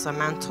give us a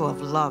mantle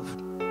of love,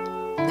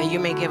 that you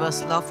may give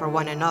us love for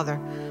one another,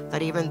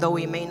 that even though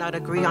we may not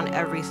agree on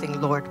everything,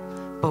 Lord,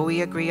 but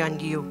we agree on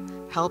you,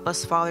 Help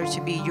us, Father, to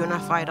be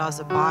unified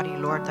as a body,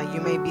 Lord, that you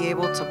may be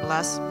able to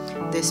bless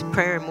this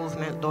prayer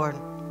movement, Lord.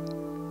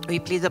 We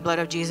plead the blood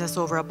of Jesus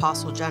over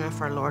Apostle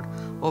Jennifer, Lord,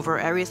 over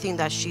everything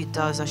that she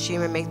does, that she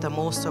may make the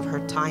most of her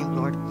time,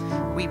 Lord.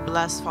 We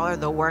bless, Father,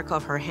 the work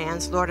of her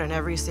hands, Lord, and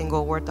every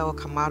single word that will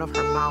come out of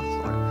her mouth,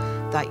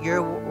 Lord, that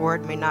your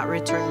word may not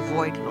return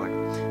void, Lord.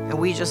 And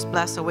we just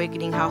bless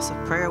Awakening House of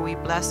Prayer. We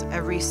bless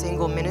every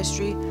single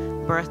ministry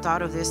birthed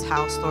out of this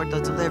house, Lord, the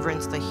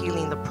deliverance, the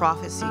healing, the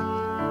prophecy,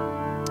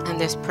 and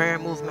this prayer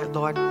movement,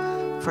 Lord.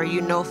 For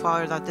you know,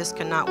 Father, that this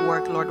cannot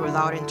work, Lord,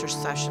 without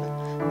intercession.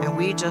 And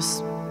we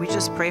just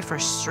pray for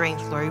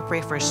strength, Lord. We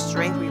pray for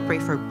strength. We pray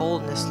for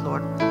boldness,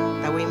 Lord,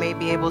 that we may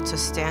be able to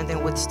stand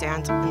and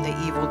withstand in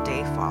the evil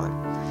day, Father.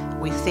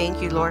 We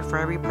thank you, Lord, for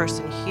every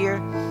person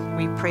here.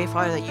 We pray,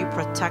 Father, that you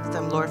protect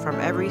them, Lord, from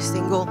every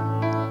single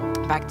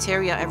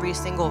bacteria, every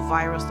single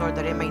virus, Lord,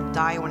 that it may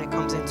die when it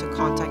comes into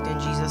contact in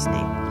Jesus'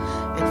 name.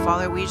 And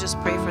Father, we just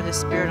pray for the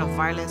spirit of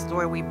violence,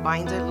 Lord. We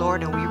bind it,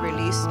 Lord, and we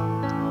release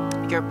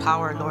your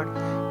power, Lord,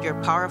 your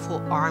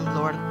powerful arm,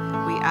 Lord.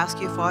 We ask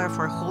you, Father,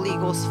 for Holy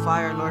Ghost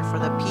fire, Lord, for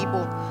the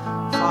people,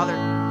 Father,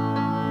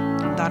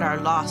 that are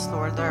lost,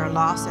 Lord. They are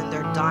lost and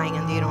they're dying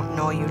and they don't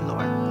know you,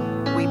 Lord.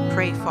 We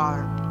pray,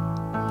 Father,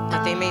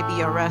 that they may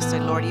be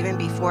arrested, Lord, even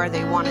before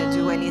they want to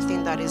do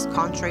anything that is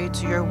contrary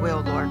to your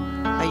will, Lord,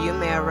 that you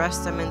may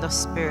arrest them in the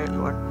spirit,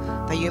 Lord,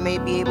 that you may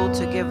be able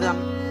to give them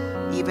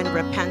even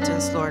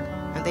repentance, Lord,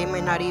 and they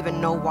may not even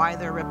know why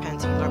they're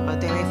repenting, Lord,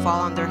 but they may fall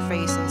on their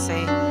face and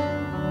say,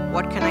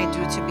 what can I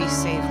do to be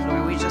saved,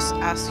 Lord? We just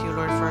ask you,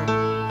 Lord,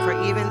 for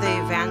even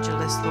the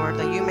evangelists, Lord,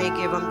 that you may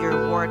give them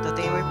your word, that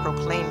they may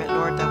proclaim it,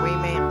 Lord, that we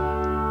may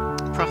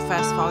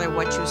profess, Father,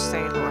 what you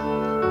say,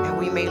 Lord, and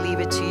we may leave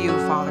it to you,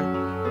 Father,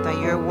 that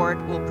your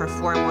word will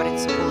perform what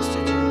it's supposed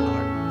to do,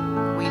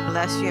 Lord. We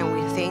bless you and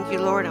we thank you,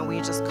 Lord, and we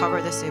just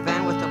cover this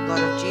event with the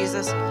blood of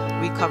Jesus.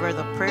 We cover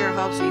the prayer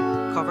hubs, we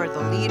cover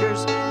the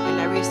leaders, and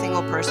every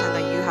single person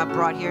that you have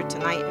brought here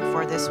tonight and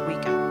for this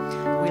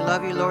weekend. We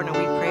love you, Lord, and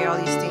we pray all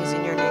these things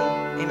in your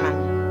name.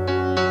 Amen.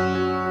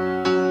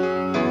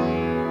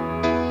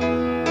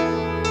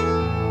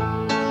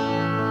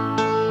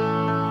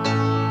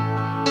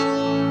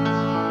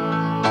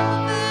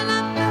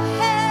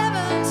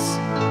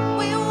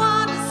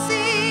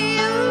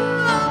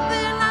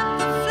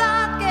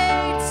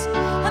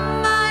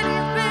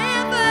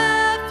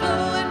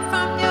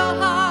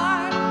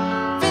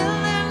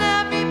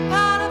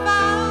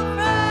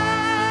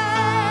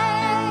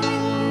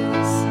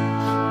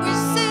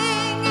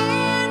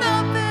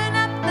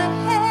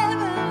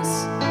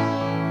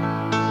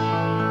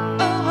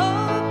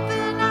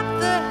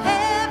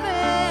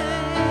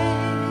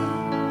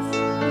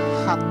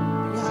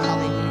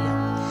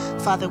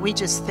 Father, we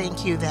just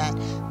thank you that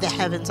the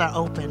heavens are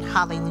open.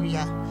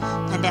 Hallelujah.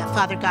 And that,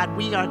 Father God,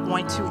 we are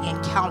going to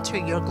encounter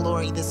your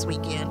glory this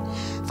weekend.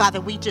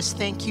 Father, we just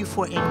thank you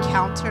for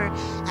encounter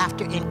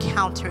after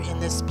encounter in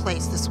this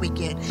place this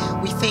weekend.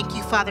 We thank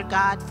you, Father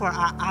God, for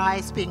our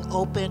eyes being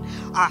open,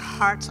 our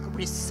hearts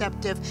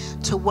receptive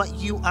to what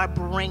you are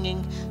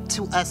bringing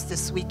to us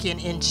this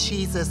weekend in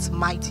Jesus'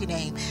 mighty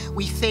name.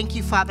 We thank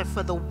you, Father,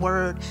 for the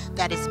word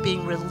that is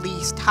being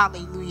released,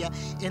 hallelujah,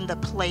 in the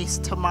place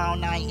tomorrow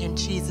night in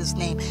Jesus'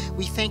 name.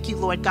 We thank you,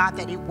 Lord God,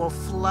 that it will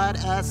flood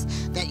us,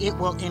 that it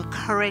will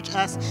encourage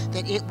us,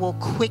 that it will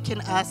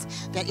quicken us,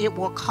 that it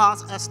will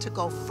cause us to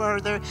go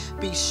further,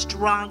 be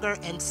stronger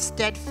and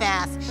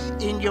steadfast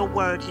in your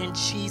word in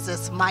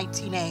Jesus'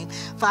 mighty name.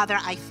 Father,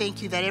 I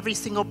thank you that every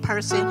single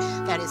person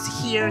that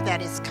is here,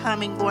 that is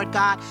coming, Lord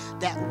God,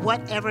 that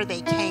whatever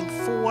they came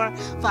for,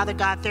 Father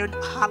God, they're,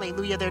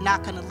 hallelujah, they're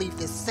not going to leave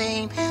the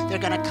same. They're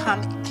going to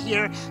come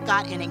here,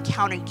 God, and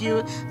encounter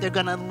you. They're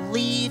going to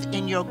leave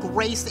in your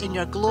grace, in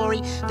your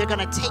glory. They're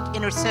going to take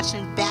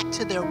intercession back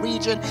to their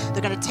region.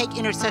 They're going to take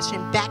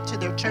intercession back to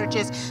their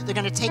churches. They're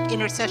going to take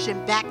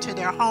intercession back to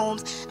their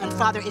homes. And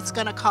Father, it's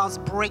going to cause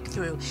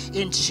breakthrough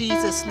in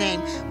Jesus'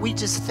 name. We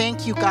just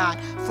thank you, God,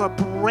 for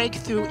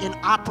breakthrough in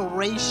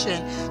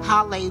operation.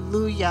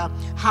 Hallelujah.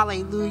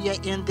 Hallelujah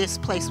in this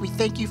place. We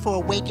thank you for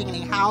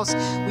Awakening House.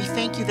 We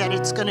thank you that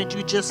it's going to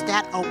do just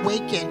that.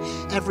 Awaken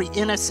every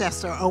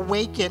intercessor.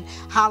 Awaken,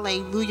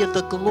 hallelujah,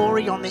 the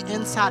glory on the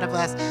inside of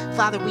us.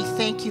 Father, we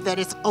thank you that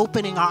it's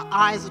opening our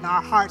eyes and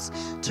our hearts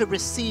to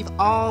receive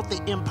all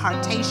the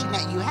impartation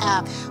that you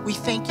have. We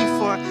thank you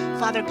for,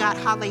 Father God,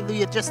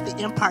 hallelujah, just the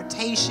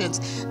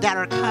impartations that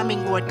are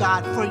coming, Lord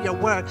God, for your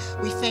word.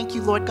 We thank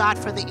you, Lord God,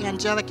 for the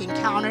angelic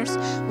encounters.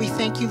 We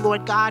thank you,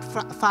 Lord God,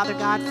 for, Father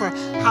God, for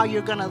how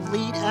you're going to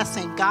lead us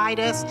and guide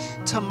us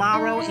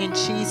tomorrow in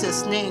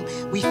Jesus' name.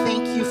 We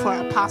thank you for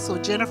Apostle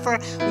Jennifer.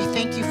 We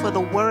thank you for the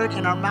word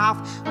in our mouth.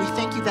 We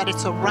thank you that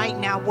it's a right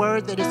now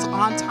word, that it's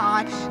on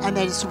time, and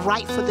that it's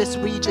right for this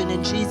region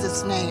in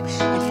Jesus' name.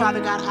 And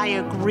Father God, I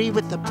agree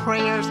with the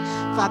prayers,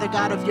 Father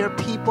God, of your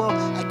people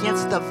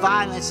against the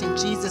violence in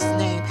Jesus'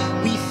 name.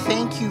 We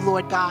thank you,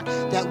 Lord God,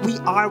 God, that we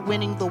are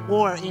winning the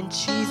war in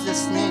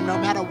Jesus' name, no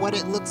matter what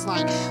it looks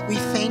like. We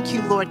thank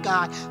you, Lord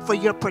God, for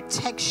your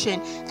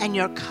protection and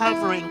your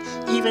covering,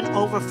 even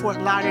over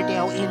Fort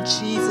Lauderdale, in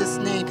Jesus'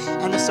 name,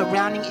 and the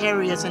surrounding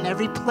areas and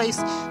every place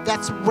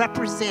that's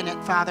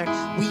represented, Father.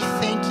 We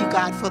thank you,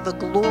 God, for the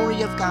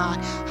glory of God,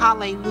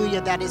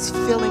 hallelujah, that is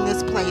filling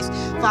this place.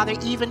 Father,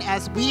 even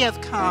as we have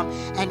come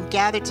and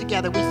gathered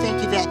together, we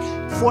thank you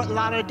that Fort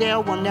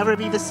Lauderdale will never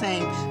be the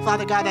same.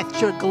 Father God,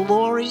 that your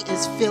glory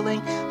is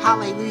filling,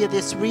 hallelujah,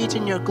 this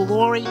region. Your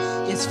glory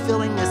is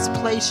filling this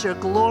place. Your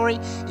glory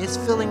is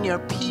filling your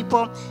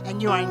people,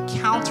 and you are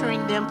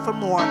encountering them for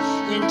more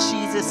in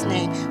Jesus'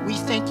 name. We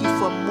thank you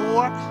for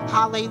more,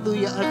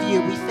 hallelujah, of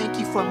you. We thank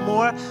you for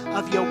more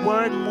of your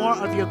word, more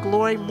of your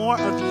glory, more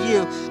of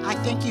you. I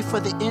thank you for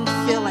the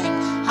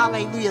infilling,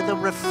 hallelujah, the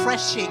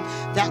refreshing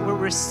that we're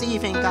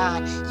receiving,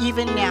 God,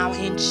 even now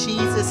in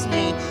Jesus'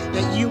 name,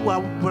 that you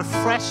will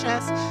refresh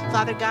us,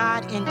 Father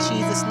God, in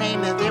Jesus'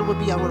 name, that there will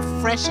be a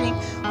refreshing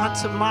on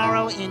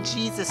tomorrow in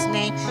Jesus'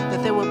 name,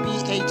 that there will be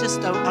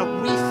just a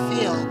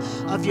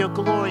refill of your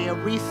glory, a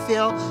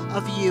refill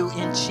of you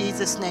in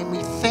Jesus' name. We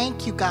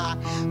thank you,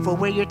 God, for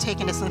where you're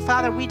taking us. And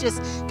Father, we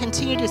just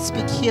continue to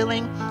speak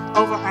healing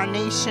over our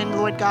nation,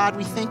 Lord God.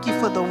 We thank you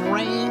for the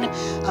reign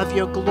of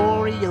your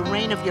glory, your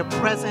reign of your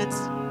presence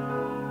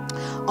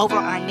over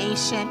our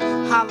nation.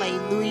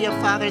 Hallelujah,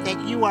 Father,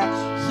 that you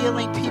are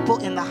healing people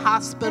in the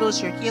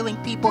hospitals. You're healing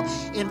people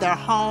in their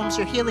homes.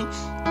 You're healing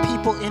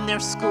people in their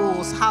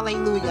schools.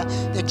 Hallelujah,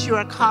 that you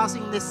are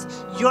causing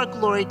your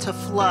glory to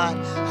flood.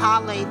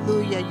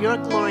 Hallelujah, your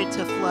glory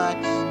to flood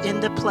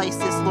in the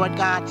places, Lord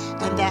God,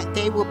 and that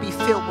they will be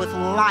filled with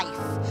life.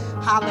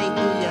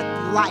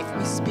 Hallelujah, life.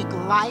 We speak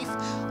life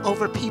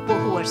over people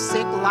who are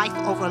sick, life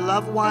over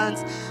loved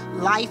ones,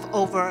 life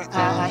over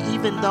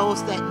even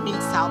those that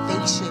need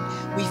salvation.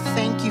 We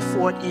thank you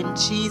for it in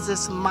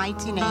Jesus'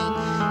 mighty name.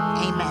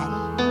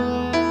 Amen.